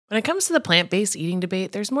When it comes to the plant-based eating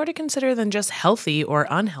debate, there's more to consider than just healthy or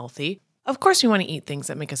unhealthy. Of course, we want to eat things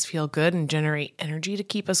that make us feel good and generate energy to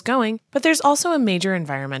keep us going, but there's also a major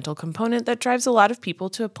environmental component that drives a lot of people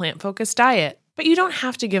to a plant-focused diet. But you don't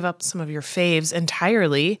have to give up some of your faves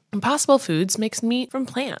entirely. Impossible Foods makes meat from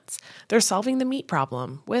plants. They're solving the meat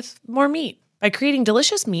problem with more meat. By creating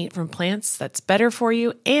delicious meat from plants that's better for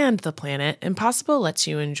you and the planet, Impossible lets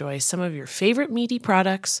you enjoy some of your favorite meaty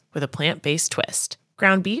products with a plant-based twist.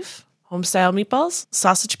 Ground beef, home-style meatballs,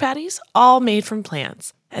 sausage patties, all made from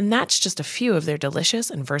plants. And that's just a few of their delicious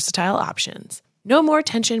and versatile options. No more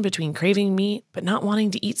tension between craving meat but not wanting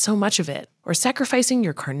to eat so much of it, or sacrificing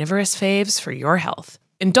your carnivorous faves for your health.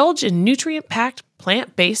 Indulge in nutrient-packed,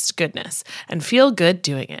 plant-based goodness and feel good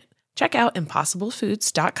doing it. Check out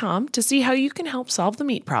impossiblefoods.com to see how you can help solve the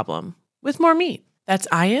meat problem with more meat. That's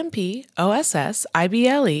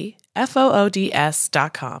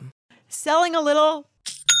IMPOSSIBLEFOODS.com. Selling a little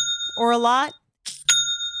or a lot?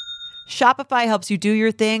 Shopify helps you do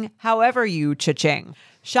your thing however you cha-ching.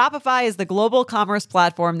 Shopify is the global commerce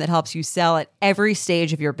platform that helps you sell at every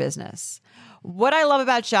stage of your business. What I love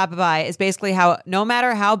about Shopify is basically how no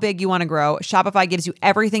matter how big you want to grow, Shopify gives you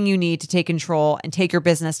everything you need to take control and take your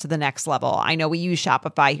business to the next level. I know we use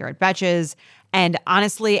Shopify here at Betches, and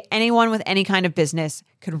honestly, anyone with any kind of business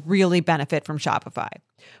could really benefit from Shopify.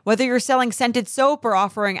 Whether you're selling scented soap or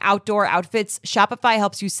offering outdoor outfits, Shopify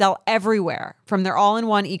helps you sell everywhere, from their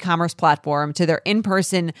all-in-one e-commerce platform to their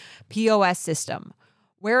in-person POS system.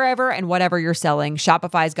 Wherever and whatever you're selling,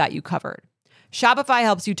 Shopify's got you covered. Shopify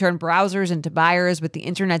helps you turn browsers into buyers with the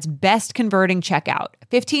internet's best converting checkout,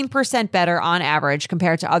 15% better on average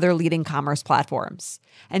compared to other leading commerce platforms.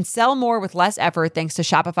 And sell more with less effort thanks to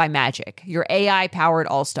Shopify Magic, your AI-powered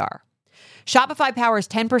all-star. Shopify powers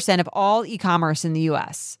 10% of all e-commerce in the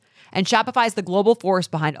U.S., and Shopify is the global force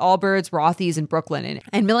behind Allbirds, Rothy's, and Brooklyn,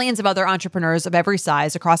 and millions of other entrepreneurs of every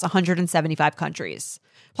size across 175 countries.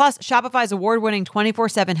 Plus, Shopify's award-winning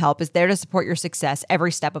 24/7 help is there to support your success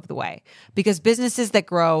every step of the way, because businesses that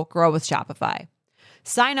grow, grow with Shopify.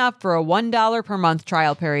 Sign up for a $1 per month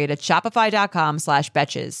trial period at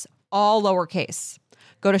shopify.com/betches, all lowercase.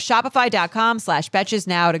 Go to shopify.com/betches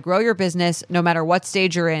now to grow your business no matter what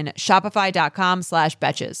stage you're in.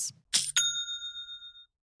 Shopify.com/betches.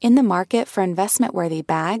 In the market for investment-worthy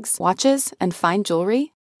bags, watches, and fine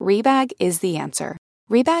jewelry, Rebag is the answer.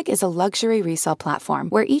 Rebag is a luxury resale platform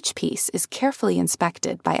where each piece is carefully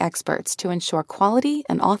inspected by experts to ensure quality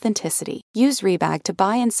and authenticity. Use Rebag to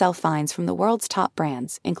buy and sell finds from the world's top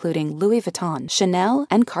brands, including Louis Vuitton, Chanel,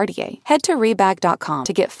 and Cartier. Head to Rebag.com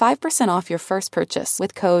to get 5% off your first purchase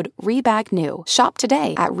with code REBAGNEW. Shop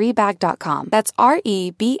today at Rebag.com. That's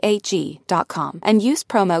REBAG.com. And use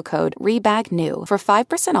promo code REBAGNEW for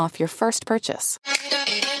 5% off your first purchase.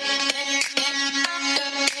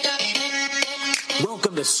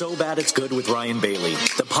 Welcome to So Bad It's Good with Ryan Bailey,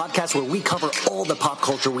 the podcast where we cover all the pop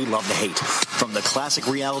culture we love to hate, from the classic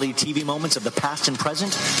reality TV moments of the past and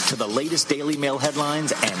present to the latest Daily Mail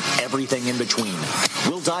headlines and everything in between.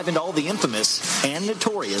 We'll dive into all the infamous and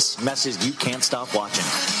notorious messes you can't stop watching.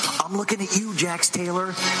 I'm looking at you, Jax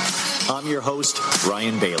Taylor. I'm your host,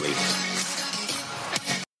 Ryan Bailey.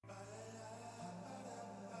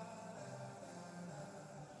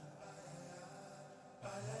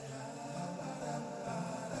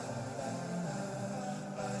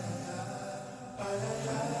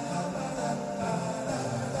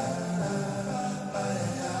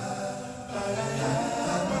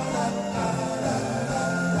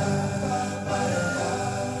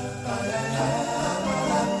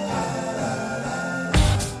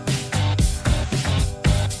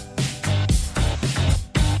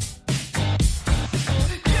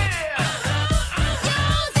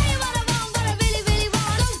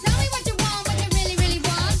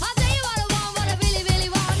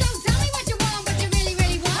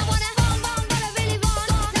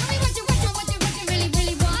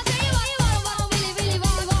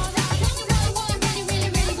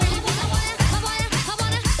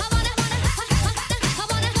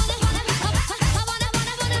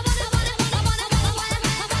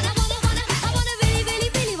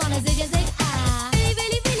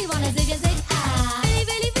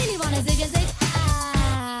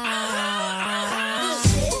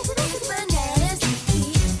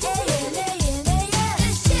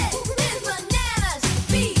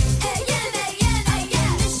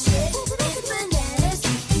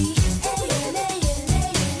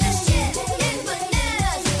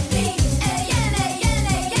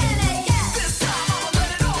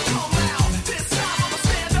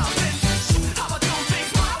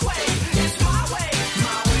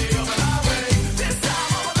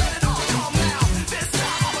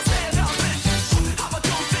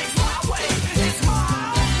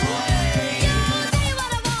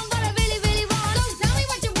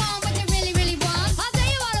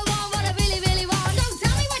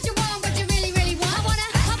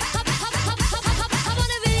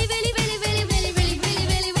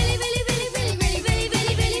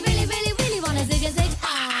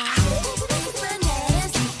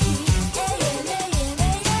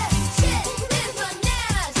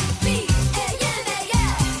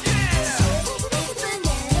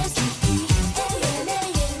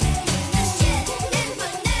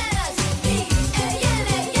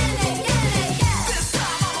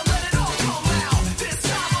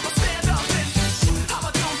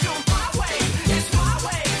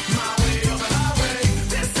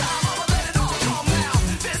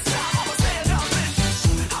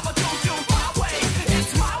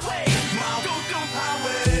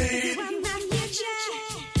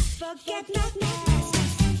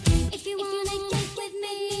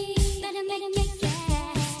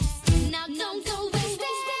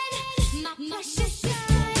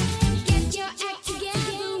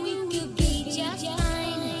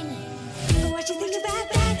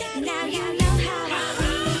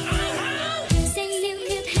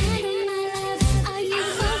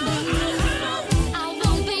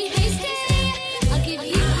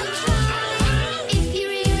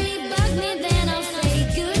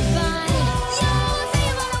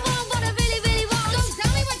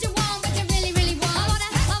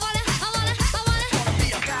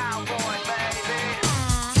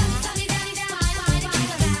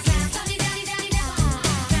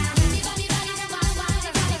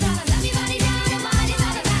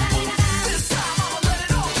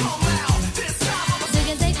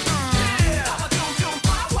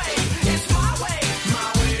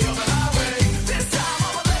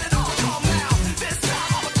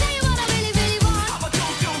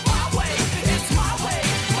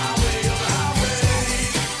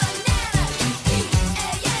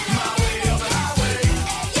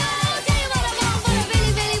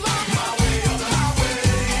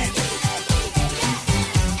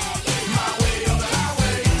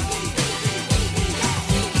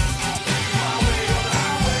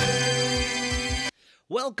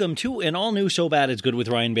 welcome to an all-new So Bad It's Good with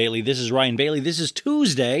Ryan Bailey. This is Ryan Bailey. This is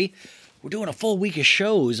Tuesday. We're doing a full week of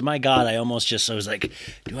shows. My God, I was like,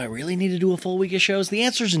 do I really need to do a full week of shows? The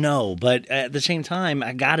answer is no, but at the same time,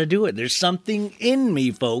 I got to do it. There's something in me,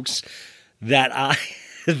 folks, that I'm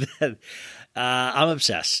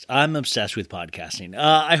obsessed. I'm obsessed with podcasting.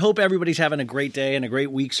 I hope everybody's having a great day and a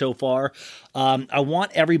great week so far. I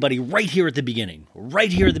want everybody right here at the beginning,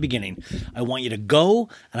 I want you to go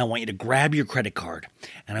and I want you to grab your credit card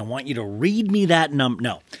and I want you to read me that number.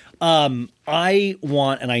 No. I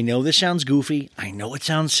want, and I know this sounds goofy. I know it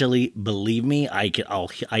sounds silly. Believe me, I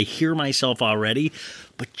hear myself already,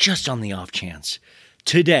 but just on the off chance.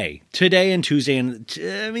 Today and Tuesday, and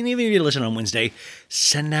even if you listen on Wednesday,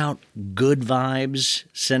 send out good vibes,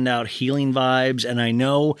 send out healing vibes. And I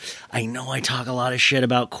know I talk a lot of shit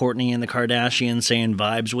about Kourtney and the Kardashians saying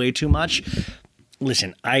vibes way too much.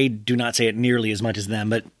 Listen, I do not say it nearly as much as them,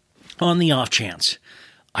 but on the off chance,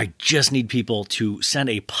 I just need people to send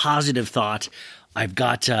a positive thought. I've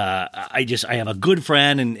got, I have a good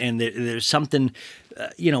friend and there's something,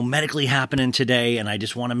 medically happening today. And I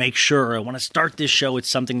just want to make sure I want to start this show. It's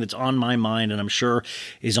something that's on my mind and I'm sure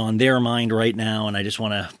is on their mind right now. And I just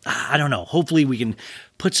want to, I don't know, hopefully we can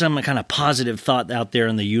put some kind of positive thought out there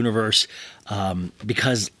in the universe.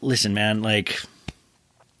 Because listen, man, like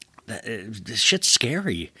this shit's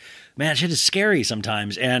scary, man. Shit is scary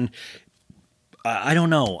sometimes. And I don't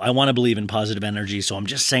know. I want to believe in positive energy, so I'm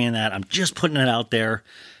just saying that. I'm just putting it out there,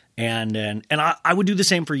 and I would do the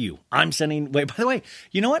same for you. I'm sending. Wait, by the way,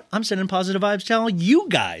 you know what? I'm sending positive vibes to all you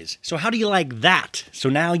guys. So how do you like that? So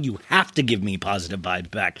now you have to give me positive vibes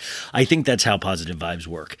back. I think that's how positive vibes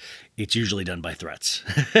work. It's usually done by threats.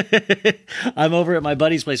 I'm over at my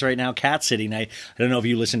buddy's place right now, cat sitting. I don't know if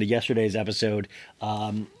you listened to yesterday's episode.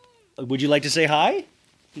 Would you like to say hi?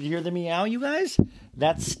 Did you hear the meow, you guys?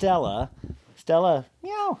 That's Stella. Stella,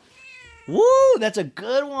 meow. Woo, that's a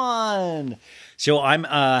good one. So I'm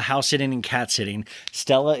house sitting and cat sitting.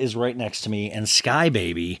 Stella is right next to me, and Sky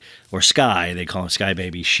Baby, or Sky, they call him Sky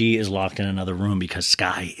Baby, she is locked in another room because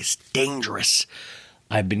Sky is dangerous.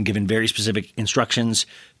 I've been given very specific instructions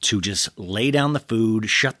to just lay down the food,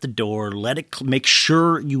 shut the door, let it make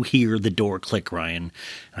sure you hear the door click, Ryan.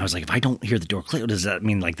 And I was like, if I don't hear the door click, does that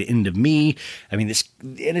mean like the end of me? I mean,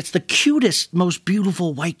 and it's the cutest, most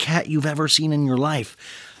beautiful white cat you've ever seen in your life.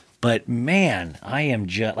 But man, I am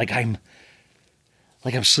just like, I'm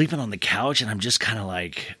sleeping on the couch and I'm just kind of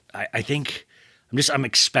like, I think I'm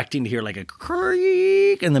expecting to hear like a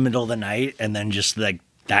creak in the middle of the night. And then just like,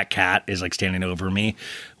 that cat is like standing over me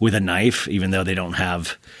with a knife, even though they don't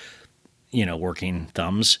have, working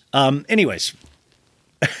thumbs. Anyways,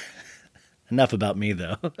 enough about me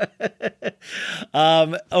though.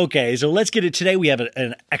 Okay, so let's get it. Today we have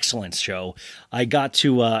an excellent show. I got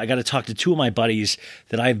to talk to two of my buddies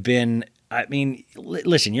that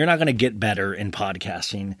listen, you're not going to get better in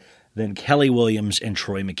podcasting than Kelli Williams and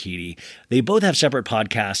Troy McEady. They both have separate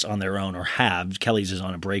podcasts on their own, or have. Kelly's is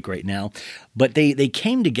on a break right now. But they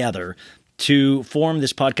came together to form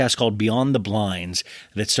this podcast called Beyond the Blinds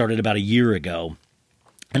that started about a year ago.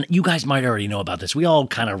 And you guys might already know about this. We all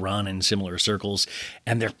kind of run in similar circles,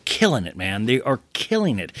 and they're killing it, man. They are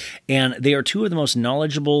killing it. And they are two of the most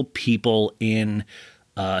knowledgeable people in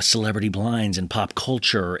celebrity blinds and pop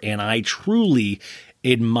culture, and I truly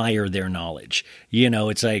admire their knowledge.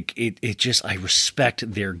 It's like it just, I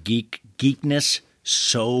respect their geekness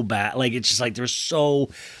so bad. Like it's just like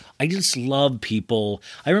I just love people.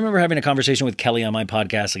 I remember having a conversation with Kelly on my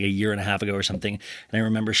podcast like a year and a half ago or something, and I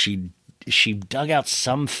remember she dug out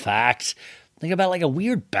some fact, think about like a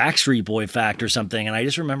weird Backstreet Boy fact or something, and I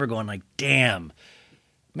just remember going like, damn,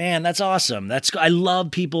 man, that's awesome. I love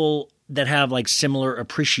people that have like similar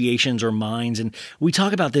appreciations or minds. And we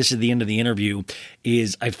talk about this at the end of the interview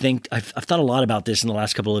is I've thought a lot about this in the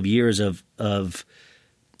last couple of years of,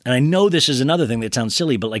 and I know this is another thing that sounds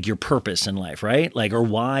silly, but like your purpose in life, right? Like, or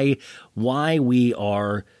why we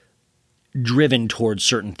are driven towards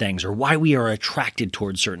certain things or why we are attracted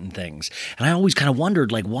towards certain things. And I always kind of wondered,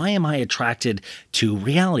 like, why am I attracted to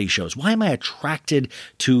reality shows? Why am I attracted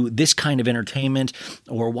to this kind of entertainment?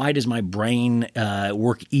 Or why does my brain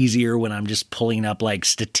work easier when I'm just pulling up like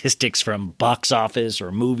statistics from box office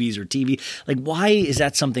or movies or TV? Like, why is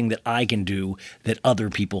that something that I can do that other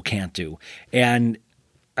people can't do? And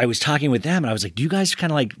I was talking with them and I was like, do you guys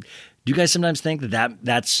sometimes think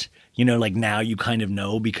that's like now you kind of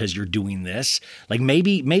know because you're doing this? Like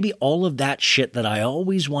maybe all of that shit that I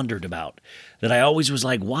always wondered about, that I always was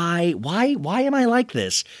like, why am I like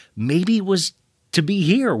this? Maybe it was to be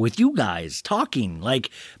here with you guys talking. Like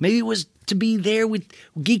maybe it was to be there with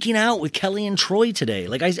geeking out with Kelli and Troy today.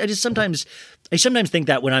 Like I sometimes think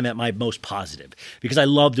that when I'm at my most positive, because I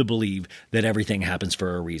love to believe that everything happens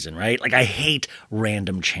for a reason, right? Like I hate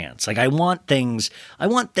random chance. Like I want things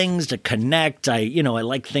to connect. I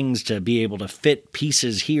like things to be able to fit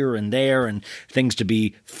pieces here and there and things to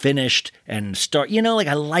be finished and start, like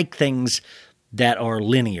I like things that are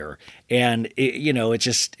linear. And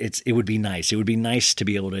it would be nice. It would be nice to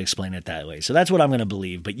be able to explain it that way. So that's what I'm going to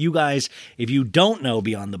believe. But you guys, if you don't know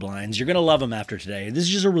Beyond the Blinds, you're going to love them after today. This is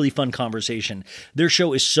just a really fun conversation. Their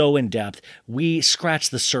show is so in depth. We scratch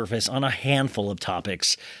the surface on a handful of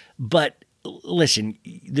topics, but listen,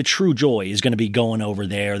 the true joy is going to be going over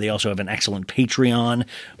there. They also have an excellent Patreon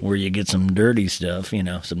where you get some dirty stuff,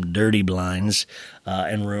 some dirty blinds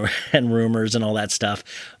and rumors and all that stuff.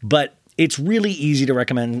 But it's really easy to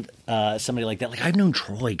recommend somebody like that. Like I've known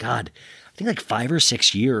Troy, God, I think like 5 or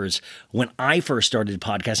 6 years when I first started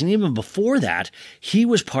podcasting. Even before that, he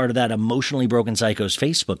was part of that Emotionally Broken Psychos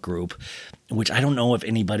Facebook group, which I don't know if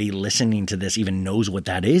anybody listening to this even knows what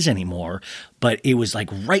that is anymore. But it was like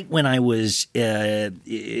right when I was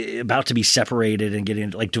about to be separated and get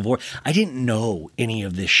into like divorce. I didn't know any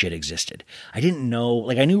of this shit existed. I didn't know,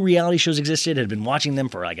 like I knew reality shows existed, had been watching them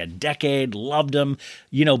for like a decade, loved them,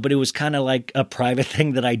 but it was kind of like a private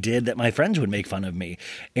thing that I did that my friends would make fun of me.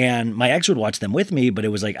 And my ex would watch them with me, but it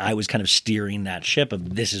was like I was kind of steering that ship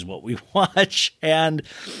of this is what we watch. And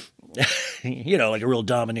like a real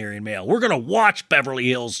domineering male. We're going to watch Beverly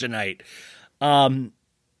Hills tonight. And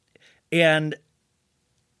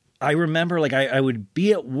I remember like I would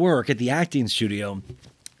be at work at the acting studio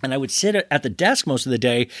and I would sit at the desk most of the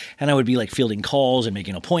day and I would be like fielding calls and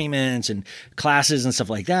making appointments and classes and stuff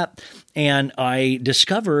like that. And I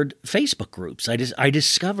discovered Facebook groups. I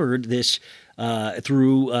discovered this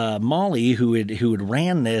through Molly, who had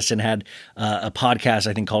ran this and had a podcast,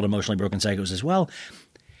 I think, called Emotionally Broken Psychos as well.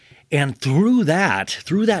 And through that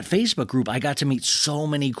Facebook group, I got to meet so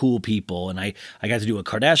many cool people. And I got to do a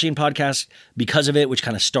Kardashian podcast because of it, which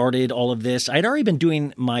kind of started all of this. I'd already been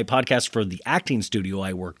doing my podcast for the acting studio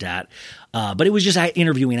I worked at, but it was just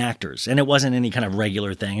interviewing actors. And it wasn't any kind of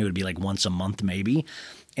regular thing. It would be like once a month maybe.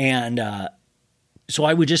 And so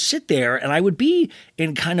I would just sit there and I would be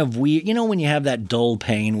in kind of weird, when you have that dull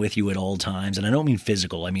pain with you at all times. And I don't mean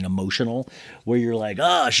physical, I mean emotional, where you're like,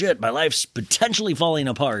 oh shit, my life's potentially falling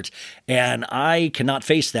apart and I cannot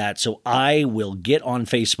face that. So I will get on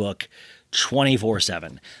Facebook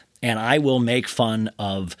 24/7 and I will make fun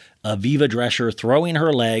of Aviva Drescher throwing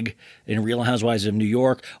her leg in Real Housewives of New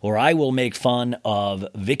York, or I will make fun of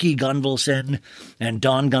Vicky Gunvalson and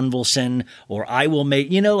Dawn Gunvalson, or I will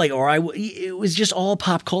make, it was just all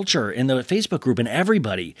pop culture in the Facebook group, and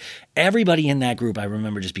everybody in that group, I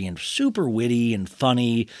remember just being super witty and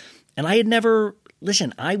funny, and I had never,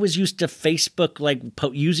 I was used to Facebook, like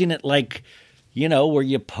using it like, where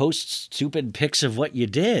you post stupid pics of what you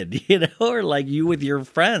did, or like you with your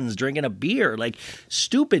friends drinking a beer, like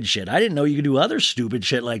stupid shit. I didn't know you could do other stupid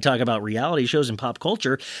shit like talk about reality shows and pop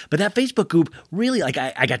culture. But that Facebook group really, like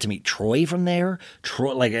I got to meet Troy from there.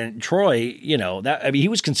 Troy, he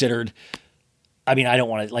was considered,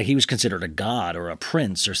 he was considered a god or a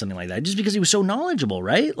prince or something like that just because he was so knowledgeable,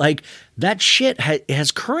 right? Like that shit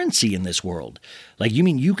has currency in this world. Like, you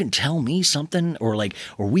mean you can tell me something or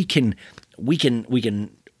we can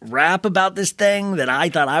rap about this thing that I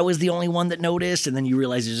thought I was the only one that noticed, and then you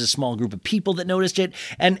realize there's a small group of people that noticed it.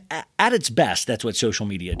 And at its best, that's what social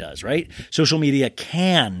media does, right? Social media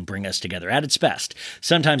can bring us together at its best.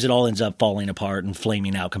 Sometimes it all ends up falling apart and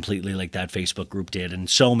flaming out completely like that Facebook group did and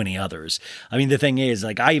so many others. I mean, the thing is,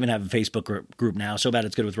 like, I even have a Facebook group now, So Bad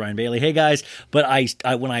It's Good with Ryan Bailey. Hey guys, but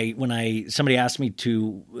when somebody asked me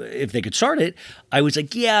if they could start it, I was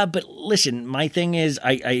like, yeah, but listen, my thing is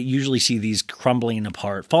I usually see these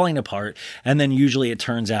falling apart, and then usually it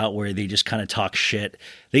turns out where they just kind of talk shit.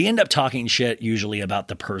 They end up talking shit usually about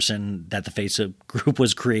the person that the Facebook group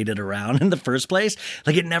was created around in the first place.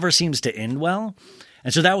 Like, it never seems to end well.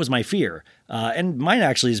 And so that was my fear. And mine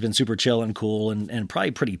actually has been super chill and cool and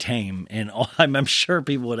probably pretty tame. And I'm sure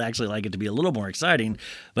people would actually like it to be a little more exciting,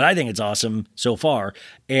 but I think it's awesome so far.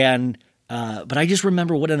 And but I just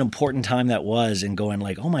remember what an important time that was and going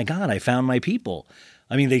like, oh my God, I found my people.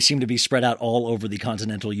 I mean, they seem to be spread out all over the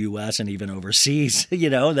continental U.S. and even overseas,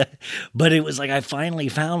 but it was like I finally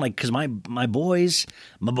found, like, because my boys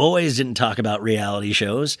didn't talk about reality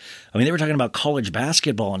shows. I mean, they were talking about college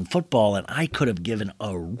basketball and football, and I could have given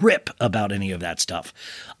a rip about any of that stuff.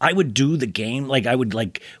 I would do the game,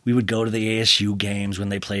 we would go to the ASU games when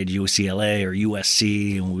they played UCLA or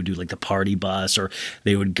USC, and we would do like the party bus, or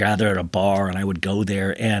they would gather at a bar, and I would go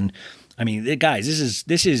there. And I mean, guys,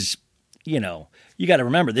 this is, you got to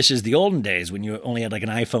remember, this is the olden days when you only had like an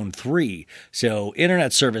iPhone 3. So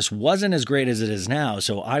internet service wasn't as great as it is now.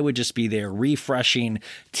 So I would just be there refreshing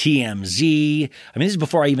TMZ. I mean, this is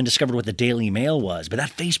before I even discovered what the Daily Mail was. But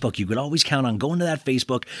that Facebook, you could always count on going to that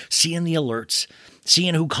Facebook, seeing the alerts,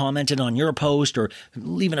 seeing who commented on your post or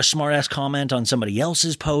leaving a smart-ass comment on somebody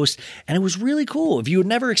else's post. And it was really cool. If you had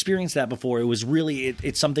never experienced that before, it was really,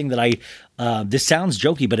 it's something that this sounds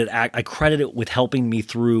jokey, but I credit it with helping me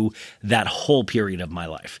through that whole period of my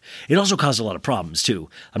life. It also caused a lot of problems too.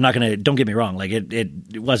 Don't get me wrong. Like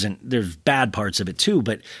it wasn't, there's bad parts of it too,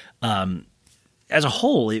 but, as a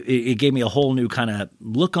whole, it gave me a whole new kind of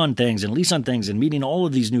look on things and lease on things and meeting all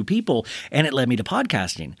of these new people. And it led me to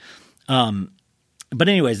podcasting. But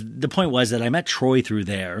anyways, the point was that I met Troy through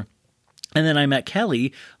there, and then I met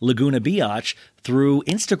Kelli, Laguna Biotch, through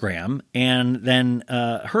Instagram, and then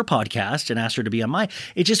her podcast, and asked her to be on mine.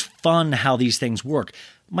 It's just fun how these things work.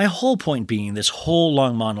 My whole point being, this whole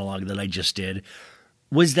long monologue that I just did,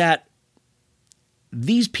 was that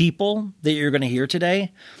these people that you're going to hear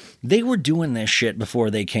today, they were doing this shit before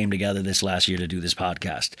they came together this last year to do this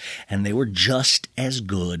podcast, and they were just as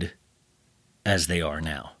good as they are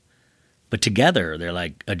now. But together, they're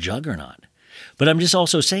like a juggernaut. But I'm just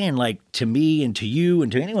also saying, like, to me and to you and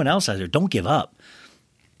to anyone else out there, don't give up.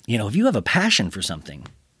 If you have a passion for something,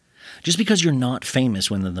 just because you're not famous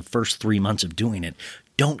within the first 3 months of doing it,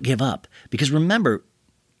 don't give up. Because remember,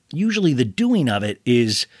 usually the doing of it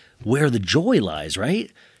is where the joy lies, right?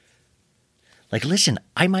 Like, listen,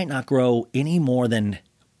 I might not grow any more than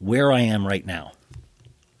where I am right now.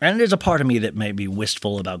 And there's a part of me that may be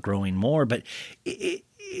wistful about growing more, but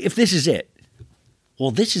if this is it, well,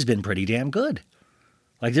 this has been pretty damn good.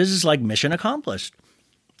 Like, this is like mission accomplished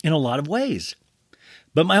in a lot of ways.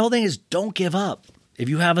 But my whole thing is, don't give up. If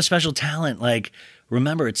you have a special talent, like,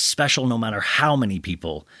 remember, it's special no matter how many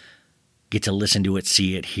people get to listen to it,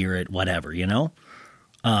 see it, hear it, whatever,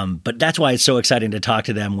 But that's why it's so exciting to talk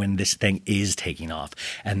to them when this thing is taking off.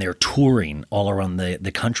 And they're touring all around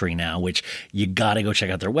the country now, which you got to go check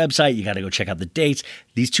out their website. You got to go check out the dates.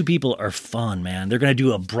 These two people are fun, man. They're going to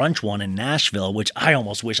do a brunch one in Nashville, which I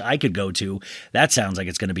almost wish I could go to. That sounds like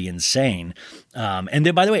it's going to be insane. And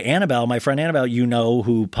then, by the way, Annabelle, my friend Annabelle,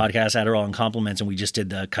 who podcasts Adderall and Compliments, and we just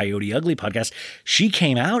did the Coyote Ugly podcast. She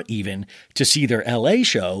came out even to see their LA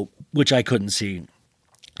show, which I couldn't see.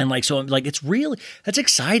 And it's really, that's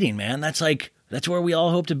exciting, man. That's where we all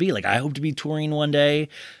hope to be. Like, I hope to be touring one day.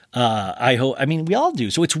 We all do.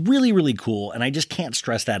 So it's really, really cool. And I just can't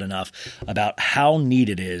stress that enough about how neat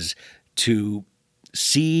it is to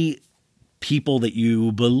see people that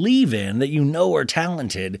you believe in, that are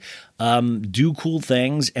talented, do cool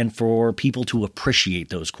things, and for people to appreciate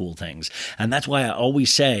those cool things. And that's why I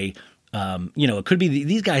always say, it could be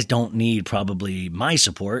these guys don't need probably my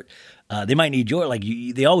support. They might need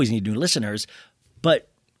they always need new listeners, but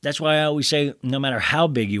that's why I always say, no matter how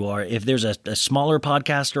big you are, if there's a smaller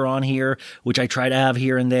podcaster on here, which I try to have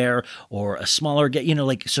here and there, or a smaller,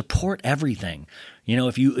 support everything.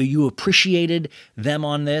 If you appreciated them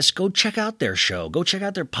on this, go check out their show, go check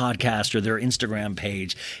out their podcast or their Instagram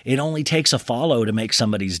page. It only takes a follow to make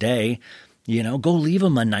somebody's day. Go leave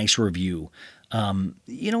them a nice review.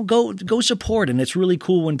 Go support. And it's really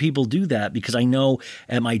cool when people do that, because I know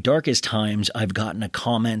at my darkest times, I've gotten a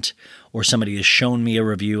comment or somebody has shown me a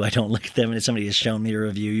review. I don't look at them and somebody has shown me a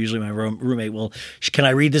review. Usually my roommate will, can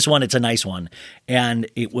I read this one? It's a nice one. And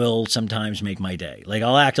it will sometimes make my day. Like,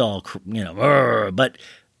 I'll act all, but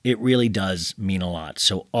it really does mean a lot.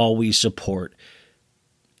 So always support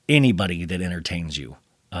anybody that entertains you.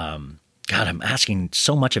 God, I'm asking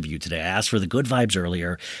so much of you today. I asked for the good vibes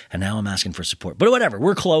earlier, and now I'm asking for support. But whatever,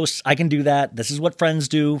 we're close. I can do that. This is what friends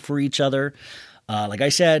do for each other. Like I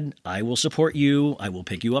said, I will support you. I will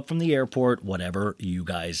pick you up from the airport, whatever you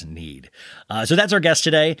guys need. So that's our guest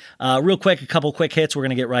today. Real quick, a couple quick hits. We're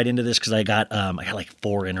going to get right into this because I got like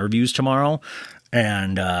 4 interviews tomorrow.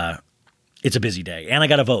 And it's a busy day, and I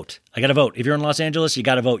got to vote. If you're in Los Angeles, you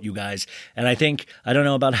got to vote, you guys. And I don't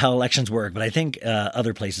know about how elections work, but I think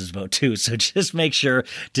other places vote too. So just make sure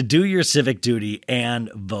to do your civic duty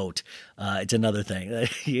and vote. It's another thing.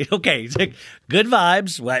 Okay, it's like good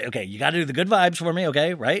vibes. Okay, you got to do the good vibes for me.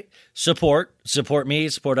 Okay, right? Support me,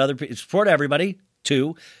 support other people, support everybody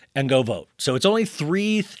too, and go vote. So it's only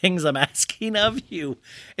 3 things I'm asking of you.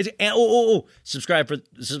 Subscribe to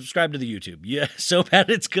the YouTube. Yeah, So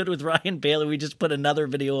Bad It's Good with Ryan Bailey. We just put another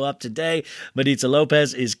video up today. Maritza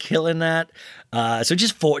Lopez is killing that. So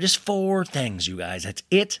just four things, you guys. That's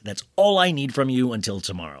it. That's all I need from you until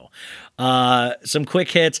tomorrow. Some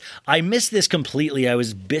quick hits. I missed this completely. I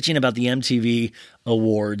was bitching about the MTV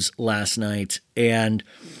Awards last night, and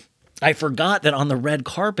I forgot that on the red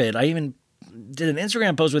carpet, I even did an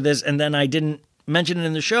Instagram post with this, and then I didn't mention it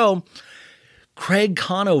in the show. Craig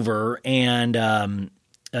Conover and Paige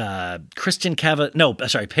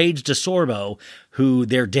DeSorbo, who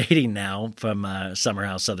they're dating now from Summer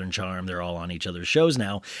House, Southern Charm. They're all on each other's shows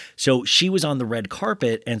now. So she was on the red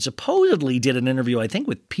carpet and supposedly did an interview, I think,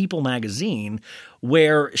 with People magazine,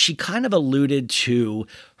 where she kind of alluded to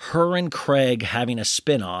her and Craig having a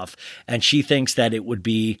spinoff, and she thinks that it would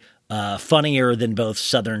be funnier than both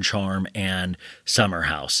Southern Charm and Summer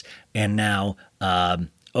House. And now,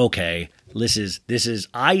 okay,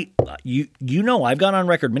 I've gone on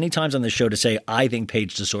record many times on this show to say I think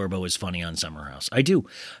Paige DeSorbo is funny on Summer House. I do.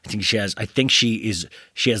 I think she has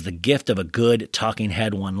the gift of a good talking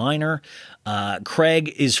head one-liner.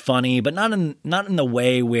 Craig is funny, but not in the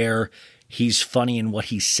way where he's funny in what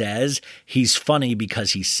he says. He's funny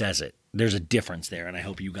because he says it. There's a difference there, and I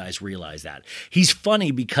hope you guys realize that. He's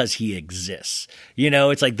funny because he exists.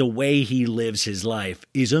 It's like the way he lives his life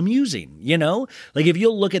is amusing, Like if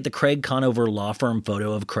you'll look at the Craig Conover law firm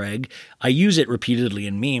photo of Craig, I use it repeatedly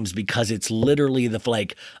in memes because it's literally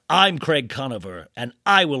I'm Craig Conover, and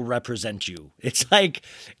I will represent you. It's like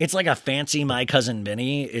a fancy My Cousin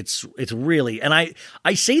Vinny. It's really, and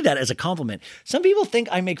I say that as a compliment. Some people think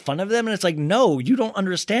I make fun of them, and it's like, no, you don't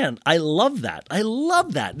understand. I love that.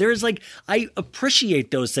 I appreciate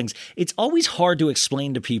those things. It's always hard to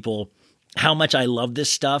explain to people how much I love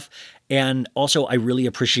this stuff. And also, I really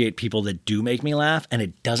appreciate people that do make me laugh, and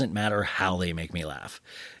it doesn't matter how they make me laugh.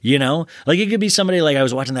 Like it could be somebody like I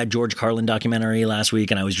was watching that George Carlin documentary last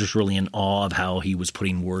week, and I was just really in awe of how he was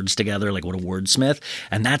putting words together, like what a wordsmith.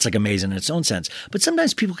 And that's like amazing in its own sense. But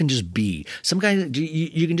sometimes people can just be. Some guys,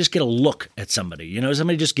 you can just get a look at somebody.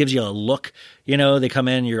 Somebody just gives you a look. They come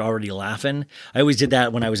in, you're already laughing. I always did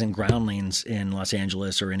that when I was in Groundlings in Los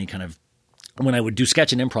Angeles or any kind of. When I would do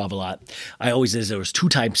sketch and improv a lot, there was 2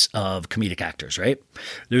 types of comedic actors, right?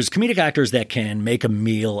 There's comedic actors that can make a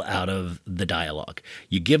meal out of the dialogue.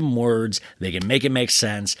 You give them words, they can make it make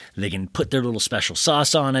sense, they can put their little special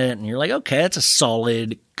sauce on it, and you're like, okay, that's a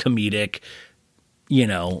solid comedic,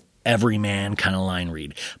 everyman kind of line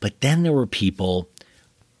read. But then there were people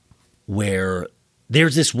where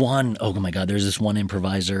there's this one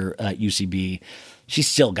improviser at UCB. She's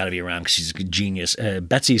still got to be around because she's a genius.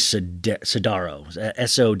 Betsy Sodaro,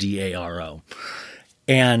 Sodaro.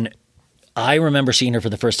 And I remember seeing her for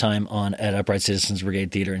the first time at Upright Citizens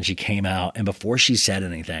Brigade Theater, and she came out, and before she said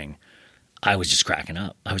anything, I was just cracking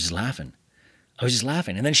up. I was just laughing.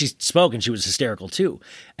 And then she spoke, and she was hysterical too.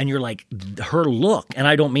 And you're like, her look, and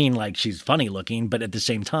I don't mean like she's funny looking, but at the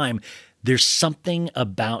same time, there's something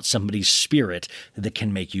about somebody's spirit that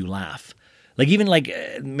can make you laugh. Like even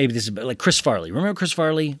maybe this is like Chris Farley. Remember Chris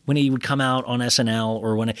Farley when he would come out on SNL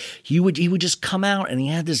or when he would just come out and he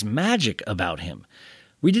had this magic about him.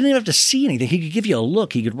 We didn't even have to see anything. He could give you a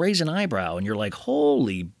look. He could raise an eyebrow, and you're like,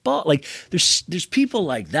 "Holy butt!" Like there's people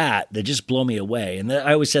like that just blow me away. And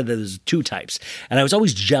I always said that there's 2 types, and I was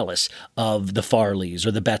always jealous of the Farleys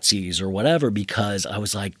or the Betsy's or whatever because I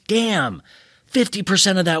was like, "Damn,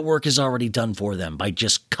 50% of that work is already done for them by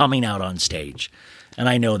just coming out on stage." And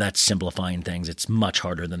I know that's simplifying things. It's much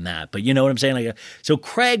harder than that. But you know what I'm saying? So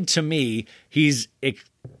Craig, to me, he's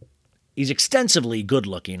extensively good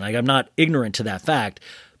looking. Like I'm not ignorant to that fact,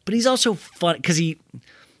 but he's also fun because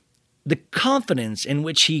the confidence in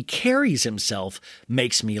which he carries himself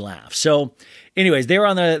makes me laugh. So anyways, they were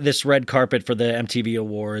on this red carpet for the MTV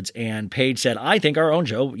Awards, and Paige said, I think our own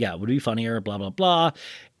show, would be funnier, blah, blah, blah.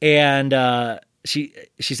 And she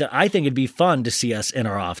said, I think it'd be fun to see us in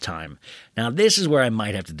our off time. Now, this is where I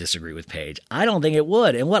might have to disagree with Paige. I don't think it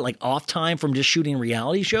would. And what, like off time from just shooting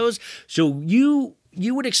reality shows? So you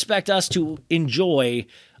would expect us to enjoy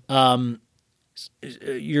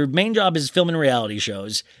your main job is filming reality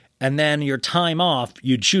shows, and then your time off,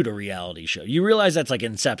 you'd shoot a reality show. You realize that's like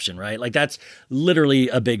Inception, right? Like that's literally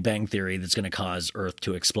a Big Bang Theory that's going to cause Earth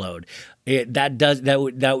to explode.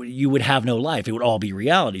 That you would have no life. It would all be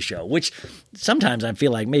reality show, which sometimes I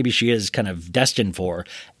feel like maybe she is kind of destined for.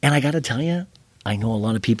 And I got to tell you, I know a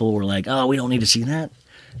lot of people were like, oh, we don't need to see that.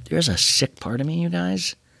 There's a sick part of me, you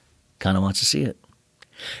guys, kind of wants to see it.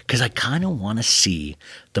 Because I kind of want to see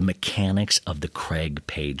the mechanics of the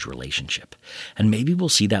Craig-Paige relationship. And maybe we'll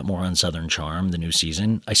see that more on Southern Charm, the new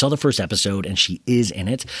season. I saw the first episode and she is in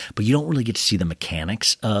it, but you don't really get to see the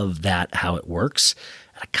mechanics of that, how it works.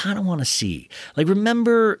 And I kind of want to see. Like,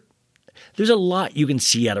 remember, there's a lot you can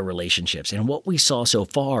see out of relationships. And what we saw so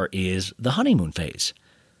far is the honeymoon phase.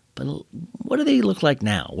 But what do they look like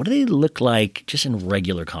now? What do they look like just in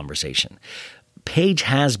regular conversation? Paige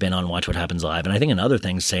has been on Watch What Happens Live, and I think another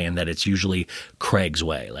thing saying that it's usually Craig's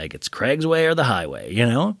way. Like, it's Craig's way or the highway, you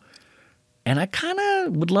know? And I kind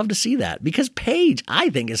of would love to see that because Paige, I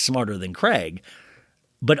think, is smarter than Craig.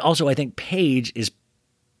 But also, I think Paige is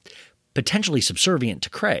potentially subservient to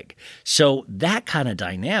Craig. So that kind of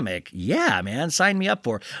dynamic, yeah, man, sign me up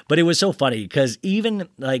for. But it was so funny because even,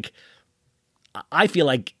 like, I feel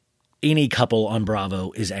like any couple on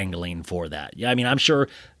Bravo is angling for that. Yeah, I mean, I'm sure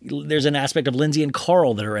there's an aspect of Lindsay and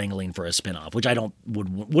Carl that are angling for a spinoff, which I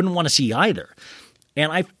wouldn't want to see either.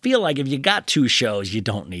 And I feel like if you got 2 shows, you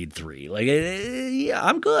don't need 3. Like, yeah,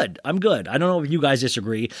 I'm good. I don't know if you guys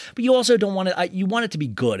disagree, but you also don't want it. You want it to be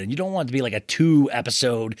good, and you don't want it to be like a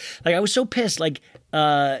 2-episode. Like, I was so pissed. Like,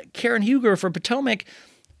 Karen Huger for Potomac,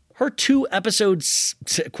 her 2-episode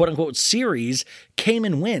quote unquote series came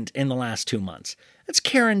and went in the last 2 months. That's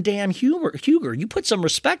Karen damn Huger. You put some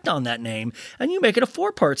respect on that name, and you make it a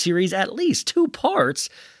 4-part series at least. 2 parts.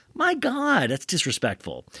 My God, that's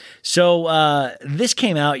disrespectful. So this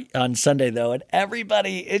came out on Sunday, though, and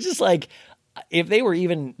everybody, it's just like, if they were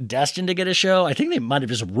even destined to get a show, I think they might have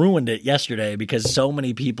just ruined it yesterday because so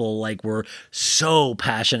many people like were so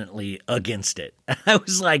passionately against it. I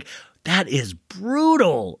was like, that is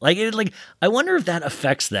brutal. Like, I wonder if that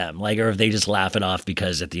affects them, like, or if they just laugh it off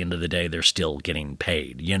because at the end of the day, they're still getting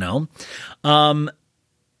paid, you know?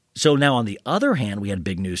 So now on the other hand, we had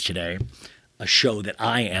big news today, a show that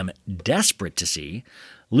I am desperate to see.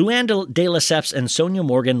 Luann de Lesseps and Sonia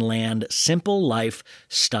Morgan land Simple Life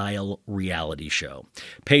style reality show.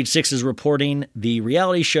 Page 6 is reporting the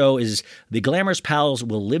reality show is the glamorous pals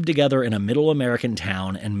will live together in a middle American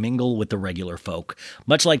town and mingle with the regular folk,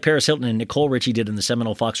 much like Paris Hilton and Nicole Richie did in the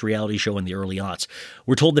seminal Fox reality show in the early aughts.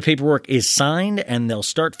 We're told the paperwork is signed and they'll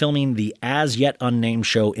start filming the as yet unnamed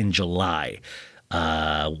show in July.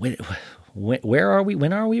 Where are we?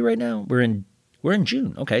 When are we right now? We're in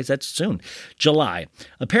June. Okay, so that's soon. July.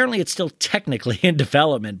 Apparently, it's still technically in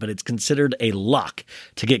development, but it's considered a lock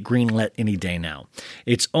to get greenlit any day now.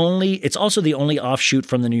 It's also the only offshoot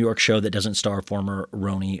from the New York show that doesn't star former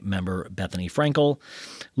Roni member Bethany Frankel.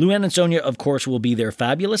 Luann and Sonia, of course, will be their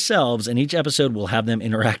fabulous selves, and each episode will have them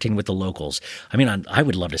interacting with the locals. I mean, I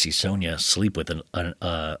would love to see Sonia sleep with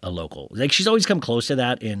a local. Like, she's always come close to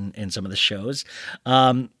that in some of the shows.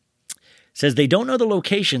 Says they don't know the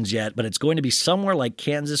locations yet, but it's going to be somewhere like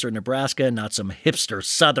Kansas or Nebraska, not some hipster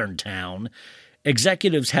southern town.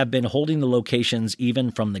 Executives have been holding the locations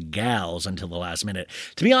even from the gals until the last minute.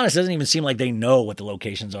 To be honest, it doesn't even seem like they know what the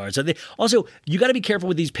locations are. So you got to be careful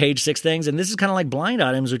with these Page 6 things. And this is kind of like blind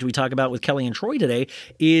items, which we talk about with Kelly and Troy today,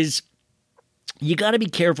 is you got to be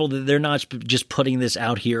careful that they're not just putting this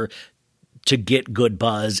out here to get good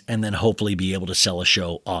buzz and then hopefully be able to sell a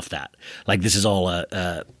show off that. Like, this is all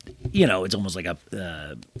it's almost like a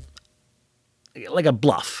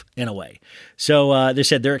bluff in a way. So they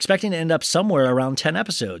said they're expecting to end up somewhere around 10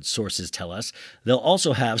 episodes, sources tell us. They'll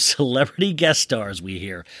also have celebrity guest stars, we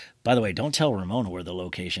hear. By the way, don't tell Ramona where the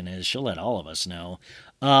location is. She'll let all of us know.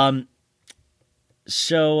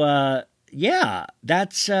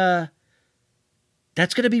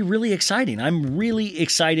 That's going to be really exciting. I'm really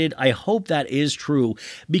excited. I hope that is true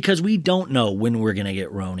because we don't know when we're going to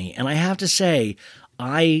get Roni. And I have to say,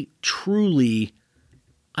 I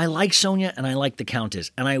like Sonia and I like the Countess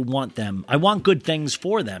and I want them. I want good things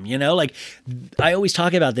for them. You know, like I always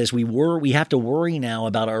talk about this. We have to worry now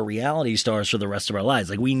about our reality stars for the rest of our lives.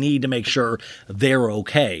 Like, we need to make sure they're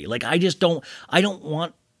okay. Like, I don't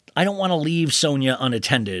want to leave Sonia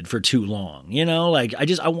unattended for too long, you know? Like,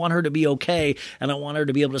 I want her to be okay, and I want her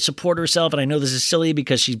to be able to support herself, and I know this is silly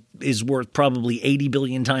because she is worth probably 80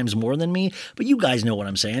 billion times more than me, but you guys know what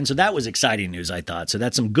I'm saying. So that was exciting news, I thought. So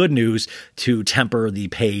that's some good news to temper the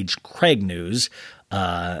Paige Craig news.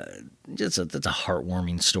 That's a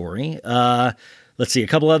heartwarming story. Let's see, a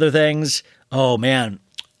couple other things. Oh, man.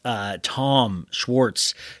 Tom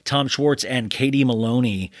Schwartz and Katie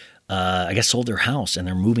Maloney, I guess, sold their house and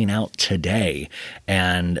they're moving out today.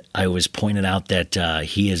 And I was pointed out that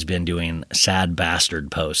he has been doing sad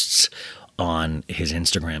bastard posts on his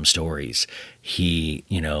Instagram stories. He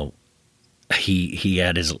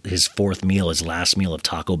had his fourth meal, his last meal of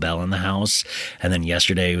Taco Bell in the house. And then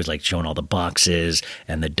yesterday he was like showing all the boxes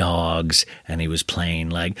and the dogs, and he was playing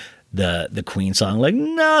like the Queen song, like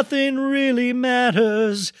nothing really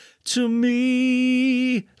matters to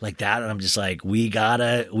me, like that. And I'm just like, we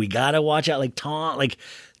gotta watch out. Like Tom, like,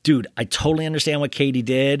 dude, I totally understand what Katie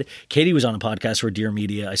did. Katie was on a podcast for Dear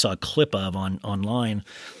Media. I saw a clip of online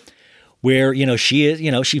where,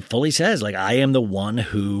 she fully says, like, I am the one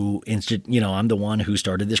who, I'm the one who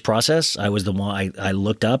started this process. I was the one, I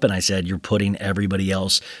looked up and I said, you're putting everybody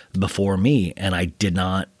else before me. And I did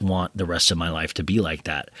not want the rest of my life to be like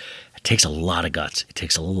that. It takes a lot of guts.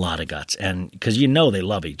 And because they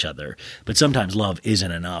love each other, but sometimes love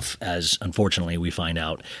isn't enough, as unfortunately we find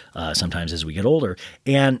out sometimes as we get older.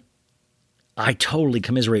 And I totally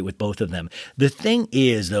commiserate with both of them. The thing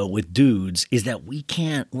is, though, with dudes is that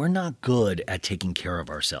we're not good at taking care of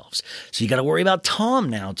ourselves. So you got to worry about Tom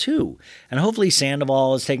now, too. And hopefully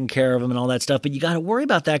Sandoval is taking care of him and all that stuff. But you got to worry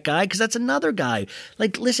about that guy because that's another guy.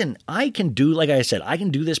 Like, listen, I can do this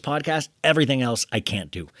podcast. Everything else I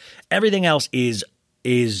can't do. Everything else is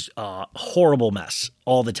a horrible mess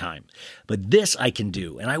all the time. But this I can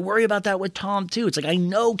do. And I worry about that with Tom too. It's like, I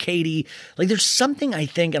know Katie, like there's something I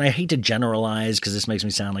think, and I hate to generalize because this makes me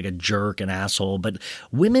sound like a jerk and asshole, but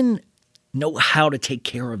women know how to take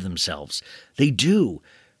care of themselves. They do.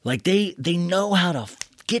 Like they know how to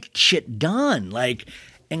get shit done. Like,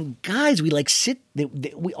 and guys, we like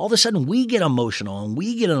we all of a sudden we get emotional and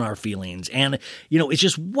we get in our feelings, and it's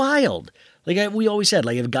just wild. Like we always said,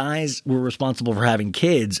 like if guys were responsible for having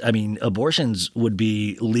kids, I mean, abortions would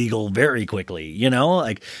be legal very quickly.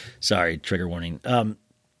 Like, sorry, trigger warning.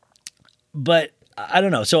 But I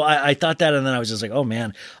don't know. So I thought that, and then I was just like, oh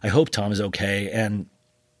man, I hope Tom is okay, and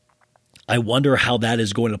I wonder how that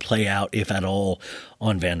is going to play out, if at all,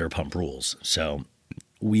 on Vanderpump Rules. So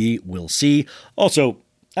we will see. Also,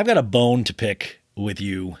 I've got a bone to pick with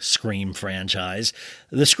you, Scream franchise.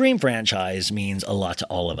 The Scream franchise means a lot to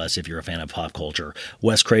all of us if you're a fan of pop culture.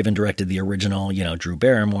 Wes Craven directed the original, Drew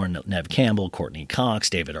Barrymore, Neve Campbell, Courtney Cox,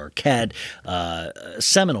 David Arquette.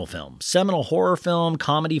 Seminal film, seminal horror film,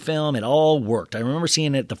 comedy film. It all worked. I remember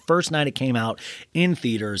seeing it the first night it came out in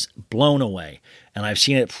theaters, blown away. And I've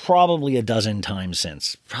seen it probably a dozen times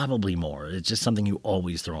since, probably more. It's just something you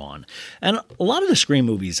always throw on. And a lot of the Scream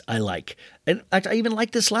movies I like. In fact, I even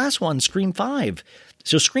like this last one, Scream 5.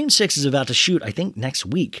 So Scream 6 is about to shoot, I think, next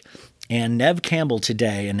week. And Neve Campbell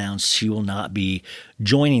today announced she will not be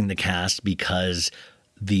joining the cast because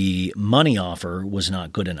the money offer was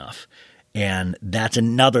not good enough. And that's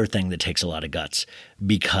another thing that takes a lot of guts,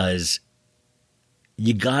 because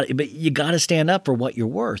you got to stand up for what you're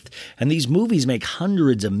worth. And these movies make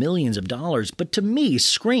hundreds of millions of dollars. But to me,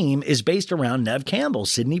 Scream is based around Neve Campbell,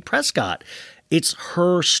 Sidney Prescott. It's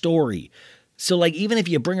her story. So like, even if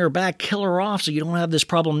you bring her back, kill her off so you don't have this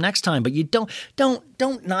problem next time. But you don't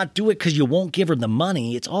not do it because you won't give her the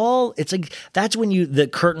money. It's like, that's when the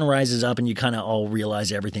curtain rises up and you kind of all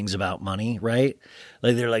realize everything's about money, right?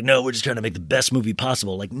 Like they're like, no, we're just trying to make the best movie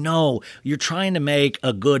possible. Like, no, you're trying to make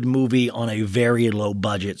a good movie on a very low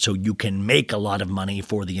budget so you can make a lot of money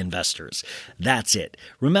for the investors. That's it.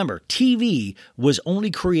 Remember, TV was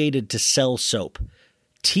only created to sell soap.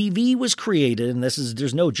 TV was created, and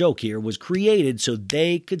there's no joke here, was created so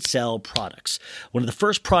they could sell products. One of the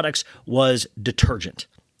first products was detergent.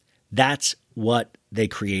 That's what they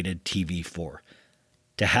created TV for.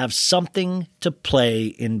 To have something to play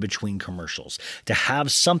in between commercials, to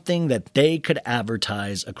have something that they could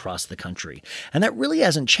advertise across the country. And that really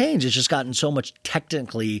hasn't changed. It's just gotten so much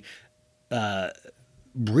technically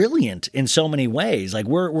brilliant in so many ways. Like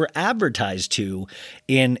we're advertised to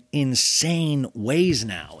in insane ways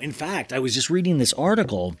now. In fact, I was just reading this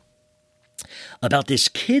article about this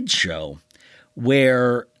kids show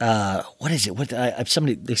where what is it?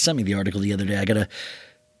 They sent me the article the other day. I gotta.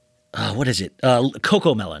 What is it?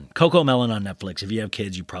 Coco Melon. Coco Melon on Netflix. If you have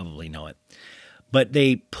kids, you probably know it. But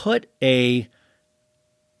they put a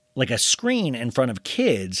screen in front of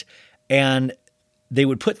kids, and they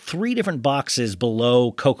would put 3 different boxes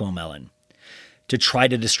below Coco Melon to try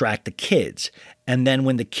to distract the kids. And then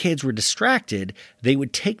when the kids were distracted, they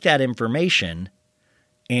would take that information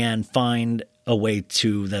and find a way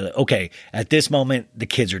to okay, at this moment, the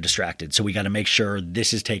kids are distracted. So we got to make sure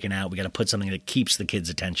this is taken out. We got to put something that keeps the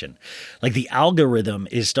kids' attention. Like the algorithm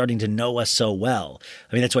is starting to know us so well.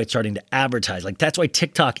 I mean, that's why it's starting to advertise. Like that's why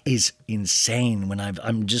TikTok is insane. When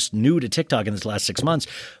I'm just new to TikTok in this last 6 months,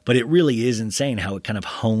 but it really is insane how it kind of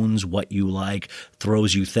hones what you like,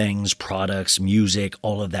 throws you things, products, music,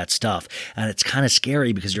 all of that stuff. And it's kind of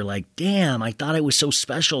scary because you're like, damn, I thought I was so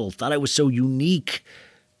special, thought I was so unique.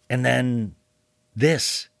 And then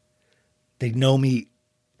they know me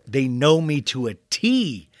to a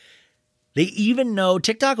T. They even know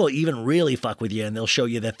TikTok will even really fuck with you, and they'll show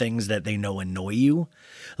you the things that they know annoy you.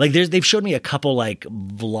 Like they've showed me a couple like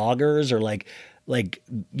vloggers or like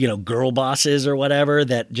girl bosses or whatever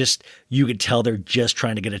that just you could tell they're just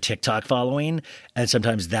trying to get a TikTok following. And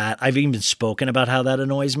sometimes that I've even spoken about how that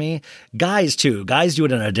annoys me. Guys too. Guys do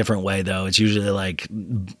it in a different way though. It's usually like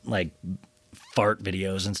fart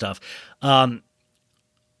videos and stuff.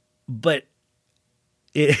 But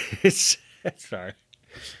it's sorry.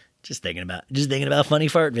 Just thinking about funny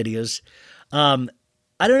fart videos. I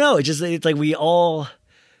don't know. It's like we all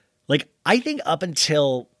like, I think up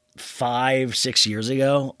until 5-6 years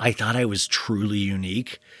ago, I thought I was truly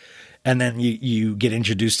unique. And then you get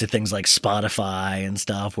introduced to things like Spotify and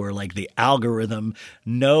stuff where like the algorithm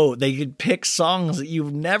they could pick songs that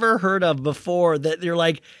you've never heard of before that you're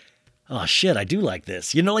like, oh shit, I do like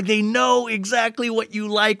this. You know, like they know exactly what you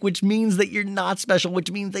like, which means that you're not special,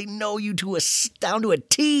 which means they know you down to a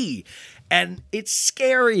T. And it's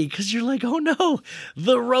scary because you're like, oh no,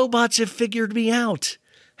 the robots have figured me out.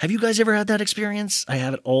 Have you guys ever had that experience? I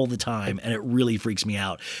have it all the time, and it really freaks me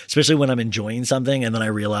out, especially when I'm enjoying something and then I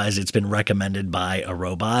realize it's been recommended by a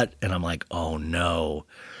robot, and I'm like, oh no.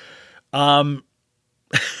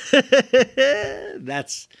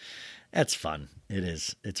 That's fun. It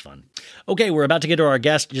is. It's fun. Okay, we're about to get to our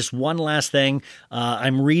guest. Just one last thing.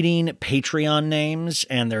 I'm reading Patreon names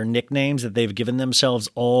and their nicknames that they've given themselves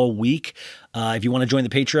all week. If you want to join the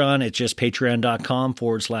Patreon, it's just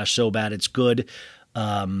patreon.com/SoBadIt'sGood.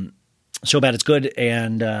 So Bad It's Good,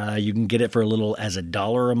 and you can get it for as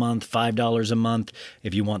 $1 a month, $5 a month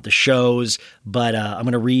if you want the shows. But I'm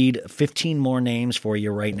going to read 15 more names for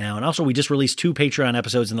you right now. And also, we just released 2 Patreon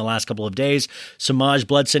episodes in the last couple of days. Samaj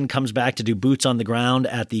Bloodson comes back to do Boots on the Ground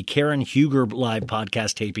at the Karen Huger live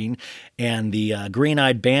podcast taping, and the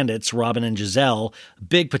Green-Eyed Bandits, Robin and Giselle,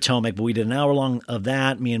 Big Potomac. But we did an hour long of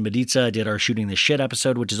that. Me and Mediza did our Shooting the Shit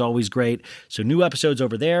episode, which is always great. So new episodes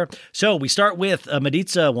over there. So we start with a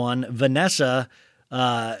Mediza one, Vanessa,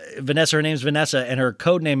 her name's Vanessa, and her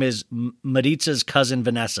code name is Mediza's cousin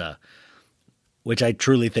Vanessa, which I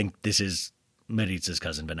truly think this is Mediza's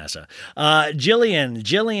cousin Vanessa.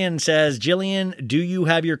 Jillian says, Jillian, do you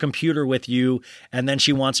have your computer with you? And then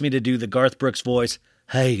she wants me to do the Garth Brooks voice.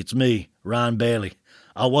 Hey, it's me, Ryan Bailey.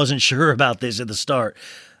 I wasn't sure about this at the start,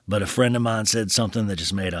 but a friend of mine said something that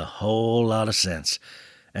just made a whole lot of sense.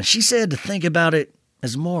 And she said to think about it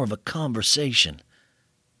as more of a conversation.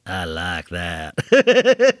 I like that.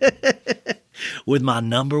 With my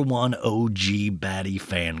number one OG baddie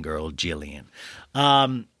fangirl, Jillian.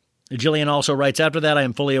 Jillian also writes, after that, I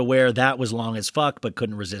am fully aware that was long as fuck, but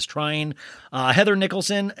couldn't resist trying. Heather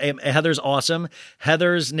Nicholson. Heather's awesome.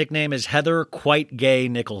 Heather's nickname is Heather Quite Gay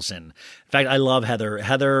Nicholson. In fact, I love Heather.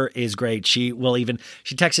 Heather is great. She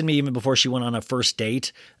texted me even before she went on a first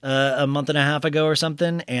date a month and a half ago or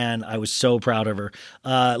something, and I was so proud of her.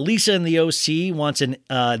 Lisa in the OC wants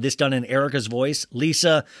this done in Erica's voice.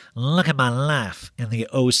 Lisa, look at my life in the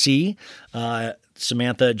OC.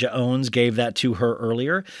 Samantha Jones gave that to her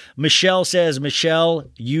earlier. Michelle says Michelle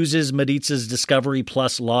uses Mediza's Discovery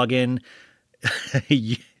Plus login.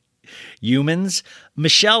 Humans.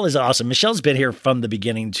 Michelle is awesome. Michelle's been here from the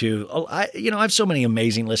beginning too. I have so many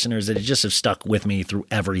amazing listeners that just have stuck with me through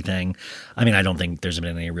everything. I mean, I don't think there's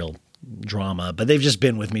been any real drama, but they've just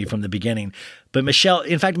been with me from the beginning. But Michelle,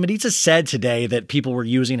 in fact, Mediza said today that people were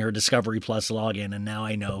using her Discovery Plus login, and now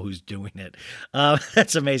I know who's doing it.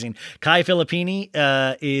 That's amazing. Kai Filippini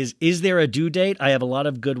is there a due date? I have a lot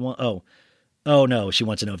of good ones. Oh no, she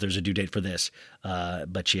wants to know if there's a due date for this,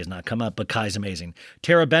 but she has not come up. But Kai's amazing.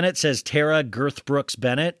 Tara Bennett says Tara Girth Brooks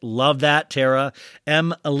Bennett. Love that, Tara.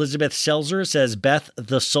 M. Elizabeth Selzer says Beth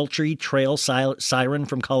the Sultry Trail Siren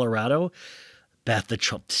from Colorado. Beth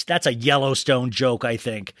that's a Yellowstone joke, I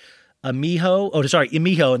think.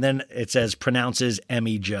 Emiho, and then it says pronounces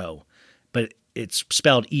Emmy Joe, but it's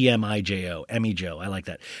spelled Emijo, Emmy Joe. I like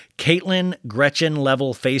that. Caitlin Gretchen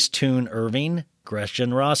Level Facetune Irving.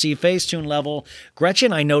 Gretchen Rossi, Facetune level.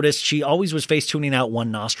 Gretchen, I noticed she always was Facetuning out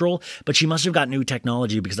one nostril, but she must have got new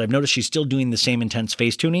technology because I've noticed she's still doing the same intense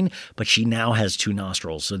Facetuning, but she now has two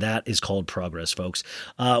nostrils. So that is called progress, folks.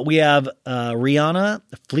 We have Rihanna,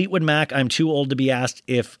 Fleetwood Mac. I'm too old to be asked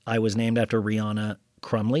if I was named after Rihanna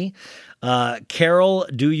Crumley. Carol,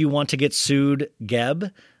 do you want to get sued?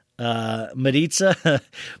 Geb. Maritza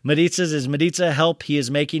says, Maritza, help. He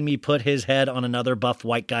is making me put his head on another buff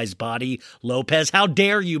white guy's body. Lopez, how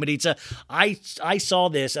dare you, Maritza? I saw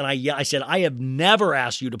this and I said, I have never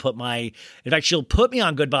asked you to put in fact, she'll put me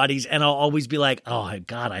on good bodies and I'll always be like, oh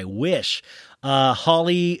God, I wish.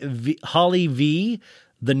 Holly V,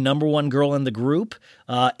 the number one girl in the group.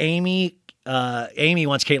 Amy wants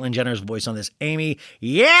Caitlyn Jenner's voice on this. Amy,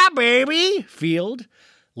 yeah, baby. Field.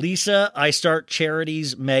 Lisa, I start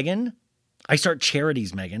charities, Megan.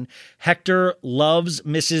 Hector loves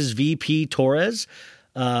Mrs. VP Torres.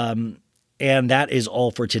 And that is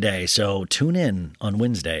all for today. So tune in on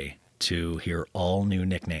Wednesday to hear all new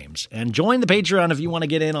nicknames and join the Patreon if you want to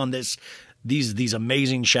get in on these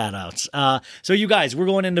amazing shout outs. So you guys, we're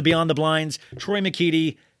going into Beyond the Blinds. Troy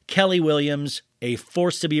McEady, Kelli Williams, a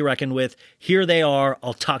force to be reckoned with. Here they are.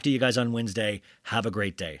 I'll talk to you guys on Wednesday. Have a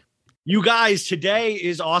great day. You guys, today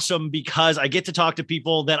is awesome because I get to talk to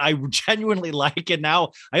people that I genuinely like. And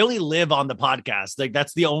now I only live on the podcast. Like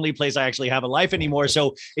that's the only place I actually have a life anymore.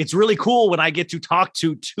 So it's really cool when I get to talk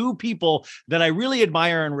to two people that I really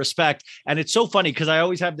admire and respect. And it's so funny because I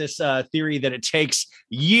always have this theory that it takes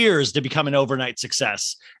years to become an overnight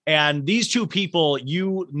success. And these two people,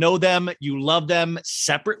 you know them, you love them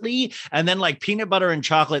separately. And then like peanut butter and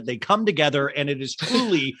chocolate, they come together and it is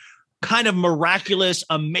truly kind of miraculous,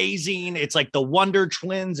 amazing. It's like the Wonder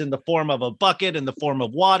Twins in the form of a bucket, in the form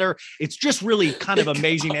of water. It's just really kind of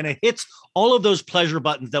amazing. And it hits all of those pleasure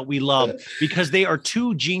buttons that we love because they are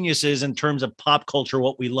two geniuses in terms of pop culture,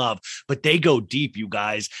 what we love, but they go deep, you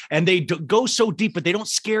guys, and they go so deep, but they don't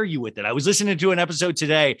scare you with it. I was listening to an episode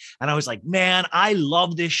today and I was like, man, I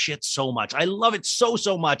love this shit so much. I love it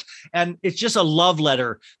so much. And it's just a love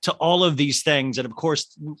letter to all of these things. And of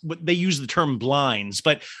course they use the term blinds,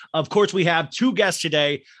 but of course we have two guests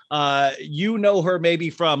today. You know her maybe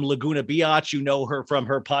from Laguna Biotch. You know her from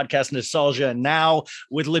her podcast Nostalgia and Now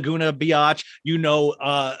with Laguna Biotch. You know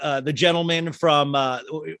the gentleman from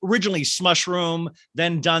originally Smushroom,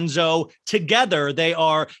 then Dunzo. Together they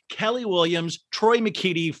are Kelli Williams, Troy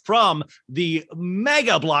McEady from the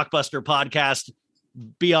mega blockbuster podcast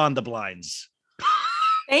Beyond the Blinds.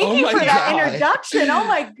 Thank you for that introduction. Oh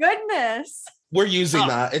my goodness. We're using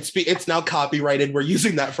that. It's now copyrighted. We're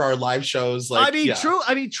using that for our live shows. Like,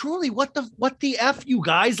 truly, what the F, you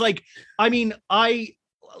guys? Like, I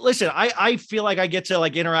feel like I get to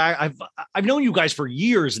like interact. I've known you guys for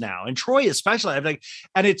years now, and Troy especially.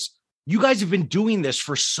 You guys have been doing this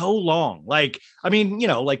for so long. Like,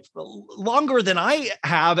 longer than I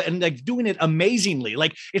have, and like doing it amazingly.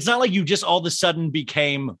 Like, it's not like you just all of a sudden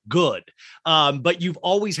became good. But you've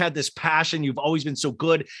always had this passion. You've always been so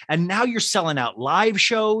good. And now you're selling out live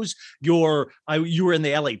shows. You were in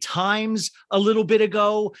the LA Times a little bit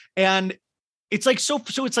ago. And it's like, so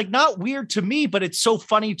it's like not weird to me, but it's so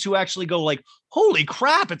funny to actually go like, holy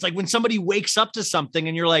crap. It's like when somebody wakes up to something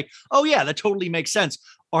and you're like, oh yeah, that totally makes sense.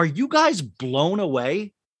 Are you guys blown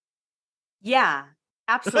away? Yeah,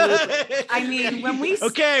 absolutely. I mean, when we...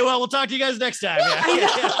 Okay, well, we'll talk to you guys next time.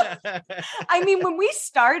 I mean, when we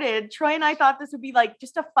started, Troy and I thought this would be like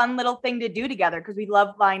just a fun little thing to do together because we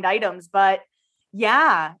love blind items. But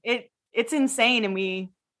yeah, it's insane and we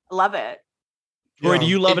love it. Troy, do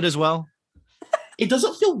you love it as well? It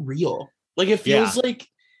doesn't feel real. Like it feels like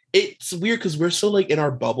it's weird because we're so like in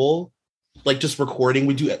our bubble, like just recording.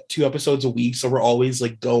 We do 2 episodes a week, so we're always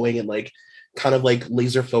like going and like kind of like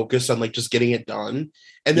laser focused on like just getting it done.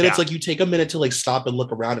 And then it's like you take a minute to like stop and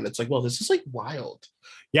look around, and it's like, well, this is like wild.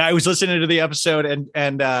 Yeah, I was listening to the episode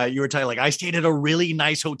and you were telling like I stayed at a really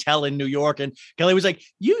nice hotel in New York, and Kelli was like,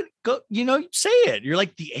 "You go, say it. You're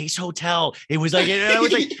like the Ace Hotel." It was like, and I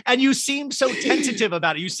was like, and you seem so tentative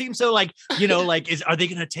about it. You seem so like, are they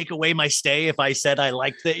going to take away my stay if I said I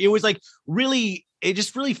liked it? It was like really. It's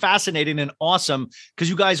just really fascinating and awesome because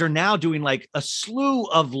you guys are now doing like a slew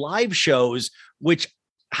of live shows,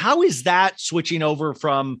 how is that switching over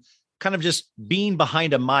from kind of just being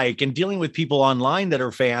behind a mic and dealing with people online that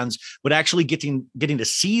are fans, but actually getting to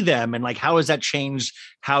see them? And like, how has that changed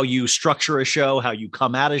how you structure a show, how you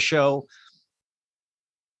come at a show?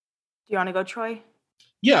 Do you want to go, Troy?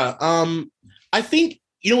 Yeah. I think,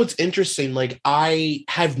 what's interesting, like I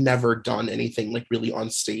have never done anything like really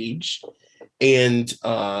on stage. And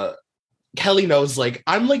Kelli knows, like,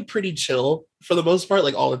 I'm like pretty chill for the most part,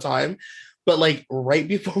 like all the time. But like right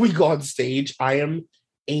before we go on stage, I am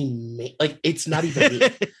like, it's not even me.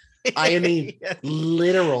 I am a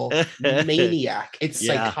literal maniac. It's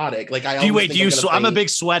psychotic. Like I I'm a big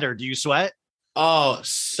sweater. Do you sweat? Oh,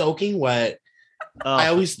 soaking wet. I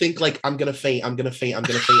always think like I'm gonna faint. And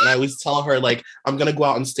I always tell her like I'm gonna go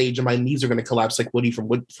out on stage and my knees are gonna collapse like Woody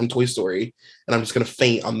from Toy Story, and I'm just gonna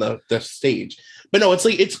faint on the stage. But no, it's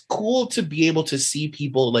like it's cool to be able to see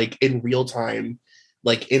people like in real time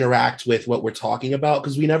like interact with what we're talking about,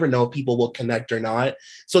 because we never know if people will connect or not.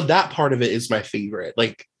 So that part of it is my favorite,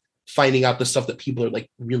 like finding out the stuff that people are like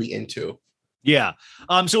really into. Yeah.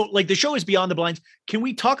 So like the show is Beyond the Blinds. Can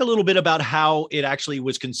we talk a little bit about how it actually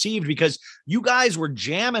was conceived? Because you guys were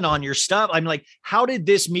jamming on your stuff. I'm like, how did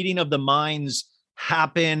this meeting of the minds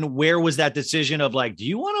happen? Where was that decision of like, do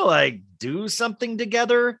you want to like do something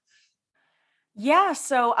together? Yeah.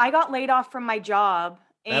 So I got laid off from my job.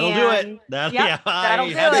 That'll do it.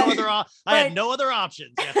 I had no other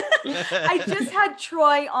options. Yeah. I just had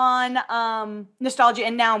Troy on Nostalgia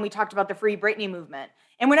and Now, and we talked about the Free Britney movement.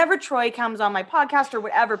 And whenever Troy comes on my podcast or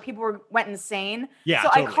whatever, people went insane. Yeah, so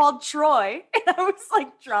totally. I called Troy, and I was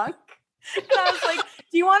like drunk. And I was like,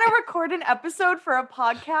 do you want to record an episode for a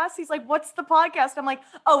podcast? He's like, what's the podcast? I'm like,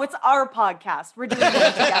 oh, it's our podcast. We're doing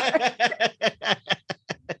it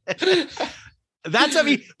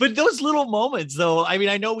together. But those little moments though, I mean,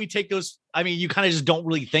 I know we take those, I mean, you kind of just don't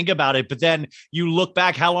really think about it, but then you look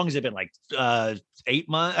back, how long has it been? Like 8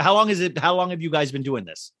 months? How long have you guys been doing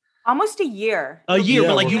this? Almost a year. But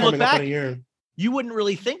like you look back, you wouldn't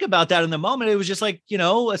really think about that in the moment. It was just like, you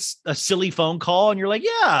know, a silly phone call and you're like,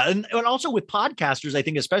 yeah. And also with podcasters, I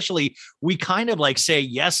think especially we kind of like say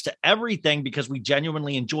yes to everything because we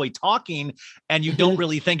genuinely enjoy talking, and you don't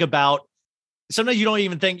really think about, sometimes you don't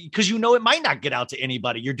even think, because you know it might not get out to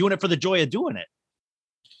anybody. You're doing it for the joy of doing it.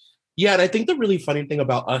 Yeah. And I think the really funny thing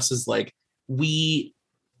about us is like we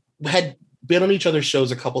had been on each other's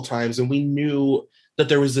shows a couple times, and we knew that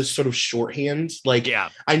there was this sort of shorthand. Like, yeah,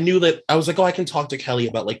 I knew that I was like, oh, I can talk to Kelly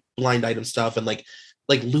about like blind item stuff and like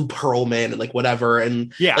Lou Pearlman and like whatever.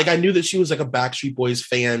 And like, I knew that she was like a Backstreet Boys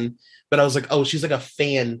fan, but I was like, oh, she's like a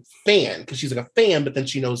fan because she's like a fan, but then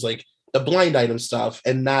she knows like the blind item stuff.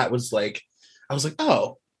 And that was like, I was like,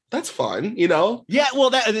 oh, that's fun, you know? Yeah.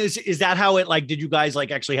 Well, that is that how it like, did you guys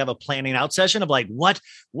like actually have a planning out session of like, what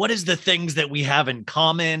is the things that we have in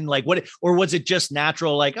common? Like or was it just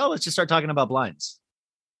natural? Like, oh, let's just start talking about blinds.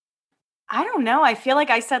 I don't know. I feel like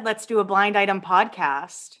I said, let's do a blind item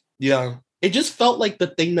podcast. Yeah. It just felt like the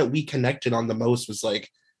thing that we connected on the most was like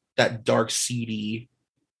that dark, seedy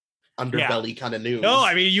underbelly kind of news. No,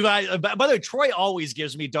 I mean, you guys, by the way, Troy always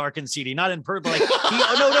gives me dark and seedy, not in purpose. Like,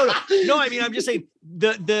 no. I mean, I'm just saying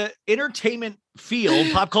the entertainment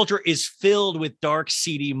field, pop culture is filled with dark,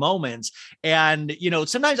 seedy moments. And, you know,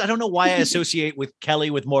 sometimes I don't know why I associate with Kelly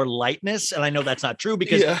with more lightness. And I know that's not true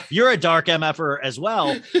because you're a dark MFer as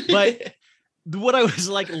well. But what I was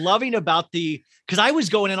like loving about because I was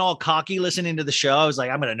going in all cocky listening to the show. I was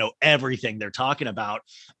like, I'm going to know everything they're talking about.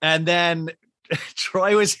 And then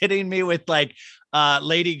Troy was hitting me with like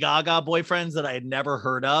Lady Gaga boyfriends that I had never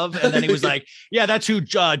heard of. And then he was like, yeah, that's who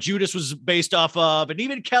Judas was based off of. And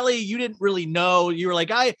even Kelly, you didn't really know. You were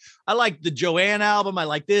like, I like the Joanne album. I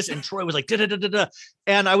like this. And Troy was like, da-da-da-da-da.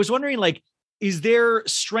 And I was wondering, like, is there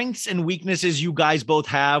strengths and weaknesses you guys both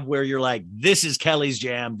have where you're like, this is Kelly's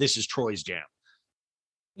jam, this is Troy's jam?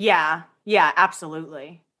 Yeah,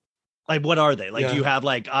 absolutely. Like, what are they? Like, do you have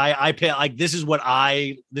like, I pay, like, this is what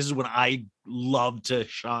I love to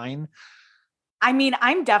shine? I mean,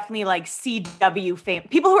 I'm definitely like CW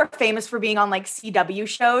people who are famous for being on like CW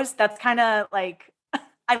shows. That's kind of like,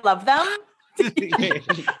 I love them.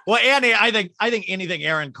 Well, Annie, I think anything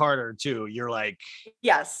Aaron Carter too. You're like,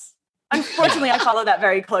 yes. Unfortunately, I follow that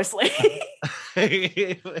very closely.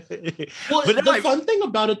 Well, but the fun thing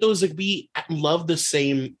about it though is like we love the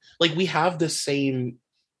same, like we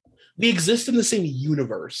exist in the same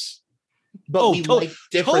universe, but we like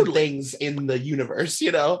different things in the universe,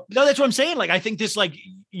 you know? No, that's what I'm saying. Like, I think this, like,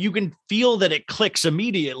 you can feel that it clicks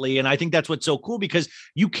immediately. And I think that's what's so cool because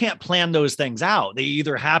you can't plan those things out. They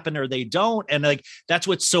either happen or they don't. And like, that's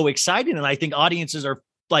what's so exciting. And I think audiences are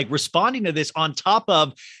like responding to this on top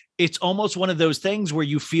of, it's almost one of those things where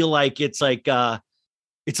you feel like it's like a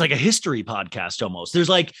history podcast almost. There's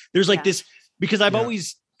this, because I've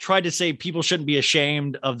always tried to say people shouldn't be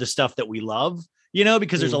ashamed of the stuff that we love, you know,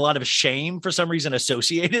 because there's a lot of shame for some reason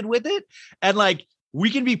associated with it. And like,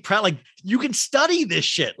 we can be proud, like you can study this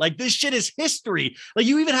shit. Like this shit is history. Like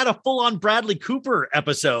you even had a full on Bradley Cooper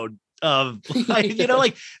episode of like,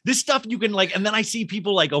 like this stuff you can like, and then I see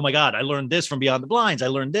people like, oh my God, I learned this from Beyond the Blinds. I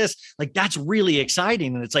learned this. Like, that's really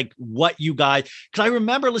exciting. And it's like what you guys, because I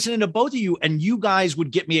remember listening to both of you and you guys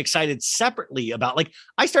would get me excited separately about like,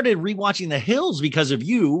 I started rewatching The Hills because of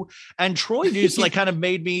you, and Troy just like kind of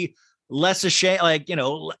made me less ashamed, like,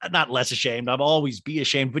 not less ashamed. I'll always be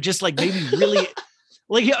ashamed, but just like made me really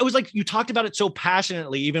like, it was like you talked about it so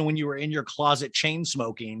passionately, even when you were in your closet chain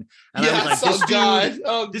smoking. And I was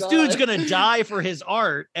like, this dude's gonna die for his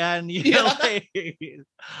art. And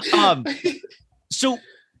so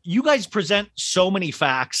you guys present so many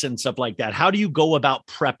facts and stuff like that. How do you go about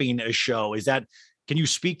prepping a show? Can you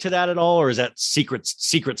speak to that at all, or is that secret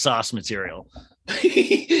sauce material?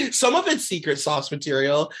 Some of it's secret sauce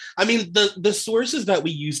material. I mean, the sources that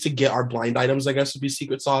we use to get our blind items, I guess, would be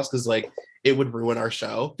secret sauce, because like it would ruin our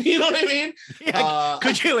show. You know what I mean? Yeah,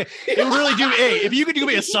 could you? It would really do. Hey, if you could do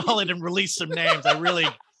me a solid and release some names,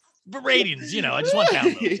 ratings. I just want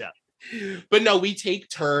downloads. Yeah. But no, we take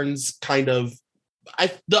turns. Kind of.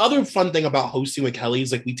 The other fun thing about hosting with Kelli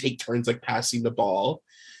is like we take turns like passing the ball.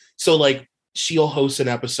 So like she'll host an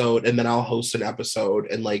episode and then I'll host an episode,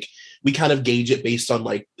 and like we kind of gauge it based on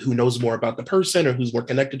like who knows more about the person or who's more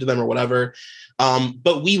connected to them or whatever.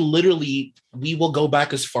 But we will go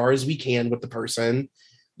back as far as we can with the person.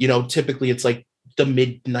 Typically it's like the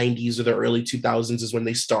mid 90s or the early 2000s is when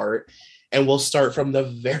they start, and we'll start from the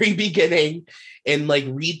very beginning and like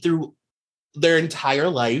read through their entire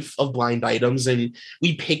life of blind items, and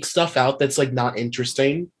we pick stuff out that's like not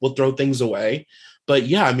interesting. We'll throw things away. But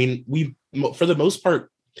yeah, I mean, we, for the most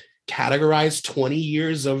part, categorize 20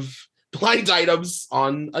 years of blind items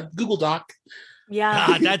on a Google Doc. Yeah.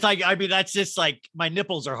 God, that's like, I mean, that's just like my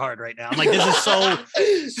nipples are hard right now. I'm like, this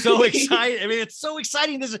is so exciting. I mean, it's so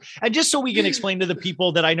exciting. And just so we can explain to the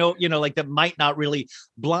people that I know, like that might not really,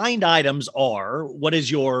 blind items are, what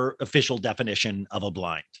is your official definition of a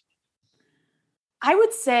blind? I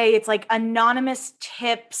would say it's like anonymous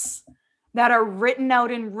tips that are written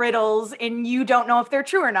out in riddles and you don't know if they're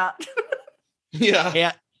true or not.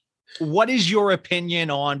 Yeah. What is your opinion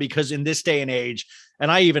on, because in this day and age, and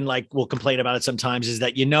I even like will complain about it sometimes, is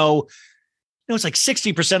that, it's like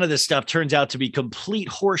 60% of this stuff turns out to be complete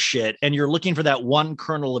horseshit, and you're looking for that one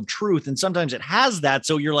kernel of truth. And sometimes it has that.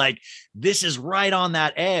 So you're like, this is right on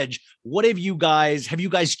that edge. Have you guys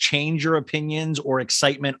changed your opinions or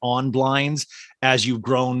excitement on blinds as you've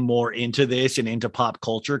grown more into this and into pop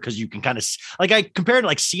culture? Cause you can kind of like, I compared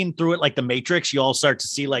like seeing through it, like the Matrix, you all start to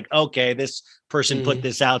see like, okay, this person put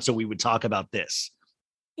this out, so we would talk about this.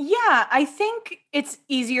 Yeah, I think it's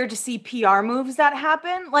easier to see PR moves that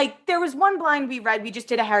happen. Like there was one blind we read, we just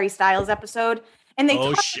did a Harry Styles episode, and they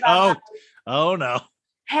talked about oh no.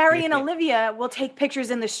 Harry and Olivia will take pictures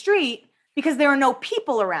in the street because there are no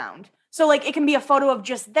people around. So like it can be a photo of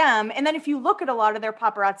just them. And then if you look at a lot of their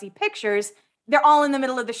paparazzi pictures, they're all in the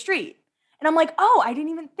middle of the street. And I'm like, oh, I didn't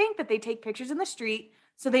even think that they take pictures in the street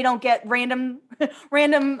so they don't get random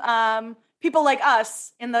people like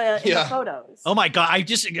us in the photos. Oh my God. I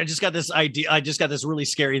just got this idea. I just got this really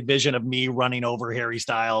scary vision of me running over Harry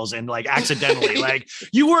Styles and like accidentally, like,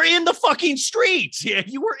 you were in the fucking streets. Yeah,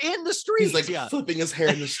 you were in the streets. He's like flipping his hair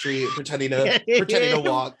in the street, pretending to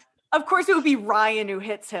walk. Of course it would be Ryan who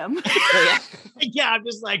hits him. Yeah. I'm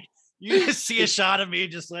just like, you just see a shot of me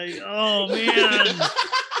just like, oh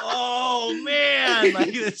man,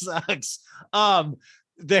 like this sucks.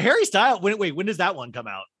 The Harry Styles, when does that one come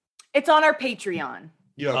out? It's on our Patreon.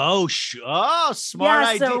 Yeah. Oh, smart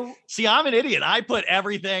idea. See, I'm an idiot. I put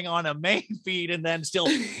everything on a main feed and then still,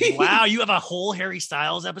 wow, you have a whole Harry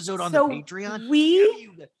Styles episode on the Patreon?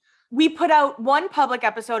 We put out one public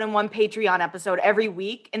episode and one Patreon episode every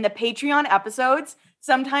week. In the Patreon episodes,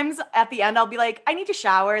 sometimes at the end, I'll be like, I need to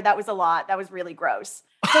shower. That was a lot. That was really gross.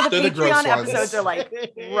 So the Patreon episodes are like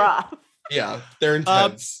rough. Yeah, they're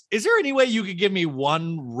intense. Is there any way you could give me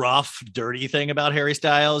one rough, dirty thing about Harry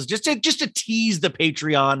Styles? Just to tease the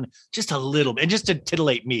Patreon just a little bit, and just to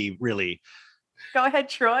titillate me, really. Go ahead,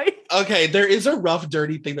 Troy. Okay, there is a rough,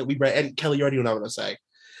 dirty thing that we read, and Kelli, you already know what I'm going to say.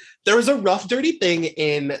 There was a rough, dirty thing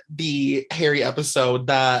in the Harry episode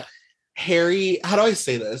that Harry, how do I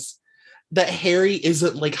say this? That Harry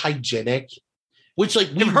isn't like hygienic, which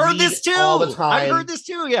like we've heard this too all the time. I've heard this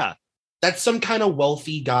too, yeah. That's some kind of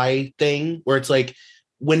wealthy guy thing where it's like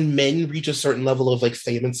when men reach a certain level of like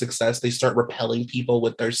fame and success, they start repelling people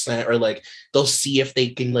with their scent, or like they'll see if they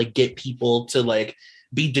can like get people to like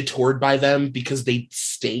be detoured by them because they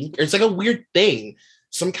stink. It's like a weird thing.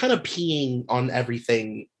 Some kind of peeing on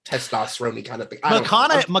everything, testosterone kind of thing.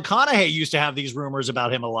 McConaughey used to have these rumors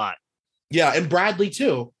about him a lot. Yeah, and Bradley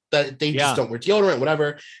too. that they just don't wear deodorant,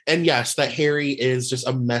 whatever. And yes, that Harry is just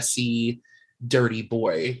a messy, dirty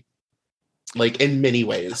boy, like in many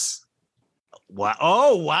ways. Wow.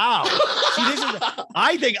 Oh, wow. See,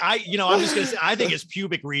 I'm just going to say, I think his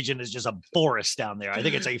pubic region is just a forest down there. I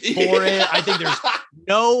think it's a forest. I think there's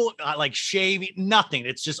no like shaving, nothing.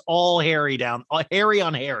 It's just all hairy hairy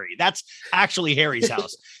on Harry. That's actually Harry's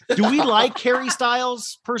house. Do we like Harry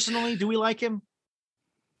Styles personally? Do we like him?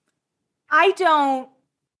 I don't.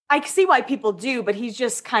 I see why people do, but he's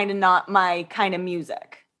just kind of not my kind of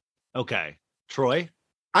music. Okay. Troy?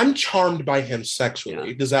 I'm charmed by him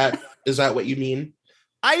sexually. Yeah. Is that what you mean?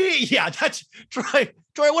 That's Troy.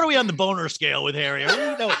 Troy, what are we on the boner scale with Harry?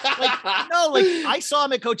 I saw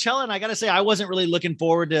him at Coachella, and I gotta say, I wasn't really looking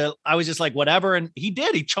forward to. I was just like, whatever, and he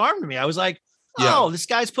charmed me. I was like, this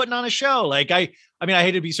guy's putting on a show. Like, I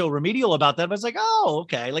hate to be so remedial about that, but I was like, oh,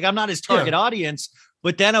 okay. Like, I'm not his target audience.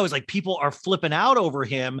 But then I was like, people are flipping out over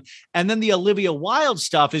him. And then the Olivia Wilde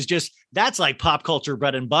stuff is just, that's like pop culture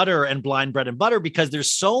bread and butter and blind bread and butter, because there's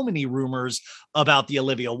so many rumors about the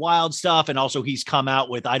Olivia Wilde stuff. And also he's come out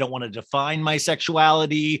with, I don't want to define my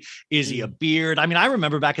sexuality. Is he a beard? I mean, I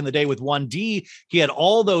remember back in the day with 1D, he had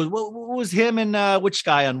all those, what was him and which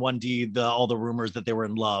guy on 1D, all the rumors that they were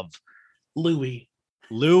in love? Louis.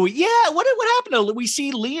 Yeah. What happened to, we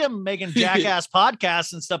see Liam making jackass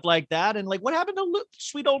podcasts and stuff like that. And like, what happened to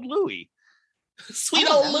sweet old Louis?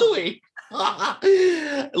 Louis.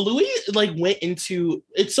 Louis like went into,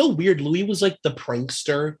 it's so weird. Louis was like the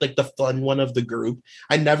prankster, like the fun one of the group.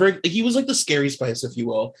 He was like the scary spice, if you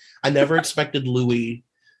will. I never expected Louis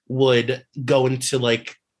would go into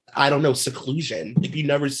like, I don't know, seclusion. Like you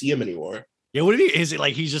never see him anymore. Yeah, what is it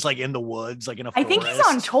like? He's just like in the woods, like in a forest? I think he's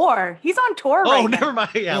on tour. He's on tour right now. Oh, never mind.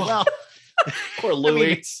 Yeah, well. Poor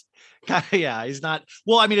Louis. He's not.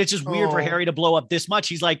 Well, I mean, it's just weird for Harry to blow up this much.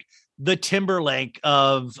 He's like the Timberlake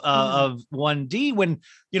of 1D when,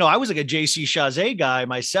 I was like a JC Chazé guy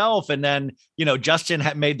myself. And then, Justin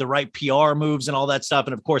had made the right PR moves and all that stuff.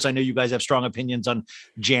 And of course, I know you guys have strong opinions on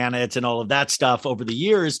Janet and all of that stuff over the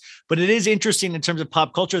years. But it is interesting in terms of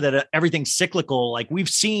pop culture that everything's cyclical. Like we've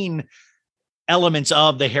seen elements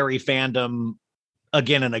of the Harry fandom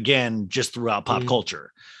again and again, just throughout pop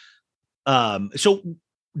culture. So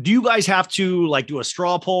do you guys have to like do a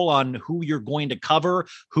straw poll on who you're going to cover,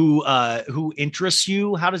 who interests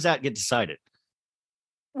you? How does that get decided?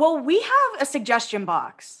 Well, we have a suggestion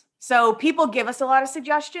box. So people give us a lot of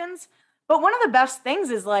suggestions, but one of the best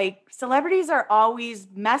things is like celebrities are always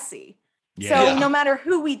messy. Yeah. So no matter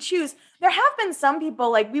who we choose, there have been some people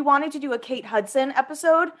like we wanted to do a Kate Hudson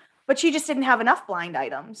episode, but she just didn't have enough blind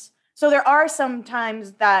items. So there are some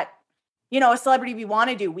times that, a celebrity we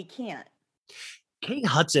want to do, we can't. Kate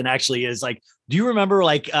Hudson actually is like, do you remember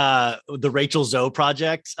like the Rachel Zoe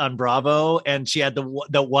project on Bravo? And she had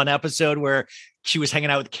the one episode where she was hanging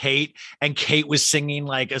out with Kate and Kate was singing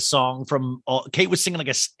like a song Kate was singing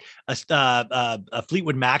like a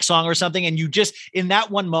Fleetwood Mac song or something. And you just, in that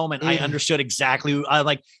one moment, I understood exactly.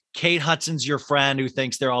 Like, Kate Hudson's your friend who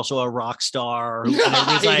thinks they're also a rock star.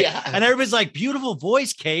 And everybody's like, beautiful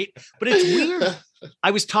voice, Kate. But it's weird.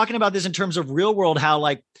 I was talking about this in terms of real world, how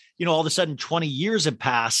like, all of a sudden 20 years have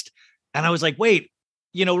passed. And I was like, wait,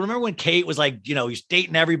 remember when Kate was like, he's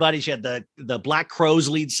dating everybody. She had the Black Crowes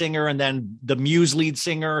lead singer and then the Muse lead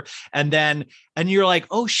singer. And you're like,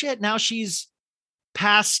 oh shit, now she's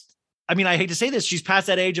past. I mean, I hate to say this. She's past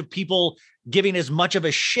that age of people giving as much of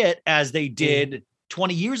a shit as they did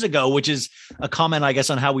 20 years ago, which is a comment, I guess,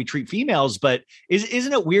 on how we treat females. But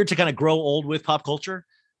isn't it weird to kind of grow old with pop culture?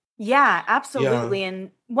 Yeah, absolutely. Yeah.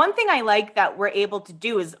 And one thing I like that we're able to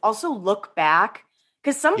do is also look back,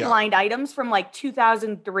 because some blind items from like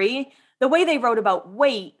 2003, the way they wrote about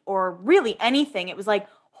weight or really anything, it was like,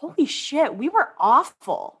 holy shit, we were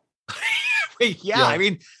awful. Yeah, I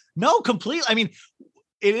mean, no, completely. I mean,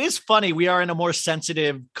 it is funny. We are in a more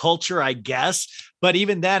sensitive culture, I guess. But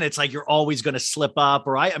even then, it's like you're always going to slip up.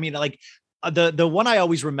 Or I mean, like the one I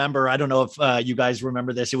always remember, I don't know if you guys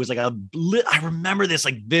remember this. It was like I remember this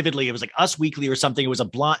like vividly. It was like Us Weekly or something. It was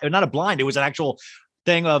not a blind. It was an actual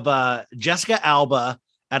thing of Jessica Alba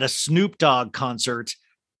at a Snoop Dogg concert,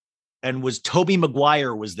 and Tobey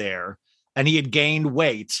Maguire was there, and he had gained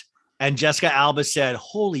weight. And Jessica Alba said,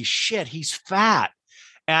 "Holy shit, he's fat."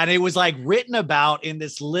 And it was like written about in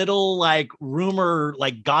this little like rumor,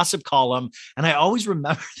 like gossip column. And I always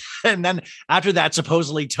remember that. And then after that,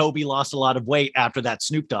 supposedly Toby lost a lot of weight after that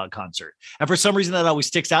Snoop Dogg concert. And for some reason that always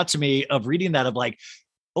sticks out to me of reading that, of like,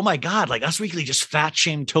 oh my God, like Us Weekly just fat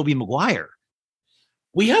shamed Tobey Maguire.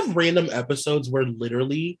 We have random episodes where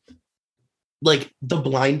literally like the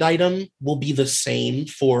blind item will be the same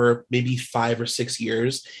for maybe 5 or 6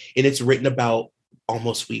 years, and it's written about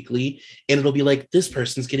almost weekly, and it'll be like, this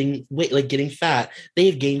person's getting weight, like getting fat,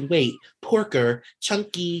 they've gained weight, porker,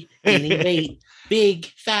 chunky, gaining weight, big,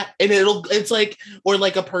 fat, and it's like, or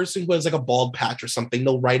like a person who has like a bald patch or something,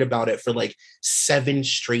 they'll write about it for like 7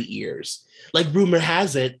 straight years. Like, rumor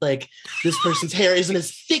has it, like, this person's hair isn't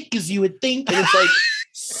as thick as you would think, and it's like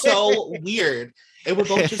so weird. And we're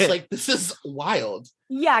both just like, this is wild.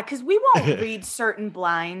 Yeah, because we won't read certain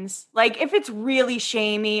blinds. Like, if it's really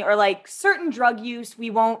shamey, or like certain drug use, we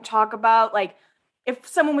won't talk about. Like, if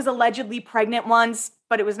someone was allegedly pregnant once,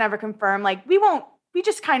 but it was never confirmed, like, we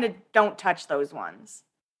just kind of don't touch those ones.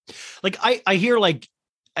 Like, I hear like,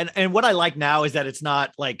 and what I like now is that it's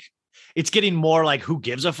not like, it's getting more like, who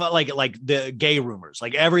gives a fuck, like the gay rumors,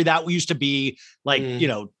 like that used to be like,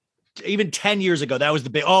 even 10 years ago, that was the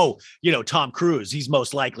big, Tom Cruise, he's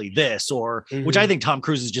most likely this, or which I think Tom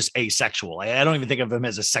Cruise is just asexual. I don't even think of him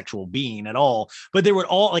as a sexual being at all. But they were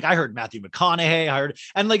all like, I heard Matthew McConaughey,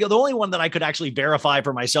 and like the only one that I could actually verify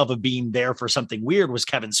for myself of being there for something weird was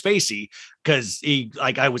Kevin Spacey, because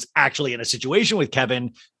I was actually in a situation with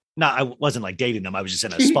Kevin. I wasn't like dating him. I was just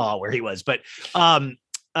in a spa where he was, but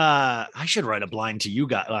I should write a blind to you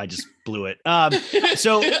guys. I just blew it.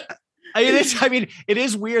 So it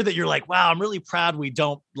is weird that you're like, wow, I'm really proud we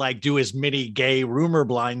don't like do as many gay rumor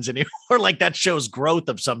blinds anymore. Like, that shows growth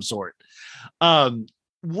of some sort.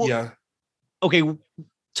 Yeah. Okay.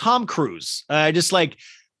 Tom Cruise. I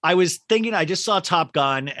was thinking, I just saw Top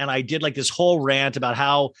Gun, and I did like this whole rant about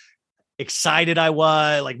how excited I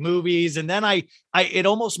was, like movies. And then it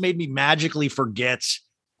almost made me magically forget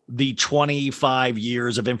the 25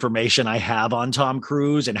 years of information I have on Tom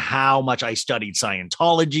Cruise and how much I studied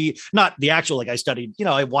Scientology, not the actual, like I studied,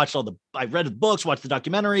 I watched I read the books, watched the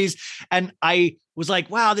documentaries, and I was like,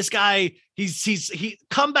 wow, this guy, he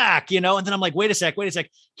come back, and then I'm like, wait a sec.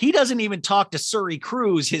 He doesn't even talk to Suri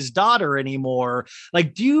Cruise, his daughter, anymore.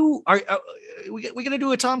 Like, are we going to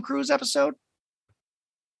do a Tom Cruise episode?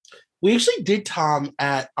 We actually did Tom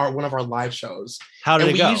at one of our live shows. How did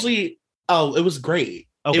it go? It was great.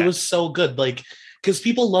 Okay. It was so good. Like, because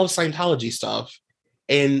people love Scientology stuff,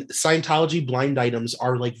 and Scientology blind items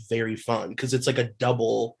are like very fun because it's like a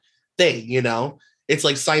double thing, it's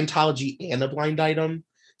like Scientology and a blind item.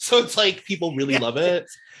 So it's like, people really love it.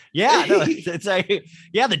 Yeah, no, it's like,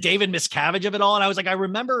 the David Miscavige of it all. And I was like, I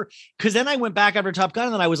remember, because then I went back after Top Gun,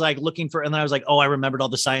 and then I was like looking for, and then I was like, oh, I remembered all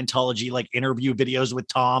the Scientology like interview videos with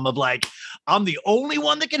Tom of like, I'm the only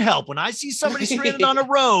one that can help. When I see somebody stranded on a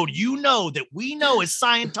road, that we know as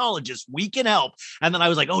Scientologists, we can help. And then I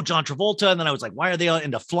was like, oh, John Travolta. And then I was like, why are they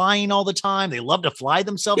into flying all the time? They love to fly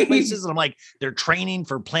themselves places. And I'm like, they're training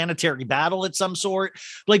for planetary battle at some sort.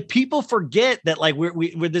 Like, people forget that like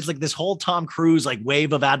we're there's like this whole Tom Cruise like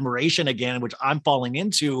wave of admiration again, which I'm falling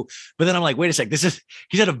into. But then I'm like, wait a sec, he's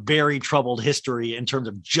had a very troubled history in terms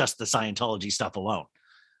of just the Scientology stuff alone.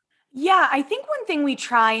 Yeah, I think one thing we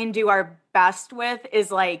try and do our best with is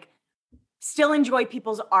like still enjoy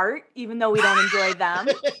people's art, even though we don't enjoy them.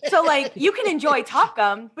 So like, you can enjoy Top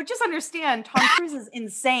Gun, but just understand Tom Cruise is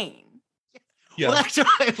insane. Yeah. Well, that's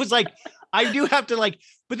why it was like, I do have to like,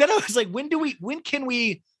 but then I was like, when can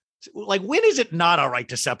we, like, when is it not all right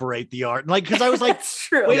to separate the art? And like, because I was like, that's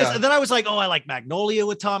true. And then I was like, oh, I like Magnolia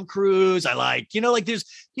with Tom Cruise. I like, like there's,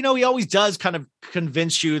 he always does kind of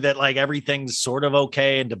convince you that like everything's sort of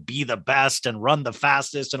okay and to be the best and run the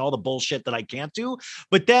fastest and all the bullshit that I can't do.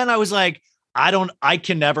 But then I was like, I'm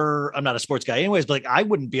not a sports guy anyways, but like, I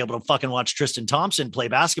wouldn't be able to fucking watch Tristan Thompson play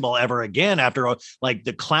basketball ever again after like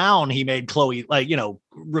the clown he made Chloe, like,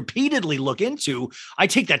 repeatedly look into. I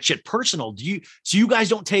take that shit personal. So you guys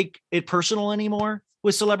don't take it personal anymore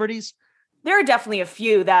with celebrities? There are definitely a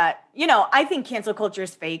few that, I think cancel culture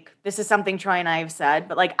is fake. This is something Troy and I have said,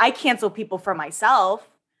 but like, I cancel people for myself.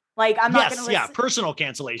 Like, I'm not going to listen. Yeah, personal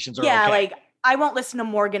cancellations are okay. Like, I won't listen to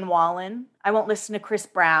Morgan Wallen. I won't listen to Chris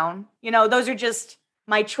Brown. Those are just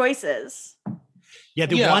my choices. Yeah,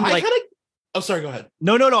 one like. Sorry, go ahead.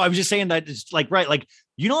 No. I was just saying that it's like, right. Like,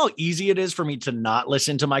 how easy it is for me to not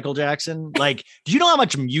listen to Michael Jackson? Like, do you know how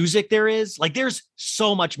much music there is? Like, there's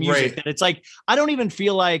so much music that it's like, I don't even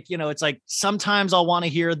feel like, it's like sometimes I'll want to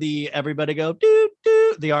hear everybody go, doo,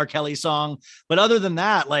 doo, the R. Kelly song. But other than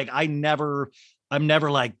that, like, I'm never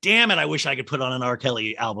like, damn it, I wish I could put on an R.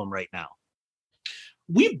 Kelly album right now.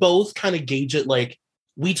 We both kind of gauge it. Like,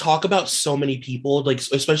 we talk about so many people, like,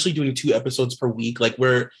 especially doing 2 episodes per week, like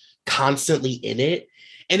we're constantly in it.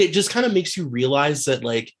 And it just kind of makes you realize that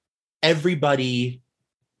like everybody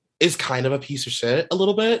is kind of a piece of shit a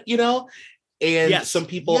little bit, and some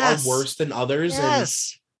people are worse than others.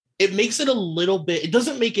 Yes. it makes it a little bit, it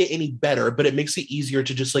doesn't make it any better, but it makes it easier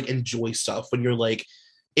to just like enjoy stuff when you're like,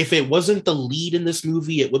 if it wasn't the lead in this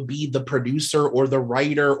movie, it would be the producer or the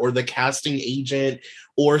writer or the casting agent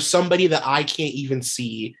or somebody that I can't even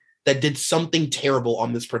see that did something terrible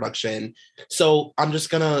on this production. So I'm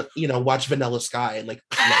just gonna, watch Vanilla Sky and like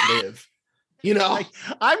let live.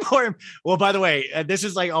 I'm more, well, by the way, this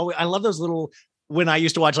is like, I love those little, when I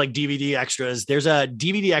used to watch like DVD extras, there's a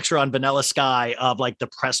DVD extra on Vanilla Sky of like the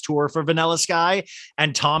press tour for Vanilla Sky.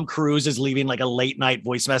 And Tom Cruise is leaving like a late night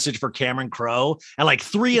voice message for Cameron Crowe at like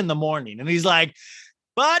 3 a.m. And he's like,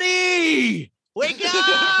 buddy, wake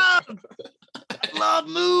up. I love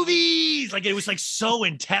movies. Like, it was like so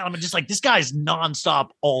intense. I'm just like, this guy's nonstop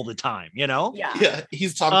all the time, Yeah.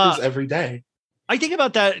 He's Tom Cruise every day. I think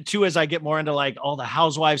about that too, as I get more into like all the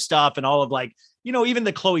housewife stuff and all of like, even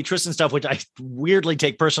the Chloe Tristan stuff, which I weirdly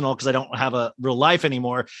take personal because I don't have a real life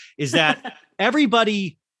anymore, is that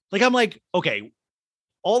everybody, like, I'm like, okay,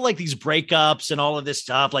 all like these breakups and all of this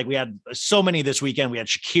stuff. Like we had so many this weekend. We had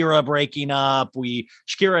Shakira breaking up.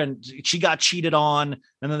 She got cheated on.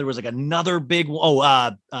 And then there was like another big,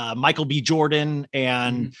 Michael B. Jordan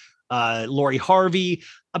and Lori Harvey.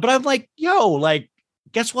 But I'm like, like,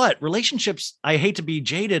 guess what? Relationships, I hate to be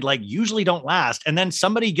jaded, like usually don't last. And then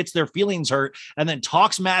somebody gets their feelings hurt and then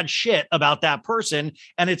talks mad shit about that person.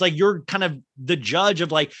 And it's like, you're kind of the judge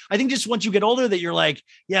of like, I think just once you get older that you're like,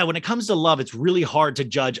 yeah, when it comes to love, it's really hard to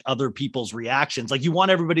judge other people's reactions. Like you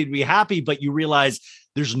want everybody to be happy, but you realize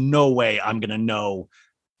there's no way I'm going to know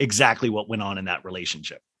exactly what went on in that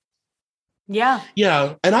relationship. Yeah.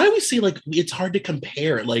 Yeah. And I always say like, it's hard to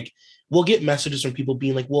compare. Like we'll get messages from people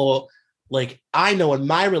being like, well, like, I know in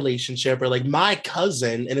my relationship or like my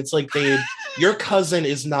cousin, and it's like, your cousin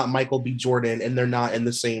is not Michael B. Jordan and they're not in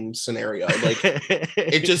the same scenario. Like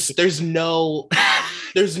it just, there's no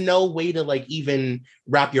way to like even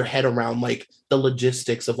wrap your head around like the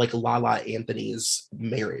logistics of like Lala Anthony's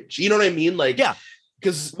marriage. You know what I mean? Like, yeah.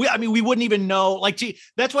 Because we wouldn't even know, like,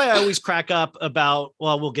 that's why I always crack up about,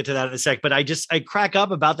 well, we'll get to that in a sec, but I crack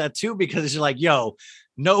up about that too, because it's like,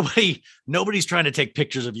 nobody's trying to take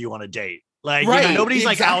pictures of you on a date. Like, right, nobody's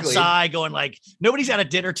like outside going like, nobody's at a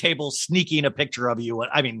dinner table sneaking a picture of you.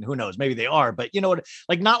 I mean, who knows? Maybe they are, but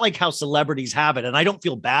like not like how celebrities have it. And I don't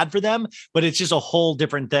feel bad for them, but it's just a whole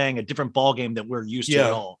different thing, a different ball game that we're used to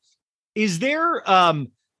at all. Is there,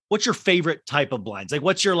 what's your favorite type of blinds? Like,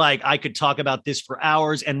 what's your, like, I could talk about this for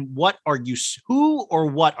hours, and what are you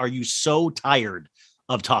so tired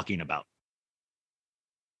of talking about?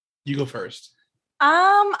 You go first.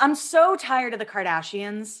 I'm so tired of the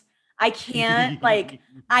Kardashians. I can't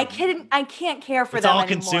I can't care for them anymore.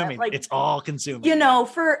 Consuming. Like, it's all consuming. and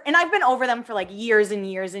I've been over them for like years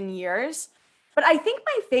and years and years. But I think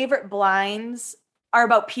my favorite blinds are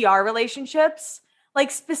about PR relationships.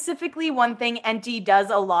 Like specifically, one thing NT does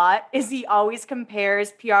a lot is he always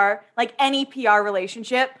compares PR, like any PR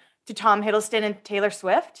relationship, to Tom Hiddleston and Taylor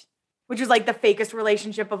Swift, which is like the fakest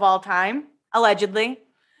relationship of all time, allegedly.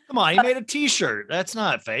 Come on, he made a t-shirt. That's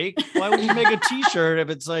not fake. Why would you make a t-shirt if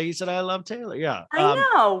it's like he said, I love Taylor? Yeah. I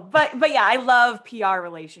know, but yeah, I love PR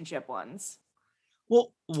relationship ones.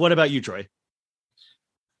 Well, what about you, Troy?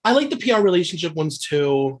 I like the PR relationship ones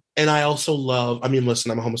too. And I also love,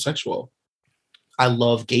 listen, I'm a homosexual. I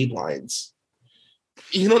love gay blinds.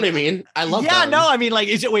 You know what I mean? I love them. No, I mean, like,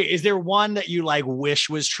 is there one that you like wish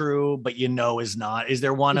was true, but is not? Is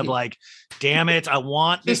there one of like, damn it, I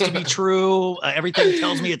want this to be true. Everything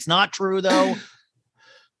tells me it's not true though.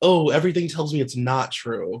 Oh, everything tells me it's not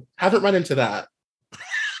true. Haven't run into that.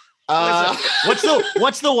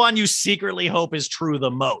 What's the one you secretly hope is true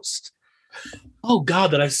the most? Oh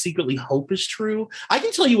God, that I secretly hope is true. I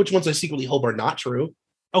can tell you which ones I secretly hope are not true.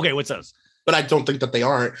 Okay, what's those? But I don't think that they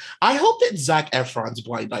aren't. I hope that Zac Efron's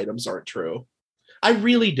blind items aren't true. I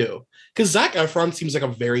really do. Because Zac Efron seems like a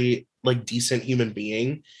very like decent human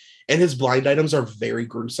being, and his blind items are very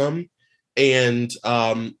gruesome. And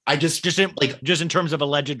I just in terms of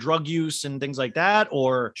alleged drug use and things like that,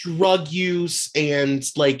 or drug use and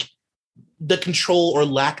like the control or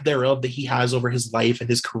lack thereof that he has over his life and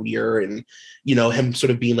his career, and him sort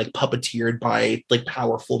of being like puppeteered by like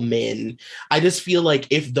powerful men. I just feel like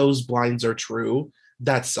if those blinds are true,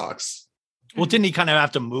 that sucks. Well, didn't he kind of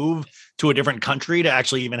have to move to a different country to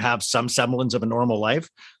actually even have some semblance of a normal life?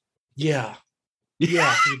 Yeah.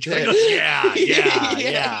 Yeah, he did. Yeah.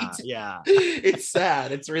 It's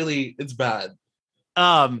sad. It's bad.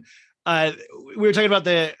 We were talking about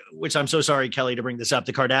which I'm so sorry, Kelly, to bring this up,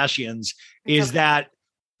 the Kardashians, is that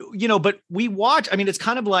but we watch, I mean, it's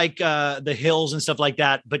kind of like The Hills and stuff like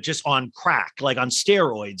that, but just on crack, like on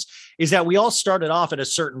steroids, is that we all started off at a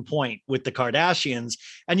certain point with the Kardashians.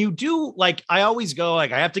 And you do, like, I always go,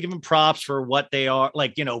 like, I have to give them props for what they are,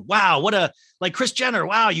 like, wow, like Kris Jenner,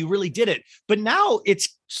 wow, you really did it. But now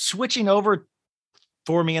it's switching over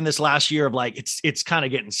for me in this last year of like, it's kind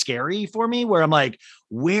of getting scary for me, where I'm like,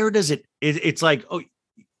 where does it's like, oh,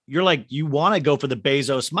 you're like, you want to go for the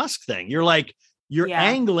Bezos Musk thing. You're like, you're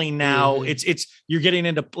angling now. Mm-hmm. You're getting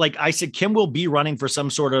into, like I said, Kim will be running for some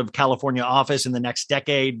sort of California office in the next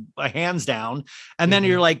decade, hands down. And then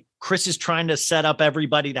you're like, Kris is trying to set up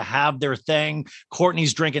everybody to have their thing.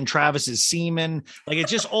 Kourtney's drinking Travis's semen. Like,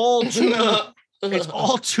 it's just all too, it's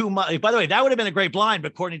all too much. By the way, that would have been a great blind,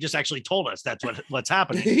 but Kourtney just actually told us that's what's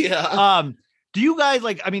happening. Do you guys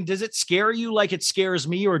like, I mean, does it scare you like it scares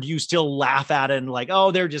me, or do you still laugh at it and like,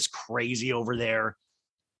 oh, they're just crazy over there?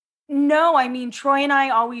 No, I mean, Troy and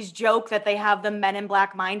I always joke that they have the Men in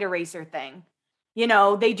Black mind eraser thing.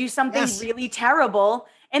 They do something really terrible,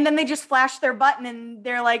 and then they just flash their button and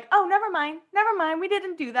they're like, oh, never mind. We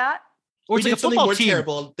didn't do that. Or it's like a football team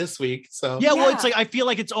terrible this week. So well, it's like, I feel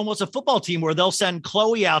like it's almost a football team where they'll send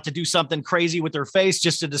Chloe out to do something crazy with her face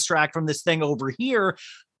just to distract from this thing over here.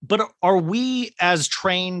 But are we, as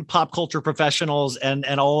trained pop culture professionals and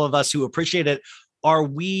all of us who appreciate it, are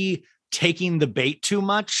we taking the bait too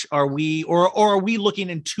much? Are we, or are we looking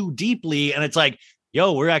in too deeply? And it's like,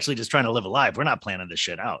 yo, we're actually just trying to live a life. We're not planning this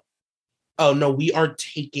shit out. Oh no, we are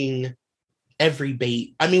taking every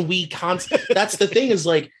bait. I mean, that's the thing, is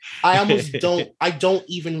like, I don't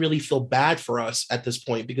even really feel bad for us at this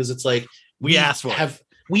point, because it's like, we ask for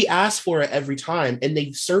it every time, and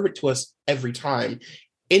they serve it to us every time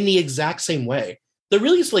in the exact same way. The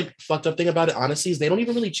really like fucked up thing about it, honestly, is they don't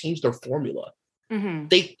even really change their formula. Mm-hmm.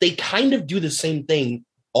 They kind of do the same thing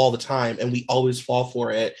all the time, and we always fall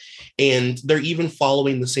for it. And they're even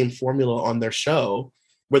following the same formula on their show,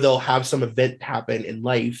 where they'll have some event happen in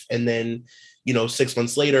life, and then 6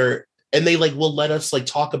 months later, and they like will let us like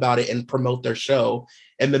talk about it and promote their show,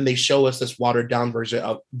 and then they show us this watered down version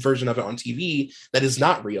of it on TV that is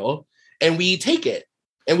not real, and we take it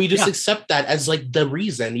and we just accept that as like the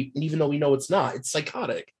reason, even though we know it's not. It's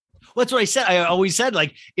psychotic. Well, that's what I said. I always said,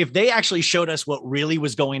 like, if they actually showed us what really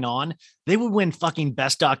was going on, they would win fucking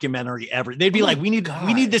best documentary ever. They'd be we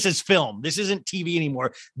need this as film. This isn't TV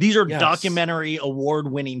anymore. These are documentary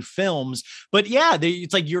award-winning films. But yeah,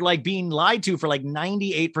 it's like you're like being lied to for like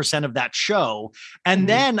 98% of that show. And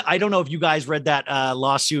then I don't know if you guys read that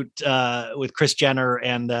lawsuit with Kris Jenner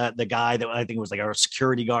and the guy that I think was like a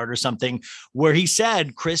security guard or something, where he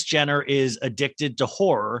said Kris Jenner is addicted to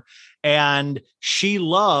horror. And she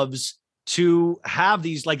loves to have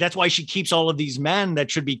these, like, that's why she keeps all of these men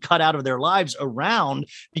that should be cut out of their lives around,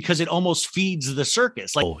 because it almost feeds the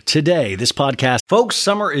circus. Like today, this podcast, folks,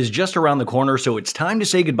 summer is just around the corner, so it's time to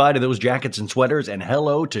say goodbye to those jackets and sweaters and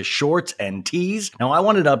hello to shorts and tees. Now, I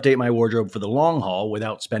wanted to update my wardrobe for the long haul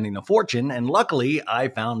without spending a fortune, and luckily, I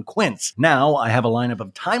found Quince. Now, I have a lineup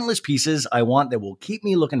of timeless pieces I want that will keep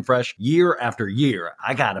me looking fresh year after year.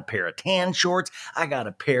 I got a pair of tan shorts. I got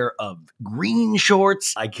a pair of green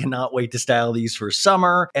shorts. I cannot wait to style these for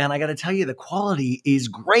summer. And I got to tell you, the quality is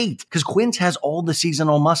great, because Quince has all the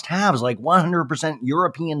seasonal must-haves, like 100%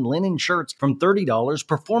 European linen shirts from $30,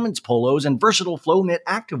 performance polos, and versatile flow knit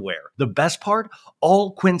activewear. The best part?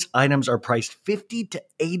 All Quince items are priced 50 to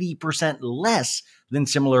 80% less than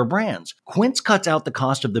similar brands. Quince cuts out the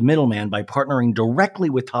cost of the middleman by partnering directly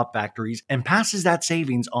with top factories and passes that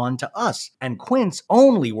savings on to us. And Quince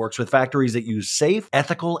only works with factories that use safe,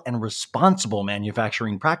 ethical, and responsible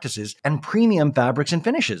manufacturing practices and premium fabrics and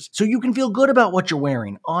finishes, so you can feel good about what you're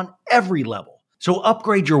wearing on every level. So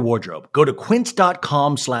upgrade your wardrobe. Go to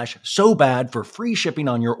quince.com/sobad for free shipping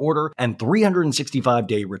on your order and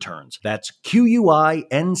 365-day returns. That's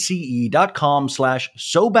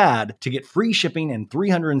QUINCE.com/sobad to get free shipping and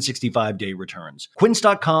 365-day returns.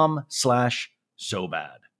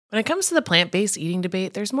 Quince.com/sobad. When it comes to the plant-based eating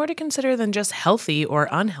debate, there's more to consider than just healthy or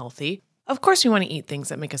unhealthy. Of course, we want to eat things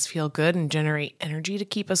that make us feel good and generate energy to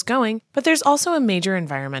keep us going, but there's also a major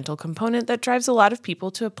environmental component that drives a lot of people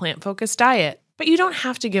to a plant-focused diet. But you don't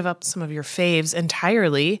have to give up some of your faves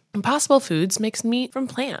entirely. Impossible Foods makes meat from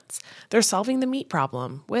plants. They're solving the meat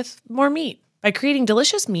problem with more meat. By creating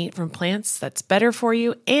delicious meat from plants that's better for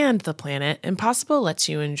you and the planet, Impossible lets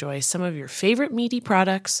you enjoy some of your favorite meaty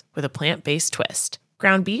products with a plant-based twist.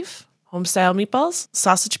 Ground beef, home-style meatballs,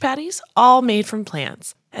 sausage patties, all made from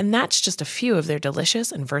plants. And that's just a few of their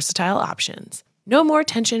delicious and versatile options. No more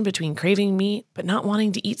tension between craving meat but not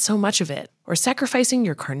wanting to eat so much of it, or sacrificing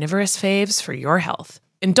your carnivorous faves for your health.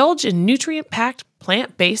 Indulge in nutrient-packed,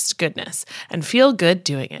 plant-based goodness and feel good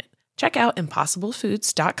doing it. Check out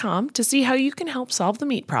impossiblefoods.com to see how you can help solve the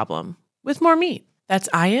meat problem with more meat. That's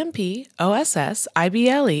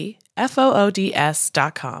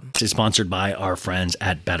IMPOSSIBLEFOODS.com. It's sponsored by our friends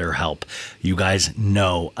at BetterHelp. You guys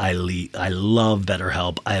know I love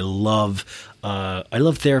BetterHelp. I love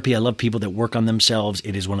therapy. I love people that work on themselves.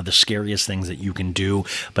 It is one of the scariest things that you can do,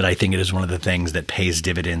 but I think it is one of the things that pays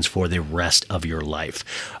dividends for the rest of your life.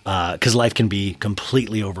 Because life can be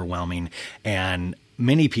completely overwhelming, and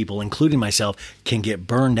many people, including myself, can get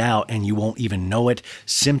burned out and you won't even know it.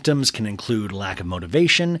 Symptoms can include lack of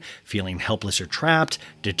motivation, feeling helpless or trapped,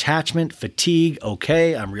 detachment, fatigue.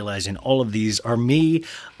 Okay, I'm realizing all of these are me.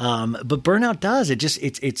 But burnout does.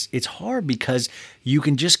 It's hard because you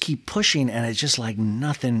can just keep pushing and it's just like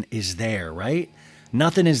nothing is there, right?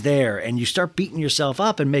 Nothing is there. And you start beating yourself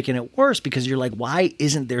up and making it worse because you're like, why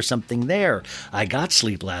isn't there something there? I got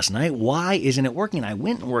sleep last night. Why isn't it working? I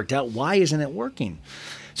went and worked out. Why isn't it working?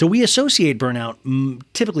 So we associate burnout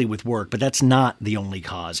typically with work, but that's not the only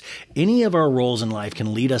cause. Any of our roles in life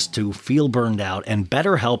can lead us to feel burned out, and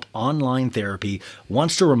BetterHelp Online Therapy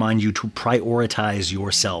wants to remind you to prioritize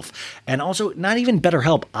yourself. And also, not even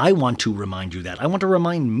BetterHelp, I want to remind you that. I want to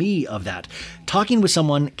remind me of that. Talking with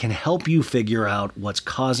someone can help you figure out what's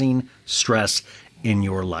causing stress in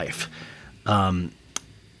your life.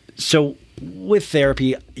 So with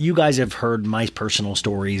therapy, you guys have heard my personal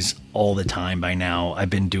stories all the time by now. I've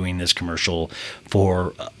been doing this commercial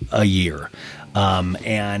for a year.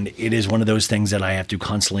 And it is one of those things that I have to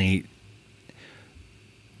constantly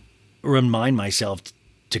remind myself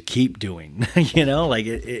to keep doing,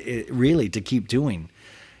 it really to keep doing.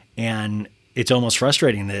 And it's almost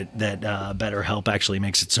frustrating that BetterHelp actually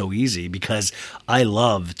makes it so easy because I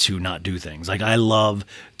love to not do things. Like I love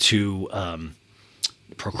to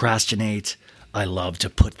procrastinate. I love to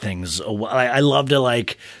put things away. I love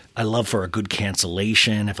for a good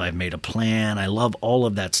cancellation if I've made a plan. I love all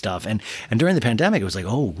of that stuff. And during the pandemic, it was like,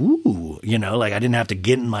 I didn't have to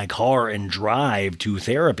get in my car and drive to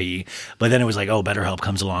therapy. But then it was like, BetterHelp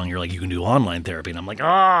comes along. You're like, you can do online therapy. And I'm like,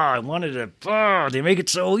 I wanted to, they make it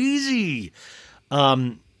so easy.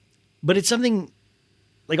 But it's something,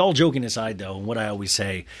 like all joking aside though, what I always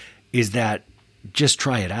say is that just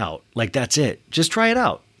try it out. Like that's it. Just try it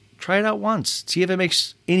out. Try it out once. See if it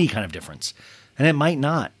makes any kind of difference. And it might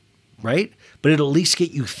not, right? But it'll at least get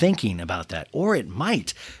you thinking about that. Or it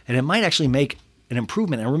might. And it might actually make an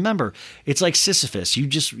improvement. And remember, it's like Sisyphus.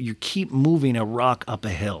 You keep moving a rock up a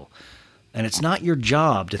hill. And it's not your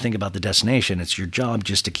job to think about the destination. It's your job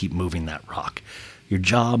just to keep moving that rock. Your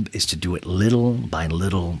job is to do it little by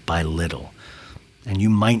little by little. And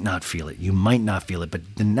you might not feel it. You might not feel it.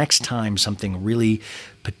 But the next time something really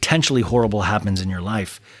potentially horrible happens in your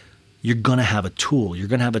life, you're going to have a tool. You're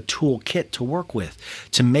going to have a toolkit to work with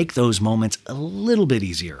to make those moments a little bit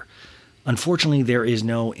easier. Unfortunately, there is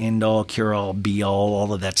no end-all, cure-all, be-all,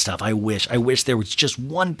 all of that stuff. I wish there was just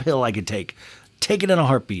one pill I could take. Take it in a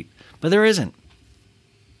heartbeat. But there isn't.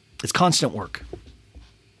 It's constant work.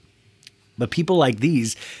 But people like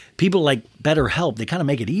BetterHelp, they kind of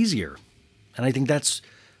make it easier. And I think that's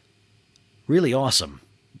really awesome.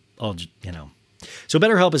 So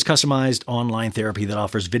BetterHelp is customized online therapy that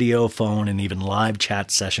offers video, phone, and even live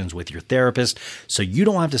chat sessions with your therapist. So you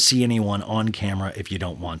don't have to see anyone on camera if you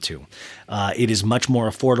don't want to. It is much more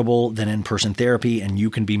affordable than in-person therapy, and you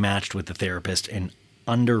can be matched with the therapist in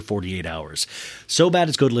under 48 hours. So Bad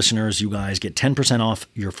It's Good listeners, you guys get 10% off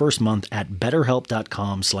your first month at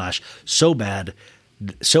betterhelp.com/sobad.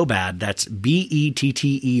 So Bad, that's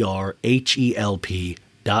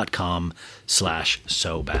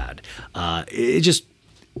BetterHelp.com/sobad. It just,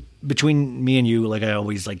 between me and you, like I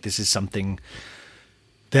always like, this is something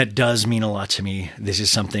that does mean a lot to me. This is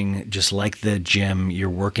something just like the gym, you're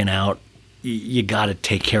working out, you got to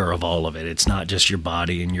take care of all of it. It's not just your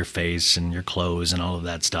body and your face and your clothes and all of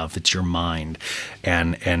that stuff. It's your mind.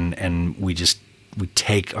 And we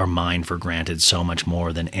take our mind for granted so much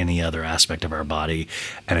more than any other aspect of our body.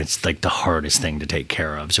 And it's like the hardest thing to take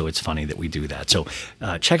care of. So it's funny that we do that. So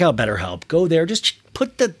check out BetterHelp. Go there. Just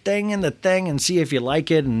put the thing in the thing and see if you like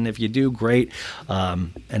it. And if you do, great.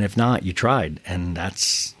 And if not, you tried. And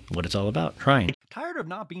that's what it's all about, trying. Tired of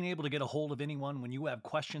not being able to get a hold of anyone when you have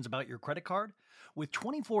questions about your credit card? With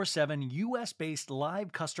 24/7 US-based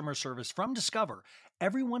live customer service from Discover,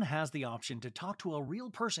 everyone has the option to talk to a real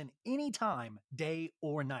person anytime, day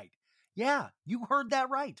or night. Yeah, you heard that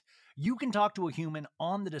right. You can talk to a human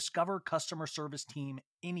on the Discover customer service team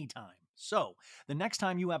anytime. So, the next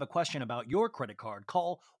time you have a question about your credit card,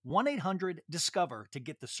 call 1-800-DISCOVER to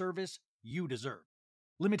get the service you deserve.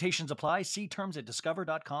 Limitations apply. See terms at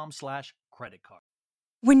discover.com/creditcard.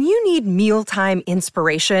 When you need mealtime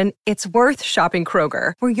inspiration, it's worth shopping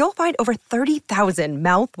Kroger, where you'll find over 30,000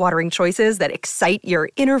 mouth-watering choices that excite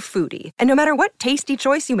your inner foodie. And no matter what tasty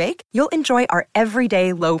choice you make, you'll enjoy our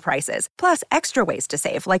everyday low prices, plus extra ways to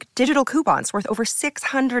save, like digital coupons worth over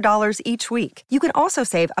 $600 each week. You can also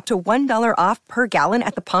save up to $1 off per gallon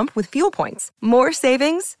at the pump with fuel points. More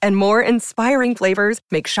savings and more inspiring flavors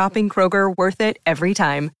make shopping Kroger worth it every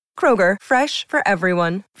time. Kroger, fresh for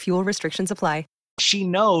everyone. Fuel restrictions apply. She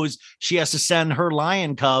knows she has to send her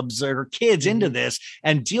lion cubs or her kids into this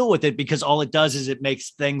and deal with it, because all it does is it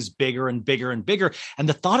makes things bigger and bigger and bigger. And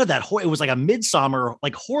the thought of that, it was like a Midsummer,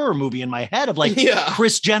 like horror movie in my head of like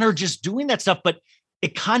Kris Jenner just doing that stuff. But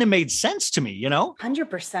it kind of made sense to me, 100%.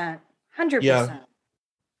 100%. Yeah.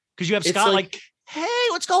 Because you have Scott like, hey,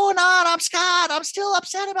 what's going on? I'm Scott. I'm still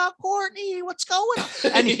upset about Courtney. What's going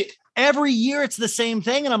on? And every year it's the same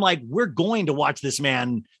thing. And I'm like, we're going to watch this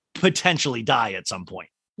man potentially die at some point.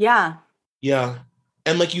 Yeah. Yeah.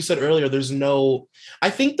 And like you said earlier, I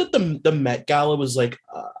think that the Met Gala was like,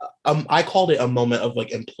 I called it a moment of like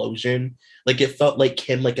implosion. Like it felt like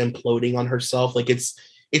Kim like imploding on herself. Like it's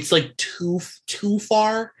like too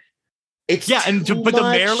far. It's and to put the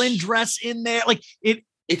Marilyn dress in there, like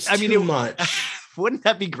it's too much. Wouldn't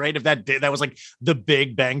that be great if that was like the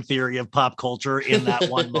Big Bang Theory of pop culture in that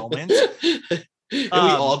one moment? And we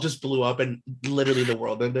all just blew up and literally the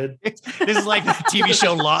world ended. This is like the TV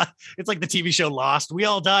show Lost. It's like the TV show Lost. We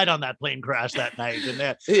all died on that plane crash that night.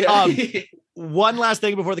 And one last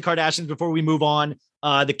thing before the Kardashians, before we move on,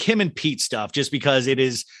 the Kim and Pete stuff, just because it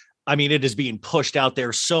is being pushed out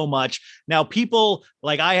there so much. Now, people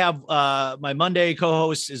like I have my Monday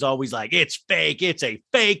co-host is always like, it's fake. It's a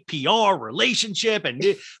fake PR relationship.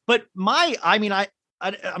 But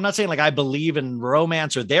I'm not saying like I believe in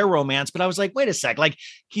romance or their romance, but I was like, wait a sec. Like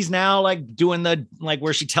he's now like doing the, like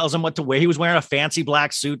where she tells him what to wear. He was wearing a fancy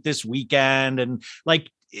black suit this weekend. And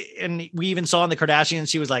we even saw in the Kardashians,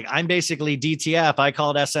 she was like, I'm basically DTF. I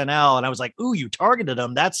called SNL. And I was like, ooh, you targeted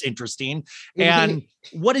him. That's interesting. And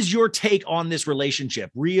what is your take on this relationship?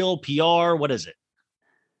 Real PR? What is it?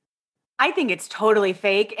 I think it's totally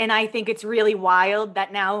fake. And I think it's really wild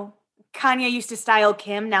that now Kanye used to style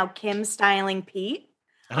Kim. Now Kim's styling Pete.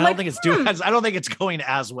 And I don't think it's going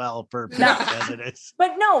as well for Pete as it is.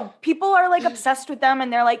 But no, people are like obsessed with them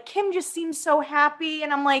and they're like, Kim just seems so happy.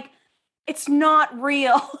 And I'm like, it's not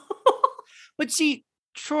real. But see,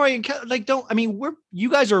 Troy and like, you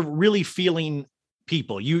guys are really feeling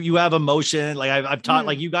people. You have emotion. Like I've taught,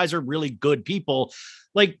 like you guys are really good people.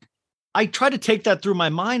 Like I try to take that through my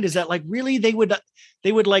mind is that like, really they would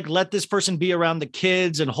like let this person be around the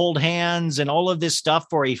kids and hold hands and all of this stuff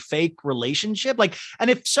for a fake relationship. Like, and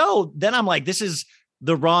if so, then I'm like, this is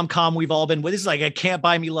the rom-com we've all been with. This is like a Can't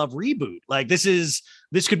Buy Me Love reboot. Like this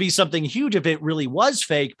could be something huge if it really was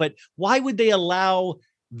fake, but why would they allow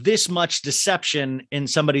this much deception in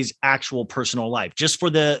somebody's actual personal life just for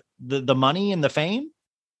the money and the fame?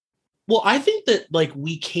 Well, I think that like,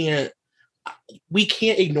 we can't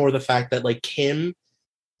ignore the fact that like Kim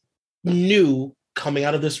knew coming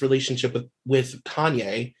out of this relationship with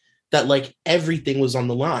Kanye that like everything was on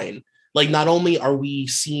the line. Like not only are we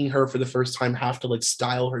seeing her for the first time have to like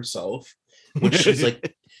style herself, which she's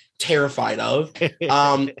like terrified of,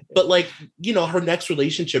 but like, her next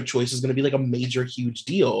relationship choice is going to be like a major, huge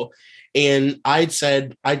deal. And I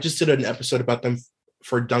just did an episode about them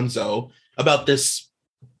for Dunzo about this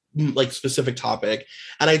like specific topic.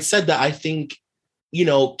 And I'd said that I think,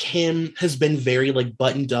 Kim has been very like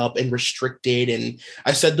buttoned up and restricted. And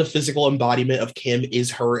I said the physical embodiment of Kim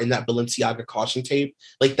is her in that Balenciaga caution tape.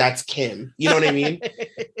 Like that's Kim. You know what I mean?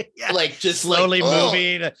 Yeah. Like just slowly like,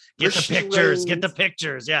 moving, get the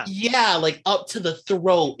pictures. Yeah. Yeah. Like up to the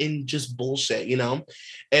throat in just bullshit,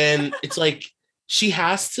 And it's like, she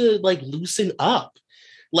has to like loosen up.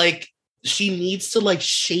 Like she needs to like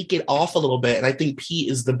shake it off a little bit. And I think Pete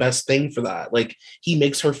is the best thing for that. Like he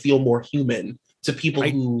makes her feel more human to people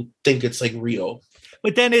who think it's like real.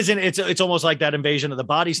 But then it's almost like that Invasion of the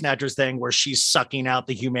Body Snatchers thing where she's sucking out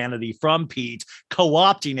the humanity from Pete,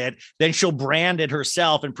 co-opting it. Then she'll brand it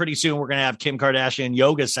herself. And pretty soon we're going to have Kim Kardashian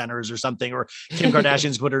yoga centers or something, or Kim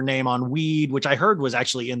Kardashian's put her name on weed, which I heard was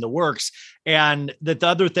actually in the works. And the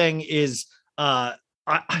other thing is, I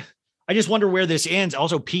just wonder where this ends.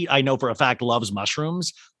 Also, Pete, I know for a fact, loves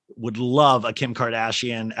mushrooms. Would love a Kim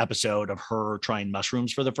Kardashian episode of her trying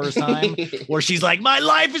mushrooms for the first time, where she's like, my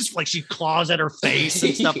life is like, she claws at her face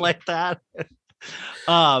and stuff like that.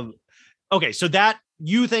 Okay. So that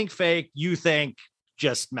you think fake, you think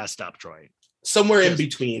just messed up, Troy. Somewhere in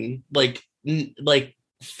between, like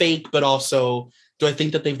fake, but also Do I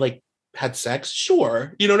think that they've like had sex?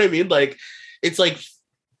 Sure. You know what I mean? Like, it's like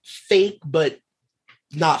fake, but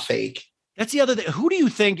not fake. That's the other thing. Who do you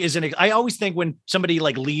think is I always think when somebody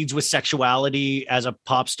like leads with sexuality as a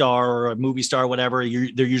pop star or a movie star or whatever,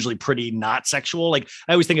 they're usually pretty not sexual. Like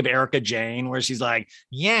I always think of Erica Jane, where she's like,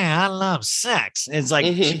 yeah, I love sex. And it's like,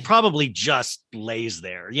 she probably just lays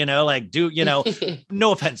there, like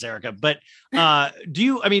no offense, Erica, but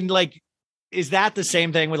is that the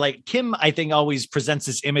same thing with like Kim? I think always presents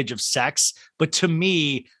this image of sex, but to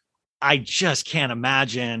me, I just can't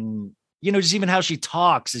imagine, just even how she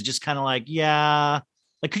talks is just kind of like, yeah.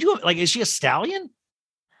 Like, is she a stallion?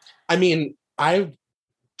 I mean,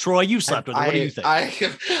 Troy, you slept with her. What do you think? I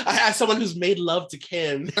as someone who's made love to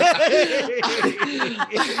Kim.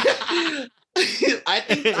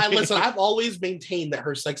 Listen, I've always maintained that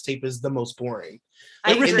her sex tape is the most boring.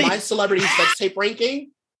 In my celebrity sex tape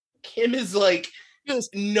ranking, Kim is like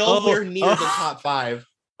nowhere near the top 5.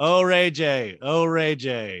 Oh, Ray J. Oh, Ray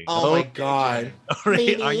J. Oh my God.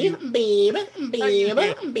 Ray, are you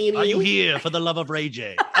here for the love of Ray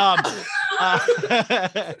J?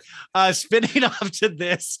 Spinning off to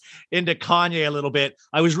this into Kanye a little bit.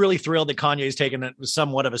 I was really thrilled that Kanye's taken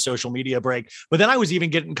somewhat of a social media break, but then I was even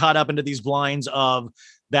getting caught up into these blinds of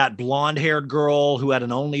that blonde-haired girl who had an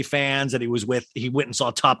OnlyFans that he was with. He went and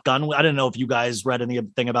saw Top Gun. I don't know if you guys read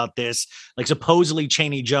anything about this. Like supposedly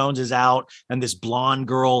Chaney Jones is out and this blonde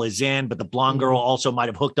girl is in, but the blonde girl also might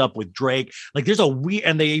have hooked up with Drake. Like there's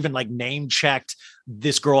and they even like name checked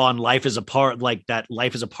this girl on Life is a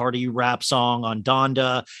Party rap song on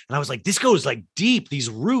Donda. And I was like, this goes like deep, these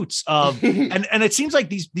roots of, and it seems like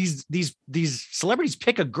these celebrities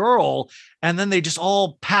pick a girl and then they just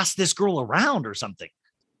all pass this girl around or something.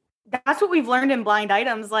 That's what we've learned in Blind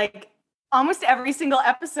Items. Like almost every single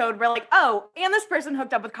episode, we're like, oh, and this person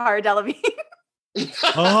hooked up with Cara Delevingne.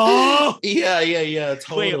 Oh, yeah,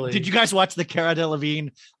 totally. Wait, did you guys watch the Cara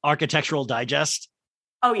Delevingne Architectural Digest?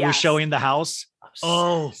 Oh, yeah. We're showing the house.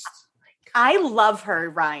 Oh, I love her,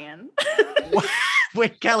 Ryan.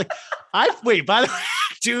 Wait, Kelly. By the way,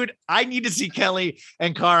 dude, I need to see Kelly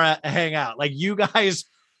and Cara hang out. Like you guys,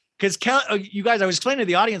 because you guys, I was explaining to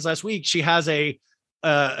the audience last week, she has a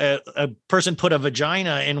person put a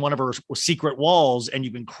vagina in one of her secret walls and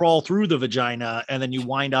you can crawl through the vagina and then you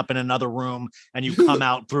wind up in another room and you come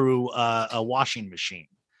out through a washing machine.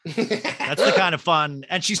 That's the kind of fun.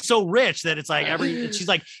 And she's so rich that it's like she's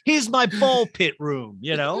like, here's my ball pit room,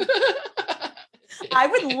 I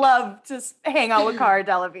would love to hang out with Cara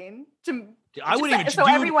Delevingne. I wouldn't even. So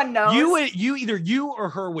everyone knows. Either you or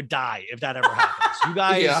her would die if that ever happens. You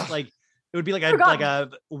guys it would be like a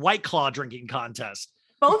White Claw drinking contest.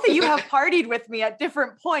 Both of you have partied with me at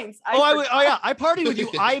different points. I partied with you.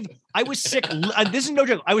 I was sick. This is no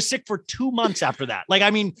joke. I was sick for 2 months after that. Like,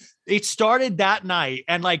 I mean, it started that night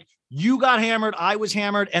and like you got hammered. I was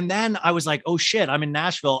hammered. And then I was like, oh shit, I'm in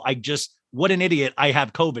Nashville. What an idiot. I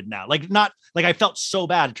have COVID now. I felt so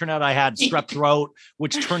bad. It turned out I had strep throat,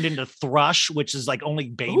 which turned into thrush, which is like only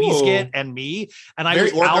babies get and me. And I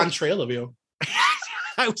was Oregon Trail of you.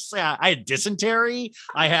 I had dysentery.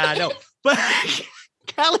 But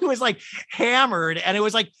Kelly was like hammered and it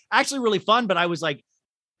was like actually really fun. But I was like,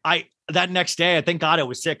 that next day, I thank God I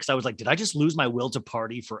was sick. Cause I was like, did I just lose my will to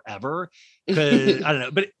party forever? Cause I don't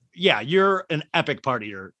know, but yeah, you're an epic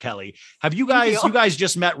partier, Kelly. Have you guys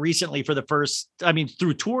just met recently for the first,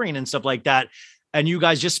 through touring and stuff like that. And you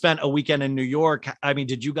guys just spent a weekend in New York. I mean,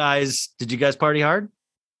 did you guys party hard?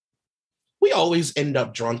 We always end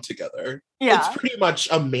up drunk together. Yeah. It's pretty much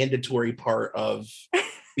a mandatory part of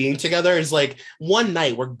being together is like one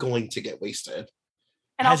night we're going to get wasted.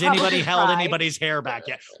 And has anybody held anybody's hair back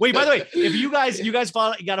yet? Wait, by the way, if you guys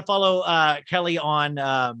follow, you got to follow Kelly on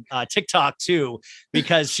TikTok too,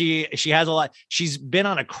 because she has a lot. She's been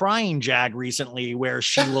on a crying jag recently where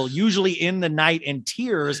she will usually end the night in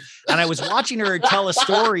tears. And I was watching her tell a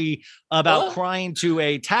story about crying to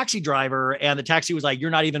a taxi driver, and the taxi was like,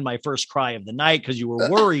 "You're not even my first cry of the night," because you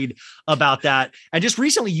were worried about that. And just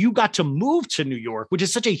recently, you got to move to New York, which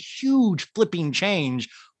is such a huge flipping change.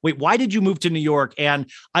 Wait, why did you move to New York? And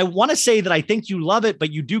I want to say that I think you love it,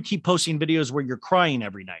 but you do keep posting videos where you're crying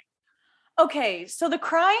every night. Okay, so the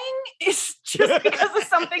crying is just because of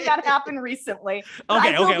something that happened recently.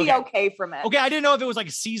 I will be okay from it. Okay, I didn't know if it was like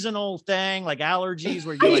a seasonal thing, like allergies,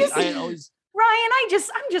 where you're Ryan,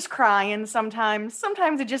 I'm just crying sometimes.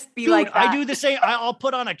 Sometimes it just be like that. I do the same. I'll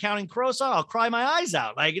put on a Counting Crows song. I'll cry my eyes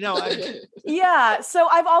out. Yeah. So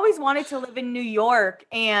I've always wanted to live in New York,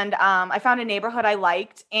 and I found a neighborhood I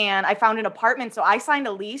liked, and I found an apartment. So I signed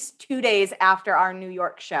a lease 2 days after our New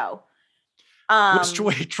York show.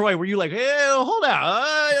 Which Troy, were you like, hey, hold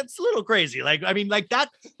on, it's a little crazy. Like, I mean, like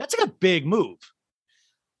that's like a big move.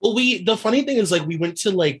 Well, the funny thing is, like, we went to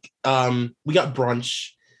we got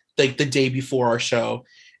brunch like the day before our show,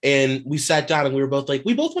 and we sat down and we were both like,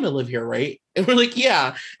 we both want to live here, right? And we're like, yeah.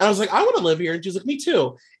 And I was like, I want to live here. And she was like, me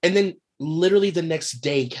too. And then literally the next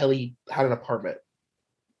day, Kelli had an apartment.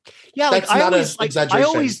 Yeah, that's like, not an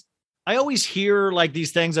exaggeration. I always hear like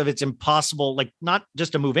these things of it's impossible, like not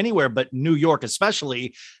just to move anywhere, but New York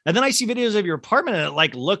especially. And then I see videos of your apartment and it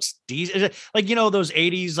like looks decent. Like, you know, those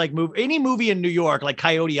 80s, like any movie in New York, like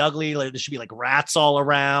Coyote Ugly, like there should be like rats all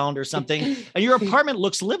around or something. And your apartment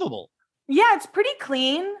looks livable. Yeah, it's pretty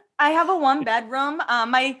clean. I have a 1-bedroom.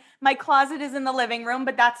 My closet is in the living room,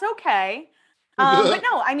 but that's okay. But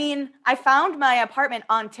no, I mean, I found my apartment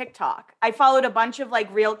on TikTok. I followed a bunch of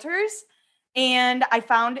like realtors. And I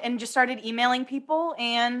found and just started emailing people.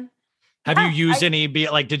 And have you used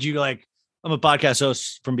did you like, I'm a podcast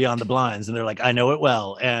host from Beyond the Blinds, and they're like, I know it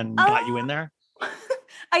well, and got you in there?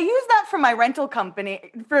 I use that for my rental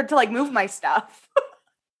company to like move my stuff.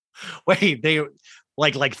 Wait, they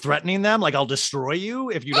like threatening them? Like, I'll destroy you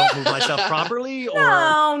if you don't move my stuff properly? Or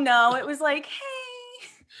No. It was like, hey,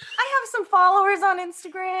 I have some followers on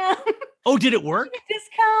Instagram. Oh, did it work?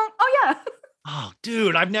 Discount. Oh, yeah. Oh,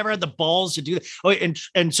 dude, I've never had the balls to do that. Oh,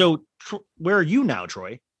 and so where are you now,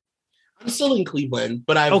 Troy? I'm still in Cleveland,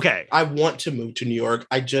 but I want to move to New York.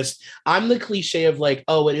 I'm the cliche of like,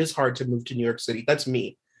 oh, it is hard to move to New York City. That's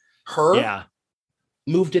me.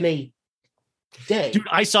 Moved in a day. Dude,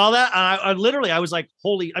 I saw that. And I was like,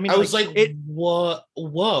 holy, I mean,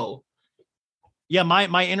 whoa. Yeah.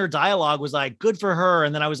 My inner dialogue was like, good for her.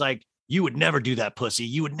 And then I was like, you would never do that, pussy.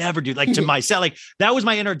 You would never do like to myself. Like that was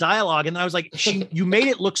my inner dialogue. And then I was like, you made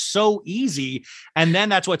it look so easy. And then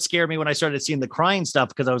that's what scared me when I started seeing the crying stuff,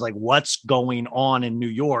 because I was like, what's going on in New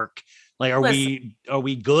York? Like, are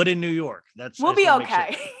we good in New York? We'll be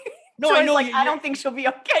okay. Sure. No, so I know. Like, I don't think she'll be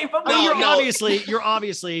okay, but you're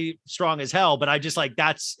obviously strong as hell. But I just like,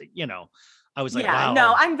 that's, you know, I was like, wow.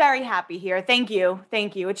 No, I'm very happy here. Thank you.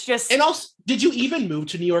 It's just. And also, did you even move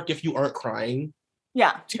to New York if you aren't crying?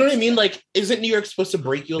 Yeah. Do you know what I mean? Like, isn't New York supposed to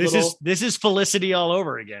break you a little? This is Felicity all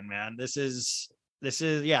over again, man. This is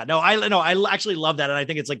yeah. No, I actually love that. And I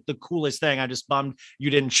think it's like the coolest thing. I just bummed you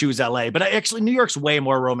didn't choose LA, but New York's way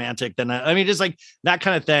more romantic than, I mean, just like that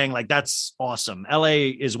kind of thing. Like that's awesome.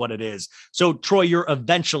 LA is what it is. So Troy, you're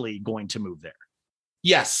eventually going to move there.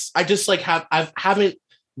 Yes. I just like haven't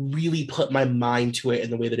really put my mind to it in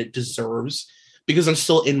the way that it deserves, because I'm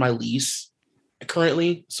still in my lease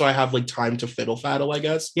currently, so I have like time to fiddle faddle, I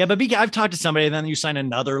guess. Yeah, but I've talked to somebody and then you sign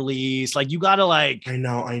another lease. Like you gotta like I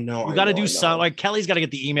know. You gotta do some, like Kelly's gotta get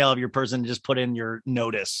the email of your person and just put in your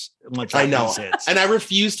notice once I know. And I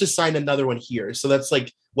refuse to sign another one here. So that's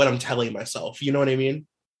like what I'm telling myself. You know what I mean?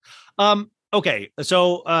 Okay.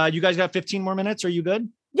 So you guys got 15 more minutes. Are you good?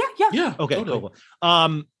 Yeah. Okay, totally.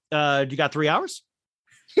 Cool. You got 3 hours?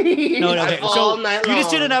 No, okay. All So night you just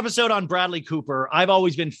did long. an episode on Bradley Cooper. I've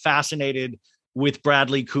always been fascinated with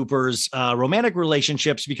Bradley Cooper's romantic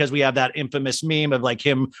relationships, because we have that infamous meme of like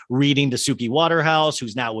him reading to Suki Waterhouse,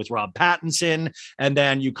 who's now with Rob Pattinson. And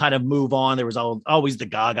then you kind of move on. There was always the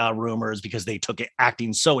Gaga rumors because they took it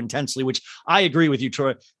acting so intensely, which I agree with you,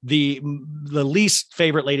 Troy. The least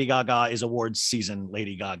favorite Lady Gaga is awards season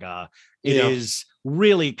Lady Gaga. It is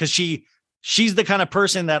really, because she's the kind of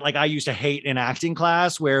person that like I used to hate in acting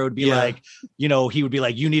class, where it would be like, you know, he would be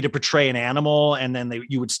like, you need to portray an animal. And then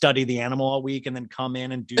you would study the animal all week and then come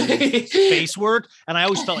in and do face work. And I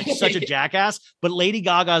always felt like such a jackass, but Lady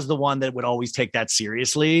Gaga is the one that would always take that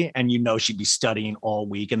seriously. And, you know, she'd be studying all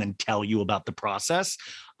week and then tell you about the process.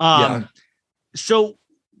 So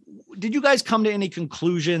did you guys come to any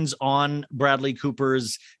conclusions on Bradley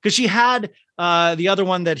Cooper's, because she had the other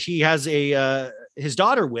one that he has his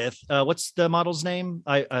daughter with, what's the model's name?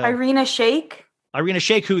 Irina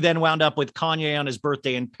Shayk, who then wound up with Kanye on his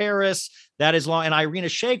birthday in Paris. That is long. And Irina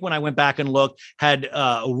Shayk, when I went back and looked, had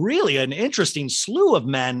really an interesting slew of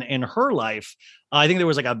men in her life. I think there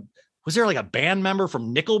was like a band member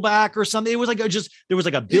from Nickelback or something? It was like there was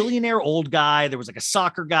like a billionaire old guy. There was like a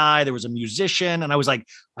soccer guy. There was a musician. And I was like,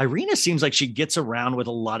 Irina seems like she gets around with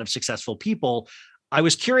a lot of successful people. I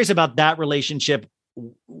was curious about that relationship.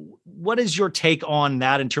 What is your take on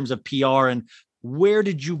that in terms of PR, and where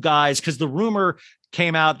did you guys, because the rumor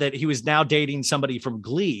came out that he was now dating somebody from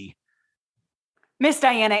Glee, Miss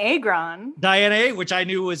Diana Agron, which I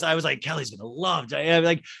was like, Kelly's gonna love Diana.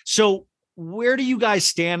 Like, so where do you guys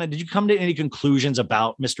stand? And did you come to any conclusions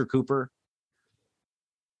about Mr. Cooper?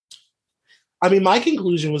 I mean, my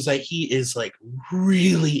conclusion was that he is like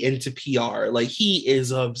really into PR. Like he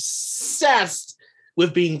is obsessed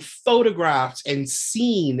with being photographed and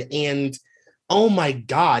seen. And oh my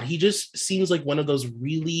God, he just seems like one of those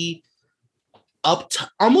really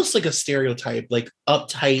almost like a stereotype, like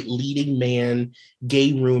uptight leading man,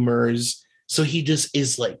 gay rumors. So he just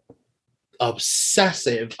is like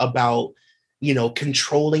obsessive about, you know,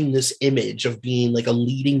 controlling this image of being like a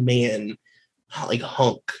leading man, like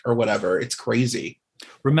hunk or whatever. It's crazy.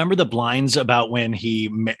 Remember the blinds about when he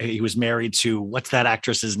was married to, what's that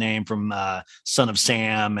actress's name from Son of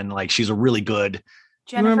Sam, and like she's a really good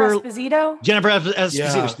Jennifer Esposito. Jennifer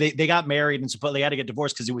Esposito. Yeah. They got married and supposedly they had to get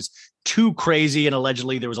divorced because it was too crazy, and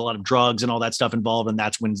allegedly there was a lot of drugs and all that stuff involved, and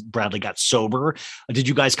that's when Bradley got sober. Did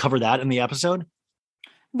you guys cover that in the episode?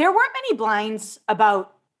 There weren't many blinds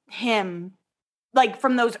about him, like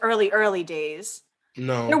from those early days.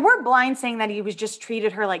 No. There were blinds saying that he was just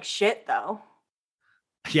treated her like shit, though.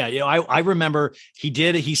 Yeah, you know, I remember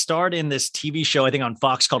he starred in this TV show, I think on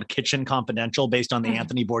Fox, called Kitchen Confidential, based on the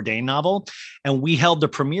Anthony Bourdain novel. And we held the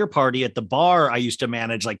premiere party at the bar I used to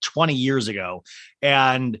manage like 20 years ago.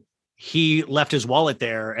 And he left his wallet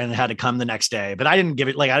there and had to come the next day. But I didn't give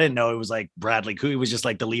it, like, I didn't know it was like Bradley Cooper. He was just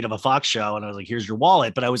like the lead of a Fox show. And I was like, here's your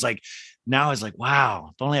wallet. But I was like, now I was like,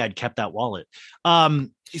 wow, if only I'd kept that wallet.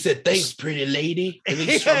 He said, thanks, pretty lady. And then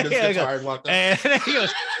he strummed his guitar and walked up. And he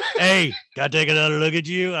goes, hey, gotta take another look at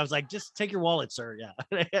you. I was like, just take your wallet, sir.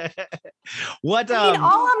 Yeah. What? I mean,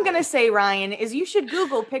 all I'm gonna say, Ryan, is you should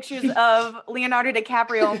Google pictures of Leonardo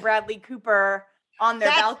DiCaprio and Bradley Cooper on their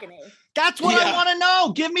balcony. That's what I want to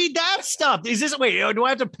know. Give me that stuff. Is this, wait, do I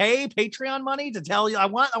have to pay Patreon money to tell you? I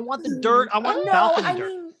want the dirt. I want balcony dirt.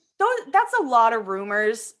 Mean, that's a lot of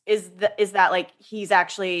rumors. Is that like he's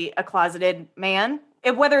actually a closeted man?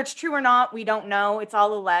 Whether it's true or not, we don't know. It's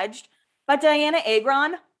all alleged. But Diana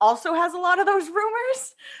Agron also has a lot of those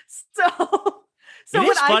rumors. So when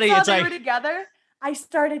I saw they were together, I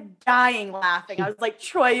started dying laughing. I was like,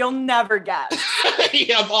 Troy, you'll never guess.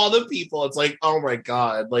 Yeah, of all the people, it's like, oh my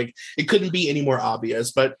God, like it couldn't be any more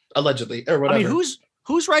obvious, but allegedly or whatever. I mean,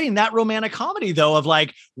 who's writing that romantic comedy though, of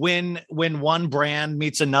like when one brand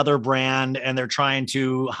meets another brand and they're trying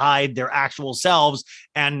to hide their actual selves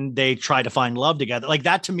and they try to find love together? Like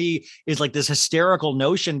that to me is like this hysterical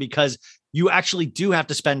notion, because you actually do have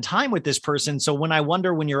to spend time with this person. So when I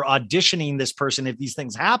wonder, when you're auditioning this person, if these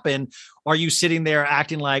things happen, are you sitting there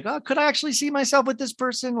acting like, oh, could I actually see myself with this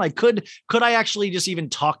person? Like, could I actually just even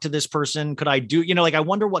talk to this person? Could I do, you know, like, I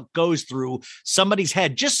wonder what goes through somebody's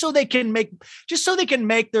head just so they can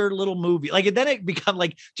make their little movie. Like, and then it become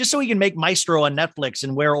like, just so he can make Maestro on Netflix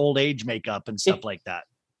and wear old age makeup and stuff like that.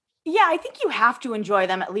 Yeah, I think you have to enjoy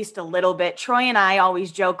them at least a little bit. Troy and I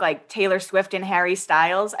always joke like Taylor Swift and Harry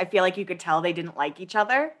Styles. I feel like you could tell they didn't like each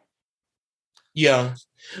other. Yeah.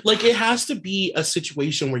 Like it has to be a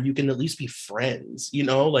situation where you can at least be friends, you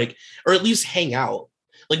know, like, or at least hang out.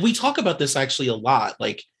 Like we talk about this actually a lot.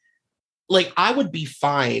 Like I would be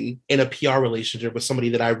fine in a PR relationship with somebody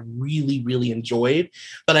that I really, really enjoyed,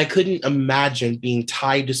 but I couldn't imagine being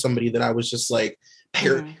tied to somebody that I was just like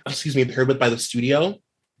paired with by the studio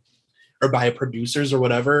or by producers or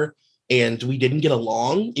whatever, and we didn't get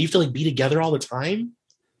along. You have to like be together all the time.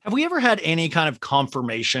 Have we ever had any kind of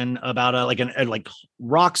confirmation about a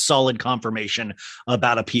rock solid confirmation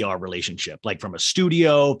about a PR relationship, like from a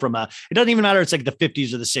studio, it doesn't even matter. It's like the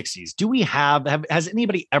 50s or the 60s. Do we has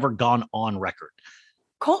anybody ever gone on record?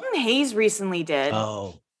 Colton Hayes recently did.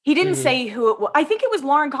 Oh, he didn't say who it was. I think it was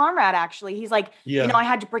Lauren Conrad, actually. He's like, you know, I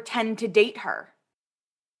had to pretend to date her.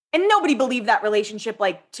 And nobody believed that relationship,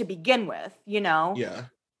 like, to begin with, you know? Yeah.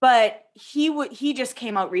 But he just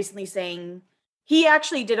came out recently saying, he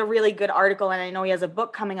actually did a really good article, and I know he has a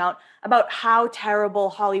book coming out about how terrible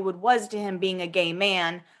Hollywood was to him being a gay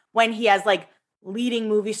man when he has, like, leading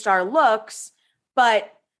movie star looks,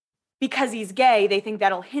 but because he's gay, they think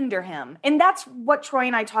that'll hinder him. And that's what Troy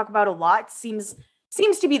and I talk about a lot. Seems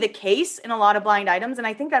to be the case in a lot of blind items, and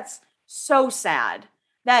I think that's so sad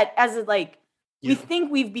that we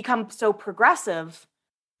think we've become so progressive,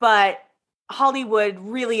 but Hollywood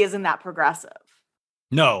really isn't that progressive.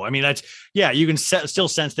 No, I mean, you can still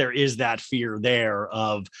sense there is that fear there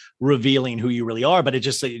of revealing who you really are, but it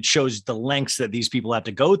shows the lengths that these people have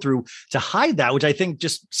to go through to hide that, which I think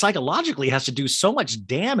just psychologically has to do so much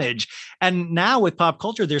damage. And now with pop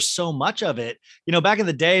culture, there's so much of it. You know, back in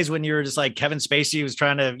the days when you were just like Kevin Spacey was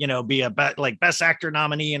trying to, you know, be a best actor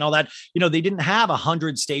nominee and all that, you know, they didn't have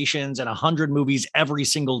 100 stations and 100 movies every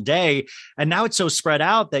single day. And now it's so spread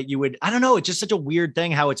out that I don't know, it's just such a weird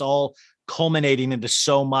thing how it's all culminating into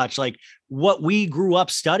so much. Like what we grew up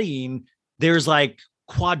studying, there's like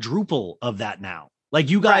quadruple of that now. Like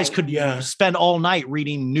you guys could spend all night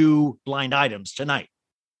reading new blind items tonight.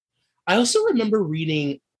 I also remember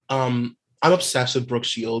reading, I'm obsessed with Brooke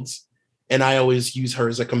Shields, and I always use her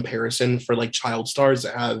as a comparison for like child stars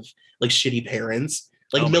that have like shitty parents.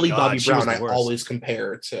 Like Millie Bobby Brown, I always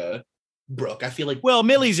compare to Brooke. I feel like, well,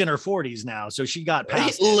 Millie's in her 40s now, so she got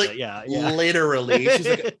past it. Yeah, literally, she's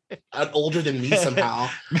like older than me somehow.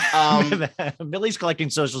 Millie's collecting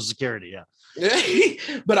Social Security.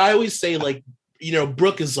 But I always say, like, you know,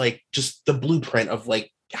 Brooke is like just the blueprint of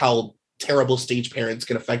like how terrible stage parents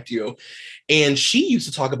can affect you. And she used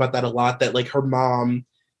to talk about that a lot, that like her mom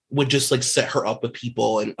would just like set her up with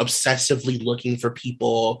people and obsessively looking for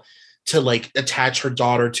people to like attach her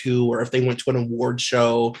daughter to, or if they went to an award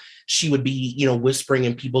show, she would be, you know, whispering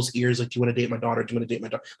in people's ears, like, do you want to date my daughter? Do you want to date my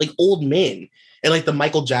daughter? Like old men. And like the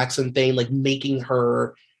Michael Jackson thing, like making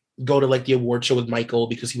her go to like the award show with Michael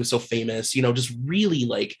because he was so famous, you know, just really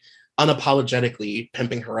like unapologetically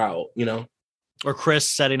pimping her out, you know? Or Chris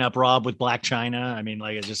setting up Rob with Black China. I mean,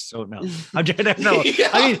 like, it's just so, no, I'm just, no, Yeah.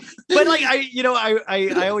 I mean, but like,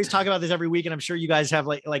 I always talk about this every week, and I'm sure you guys have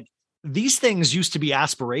like these things used to be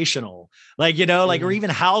aspirational, like, you know, like, or even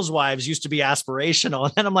Housewives used to be aspirational.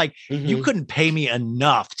 And then I'm like, you couldn't pay me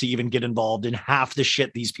enough to even get involved in half the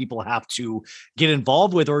shit these people have to get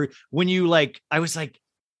involved with. Or when you like, I was like,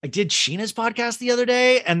 I did Sheena's podcast the other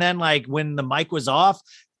day. And then like when the mic was off,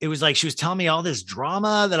 it was like, she was telling me all this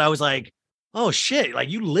drama that I was like, oh shit, like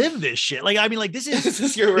you live this shit. Like, I mean, like this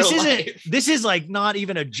is your real life. This is like not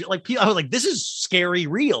even like I was like, this is scary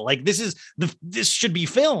real. Like this should be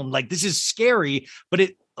filmed. Like this is scary, but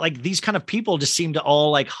it like these kind of people just seem to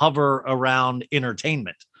all like hover around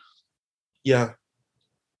entertainment. Yeah.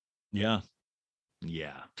 Yeah.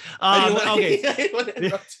 Okay.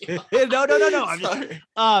 No. I'm just,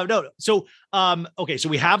 no. So, okay. So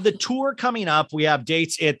we have the tour coming up. We have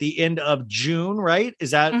dates at the end of June, right?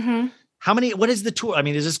 Is that how many? What is the tour? I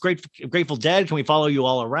mean, is this Grateful Dead? Can we follow you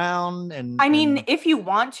all around? And I mean, if you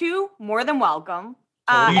want to, more than welcome.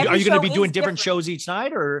 Are you going to be doing different shows each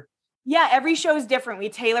night, or? Yeah, every show is different. We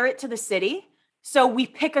tailor it to the city, so we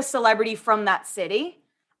pick a celebrity from that city.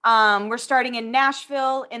 We're starting in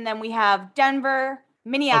Nashville, and then we have Denver,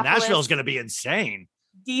 Minneapolis. Nashville is going to be insane.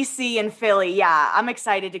 DC and Philly. Yeah, I'm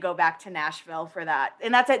excited to go back to Nashville for that,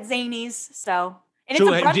 and that's at Zany's. And it's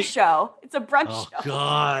a brunch show. It's a brunch show. Oh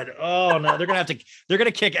God. Oh no. They're going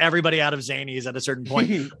to kick everybody out of Zany's at a certain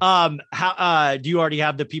point. How do you already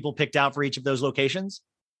have the people picked out for each of those locations?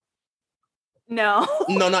 No.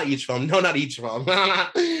 No, not each of them.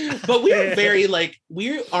 But we are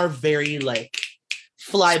very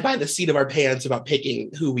fly by the seat of our pants about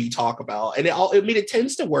picking who we talk about. And it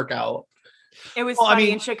tends to work out. It was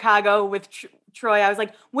funny in Chicago with Troy. I was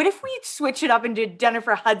like, what if we switch it up and did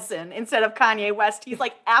Jennifer Hudson instead of Kanye West? He's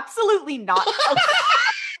like, absolutely not.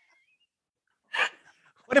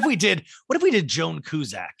 What if we did Joan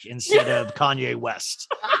Cusack instead of Kanye West?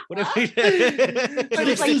 What if we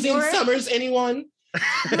did Susan Summers, anyone?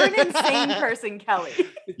 You're an insane person, Kelly.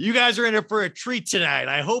 You guys are in it for a treat tonight.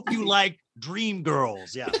 I hope you like Dream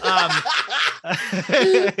Girls. Yeah.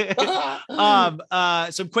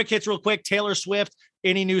 Some quick hits real quick. Taylor Swift,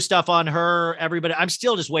 any new stuff on her? Everybody, I'm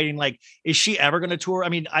still just waiting. Like, is she ever going to tour? I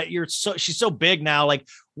mean, she's so big now. Like,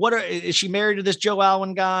 is she married to this Joe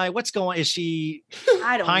Alwyn guy? What's going, is she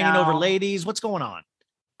pining over ladies? What's going on?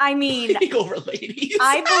 I mean, over ladies.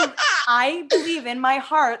 I believe in my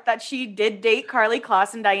heart that she did date Karlie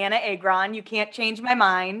Kloss and Diana Agron. You can't change my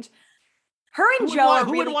mind. Her and Joe.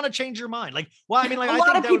 Who would want to change your mind? Like, well, I mean, like a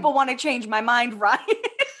lot of people want to change my mind, right?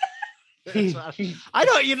 I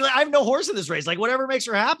don't. I have no horse in this race. Like, whatever makes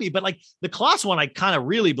her happy. But like the Kloss one, I kind of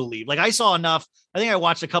really believe. Like, I saw enough. I think I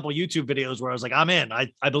watched a couple YouTube videos where I was like, I'm in.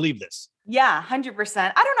 I believe this. Yeah,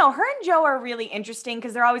 100%. I don't know. Her and Joe are really interesting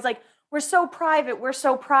because they're always like, we're so private. We're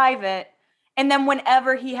so private. And then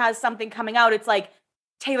whenever he has something coming out, it's like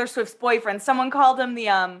Taylor Swift's boyfriend. Someone called him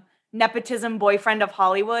the nepotism boyfriend of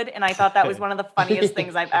Hollywood. And I thought that was one of the funniest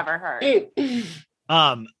things I've ever heard.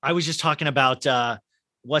 I was just talking about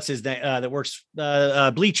what's his name that works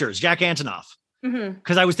Bleachers, Jack Antonoff.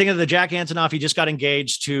 Because I was thinking of the Jack Antonoff. He just got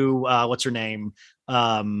engaged to what's her name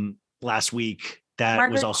last week. That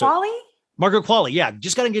Margaret was also Qualley? Margaret Qualley. Yeah,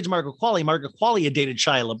 just got engaged to Margaret Qualley. Margaret Qualley had dated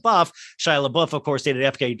Shia LaBeouf. Shia LaBeouf, of course, dated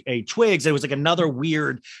FKA Twigs. It was like another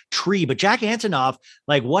weird tree. But Jack Antonoff,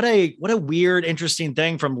 like what a weird, interesting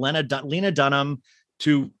thing from Lena Dunham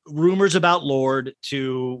to rumors about Lorde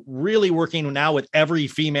to really working now with every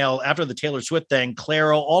female after the Taylor Swift thing,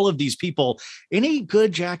 Clairo, all of these people. Any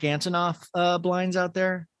good Jack Antonoff blinds out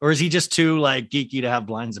there? Or is he just too like geeky to have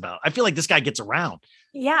blinds about? I feel like this guy gets around.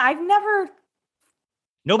 Yeah, I've never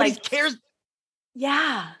Nobody Like, cares.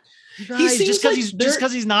 Yeah. You guys, seems just like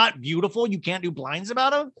because he's not beautiful, you can't do blinds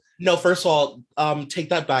about him. No, first of all, take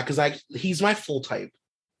that back because he's my full type.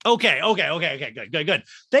 Okay, good.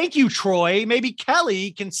 Thank you, Troy. Maybe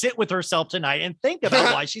Kelly can sit with herself tonight and think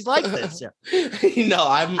about why she's like this. No,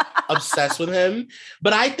 I'm obsessed with him,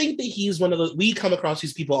 but I think that he's one of those. We come across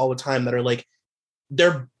these people all the time that are like,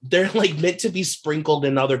 they're like meant to be sprinkled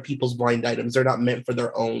in other people's blind items. They're not meant for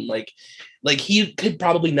their own. Like he could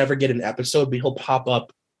probably never get an episode, but he'll pop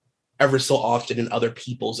up ever so often in other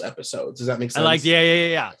people's episodes. Does that make sense? I like,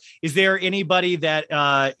 yeah. Is there anybody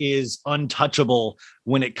that is untouchable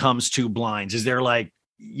when it comes to blinds? Is there like,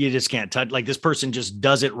 you just can't touch, like this person just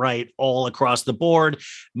does it right all across the board,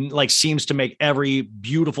 like seems to make every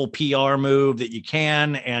beautiful PR move that you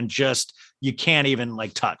can, and just, you can't even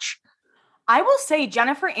like touch. I will say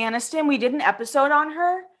Jennifer Aniston, we did an episode on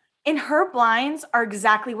her, and her blinds are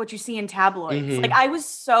exactly what you see in tabloids. Mm-hmm. Like, I was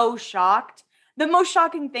so shocked. The most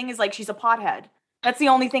shocking thing is like she's a pothead. That's the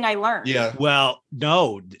only thing I learned. Yeah. Well,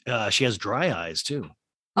 no, she has dry eyes too.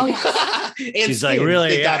 Oh yeah. She's like,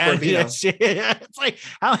 really? It's like,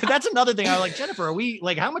 that's another thing. I was like, Jennifer, are we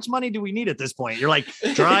like, how much money do we need at this point? You're like,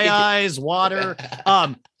 dry eyes, water.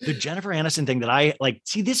 The Jennifer Aniston thing that I like,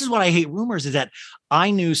 see, this is what I hate rumors, is that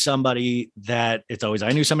I knew somebody that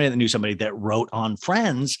knew somebody that wrote on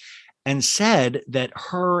Friends and said that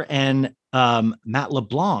her and Matt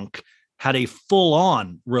LeBlanc had a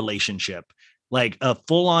full-on relationship, like a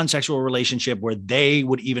full-on sexual relationship where they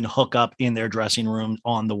would even hook up in their dressing room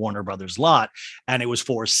on the Warner Brothers lot. And it was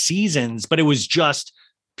 4 seasons, but it was just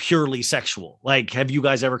purely sexual. Like, have you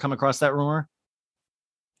guys ever come across that rumor?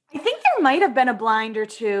 I think there might have been a blind or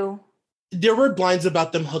two. There were blinds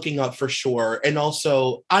about them hooking up for sure. And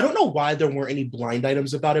also, I don't know why there weren't any blind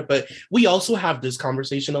items about it, but we also have this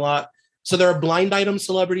conversation a lot. So there are blind item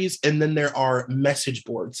celebrities, and then there are message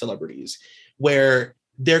board celebrities, where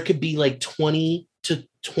there could be like 20 to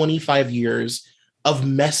 25 years of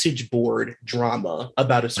message board drama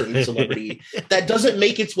about a certain celebrity that doesn't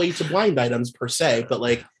make its way to blind items per se, but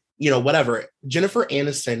like, whatever. Jennifer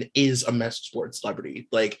Aniston is a message board celebrity.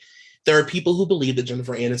 Like, there are people who believe that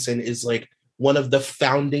Jennifer Aniston is like one of the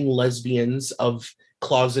founding lesbians of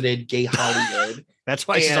closeted gay Hollywood. That's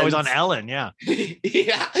why she's always on Ellen. Yeah.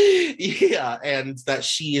 Yeah. And that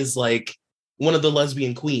she is like one of the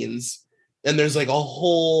lesbian queens. And there's like a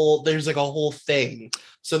whole thing.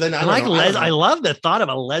 So then I love the thought of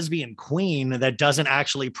a lesbian queen that doesn't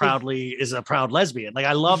actually is a proud lesbian. Like,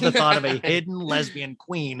 I love the thought of a hidden lesbian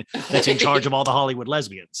queen that's in charge of all the Hollywood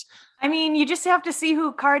lesbians. I mean, you just have to see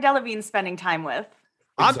who Cara Delevingne's spending time with.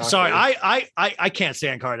 I'm sorry. I can't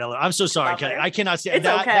stand Cara Delevingne. I'm so sorry, Kelly. I cannot stand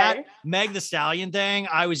that Meg the Stallion thing.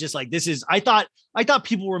 I was just like, I thought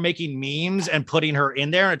people were making memes and putting her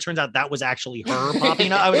in there. And it turns out that was actually her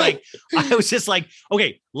popping up. I was just like,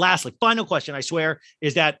 okay, lastly, final question, I swear,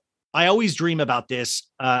 is that I always dream about this.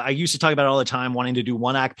 I used to talk about it all the time, wanting to do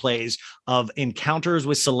one-act plays of encounters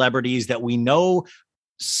with celebrities that we know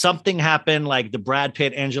something happened, like the Brad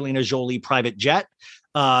Pitt, Angelina Jolie private jet.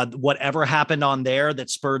 Whatever happened on there that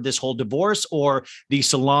spurred this whole divorce, or the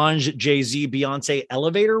Solange, Jay-Z, Beyonce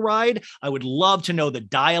elevator ride. I would love to know the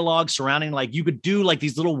dialogue surrounding, like, you could do like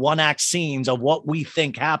these little one-act scenes of what we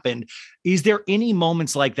think happened. Is there any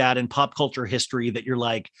moments like that in pop culture history that you're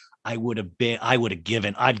like, I'd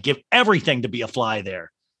give everything to be a fly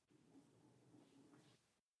there?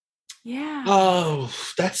 Yeah. Oh,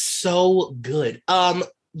 that's so good.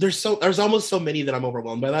 There's almost so many that I'm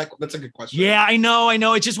overwhelmed by that. That's a good question. Yeah, I know.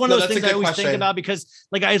 It's just one of those things I always think about, because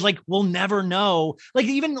like, we'll never know. Like,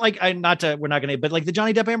 even like, we're not going to, but like the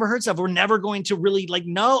Johnny Depp Amber Heard stuff, we're never going to really like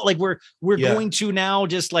know. Like, we're going to now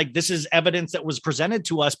just like, this is evidence that was presented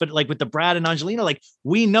to us. But like with the Brad and Angelina, like,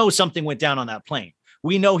 we know something went down on that plane.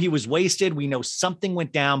 We know he was wasted. We know something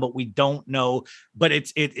went down, but we don't know. But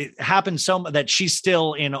it happened so much that she's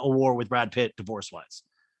still in a war with Brad Pitt divorce-wise.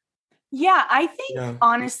 Yeah, I think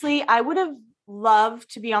honestly, I would have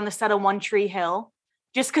loved to be on the set of One Tree Hill,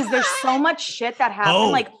 just because there's so much shit that happened. Oh.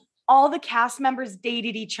 Like, all the cast members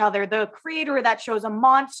dated each other. The creator of that show's a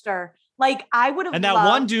monster. Like, I would have. And that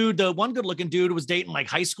one dude, the one good-looking dude, was dating like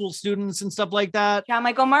high school students and stuff like that. Yeah,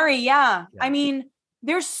 Michael Murray. Yeah. I mean,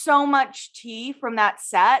 there's so much tea from that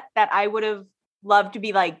set that I would have loved to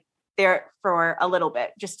be like there for a little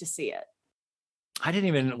bit just to see it. I didn't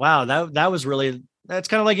even. Wow, that was really. That's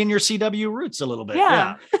kind of like in your CW roots a little bit.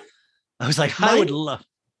 Yeah. I was like, I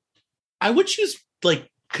would choose like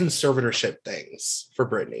conservatorship things for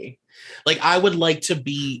Britney. Like, I would like to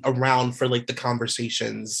be around for like the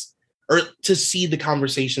conversations, or to see the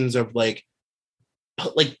conversations of like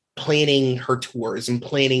like planning her tours and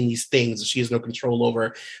planning these things that she has no control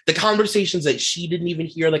over, the conversations that she didn't even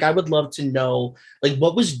hear. Like, I would love to know, like,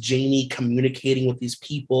 what was Jamie communicating with these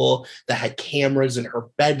people that had cameras in her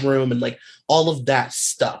bedroom and like all of that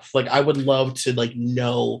stuff. Like, I would love to like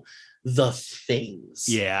know the things.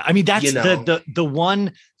 Yeah. I mean, that's the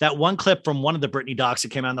one, that one clip from one of the Britney docs that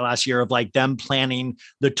came out in the last year of like them planning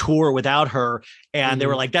the tour without her. And they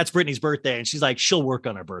were like, that's Britney's birthday. And she's like, she'll work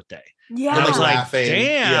on her birthday. Yeah. And I was like, laughing.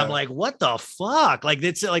 damn, like, what the fuck? Like,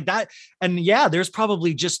 it's like that. And yeah, there's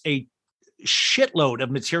probably just a shitload of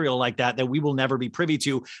material like that we will never be privy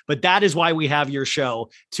to. But that is why we have your show,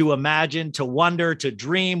 to imagine, to wonder, to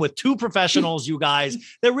dream with two professionals, you guys,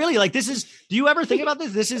 that really like, this is, do you ever think about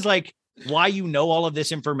this? This is like why you know all of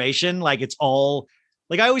this information. Like, it's all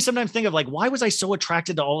like, I always sometimes think of like, why was I so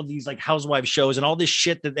attracted to all of these like housewife shows and all this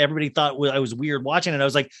shit that everybody thought I was weird watching? And I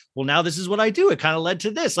was like, well, now this is what I do. It kind of led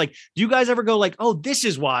to this. Like, do you guys ever go like, oh, this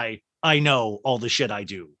is why I know all the shit I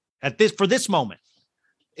do at this, for this moment?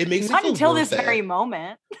 It makes not until this very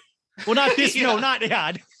moment. Well, not this. No, not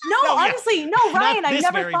yeah. No, honestly, no, Ryan. I've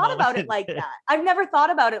never thought about it like that. I've never thought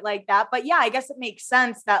about it like that. But yeah, I guess it makes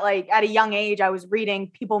sense that like at a young age, I was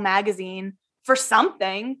reading People magazine for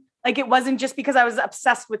something. Like, it wasn't just because I was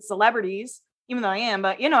obsessed with celebrities, even though I am.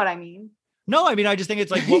 But you know what I mean. No, I mean, I just think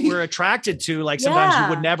it's like what we're attracted to. Like, sometimes you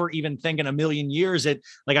would never even think in a million years it,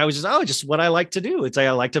 like, I was just, just what I like to do. It's like,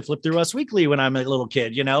 I like to flip through Us Weekly when I'm a little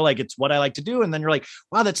kid, you know, like, it's what I like to do. And then you're like,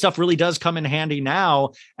 wow, that stuff really does come in handy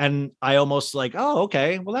now. And I almost like, oh,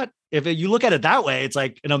 okay, well, that, if you look at it that way, it's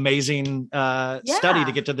like an amazing study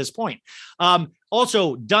to get to this point.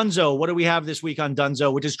 Also, Dunzo, what do we have this week on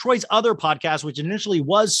Dunzo, which is Troy's other podcast, which initially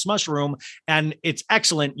was Smush Room, and it's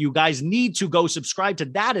excellent. You guys need to go subscribe to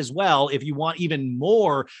that as well if you want even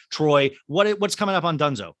more. Troy, what's coming up on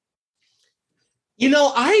Dunzo? You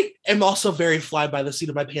know, I am also very fly by the seat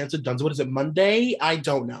of my pants at Dunzo. What is it, Monday? I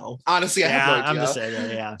don't know. Honestly, I have no idea. I'm just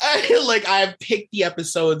saying, yeah. I picked the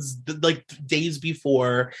episodes like days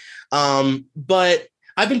before, but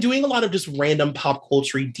I've been doing a lot of just random pop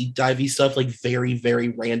culture deep divey stuff, like very, very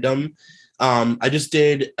random. I just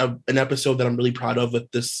did an episode that I'm really proud of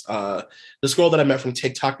with this girl that I met from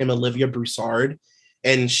TikTok named Olivia Broussard,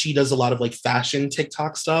 and she does a lot of like fashion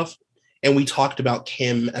TikTok stuff. And we talked about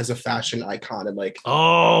Kim as a fashion icon and like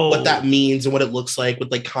what that means and what it looks like,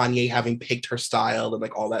 with like Kanye having picked her style and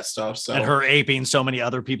like all that stuff. So, and her aping so many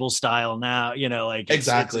other people's style now, you know, like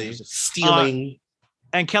exactly stealing.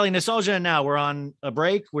 And Kelly, nostalgia. Now we're on a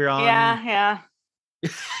break. We're on. Yeah.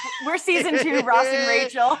 We're season 2, Ross and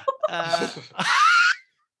Rachel.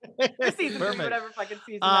 We're season 2, whatever fucking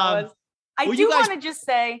season that was. I do want to just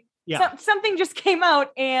say something just came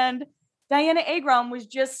out, and Diana Agron was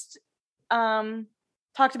just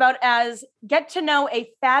talked about as get to know a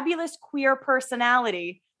fabulous queer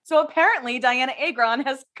personality. So apparently Diana Agron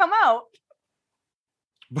has come out.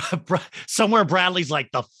 Somewhere Bradley's like,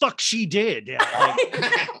 the fuck she did. Yeah,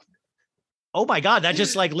 like, oh my God. That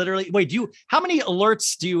just like literally, wait, how many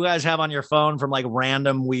alerts do you guys have on your phone from like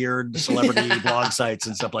random weird celebrity blog sites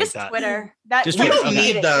and stuff like just that? Twitter. We don't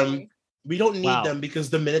need them. We don't need them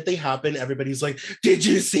because the minute they happen, everybody's like, did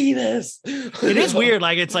you see this? It is weird.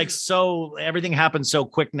 Like, it's like, so everything happens so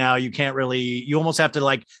quick now. You can't really, you almost have to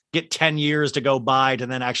like get 10 years to go by to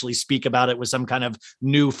then actually speak about it with some kind of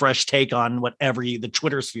new, fresh take on whatever the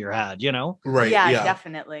Twitter sphere had, you know? Right. Yeah,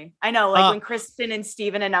 definitely. I know. Like when Kristen and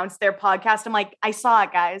Steven announced their podcast, I'm like, I saw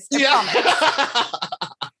it, guys.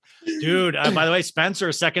 Dude, by the way,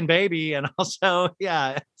 Spencer, second baby. And also,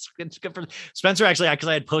 it's good for Spencer, actually, because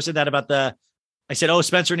I had posted that about I said, oh,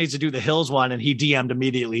 Spencer needs to do the Hills one. And he DM'd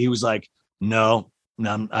immediately. He was like, no,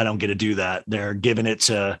 I don't get to do that. They're giving it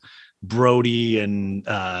to Brody and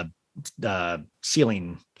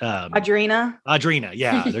Ceiling. Audrina.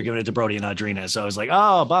 Yeah, they're giving it to Brody and Audrina. So I was like,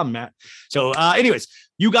 oh, bum, Matt. So anyways,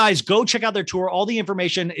 you guys go check out their tour. All the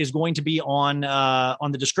information is going to be on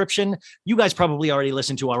the description. You guys probably already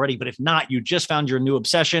listened to already, but if not, you just found your new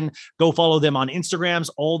obsession. Go follow them on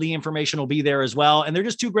Instagrams. All the information will be there as well. And they're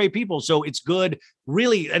just two great people. So it's good,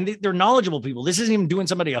 really. And they're knowledgeable people. This isn't even doing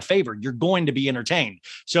somebody a favor. You're going to be entertained.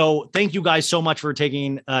 So thank you guys so much for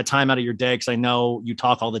taking time out of your day, because I know you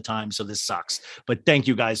talk all the time, so this sucks. But thank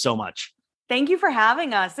you guys so much. Thank you for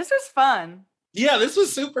having us. This was fun. Yeah, this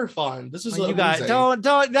was super fun. This was you guys don't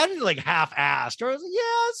that is like half-assed. Or I was like,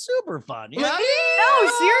 yeah, it's super fun. Yeah. No,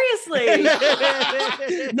 seriously.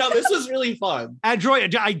 No, this was really fun. And Troy,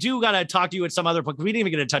 I do gotta talk to you at some other point. We didn't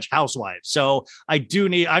even get to touch Housewives. So I'm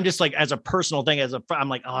just like, as a personal thing, I'm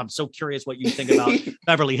like, oh, I'm so curious what you think about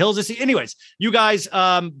Beverly Hills. Anyways, you guys,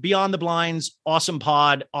 Beyond the Blinds, awesome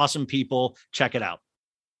pod, awesome people. Check it out.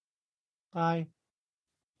 Bye.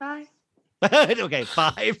 Bye. Okay,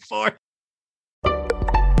 5, 4.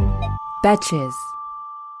 Betches.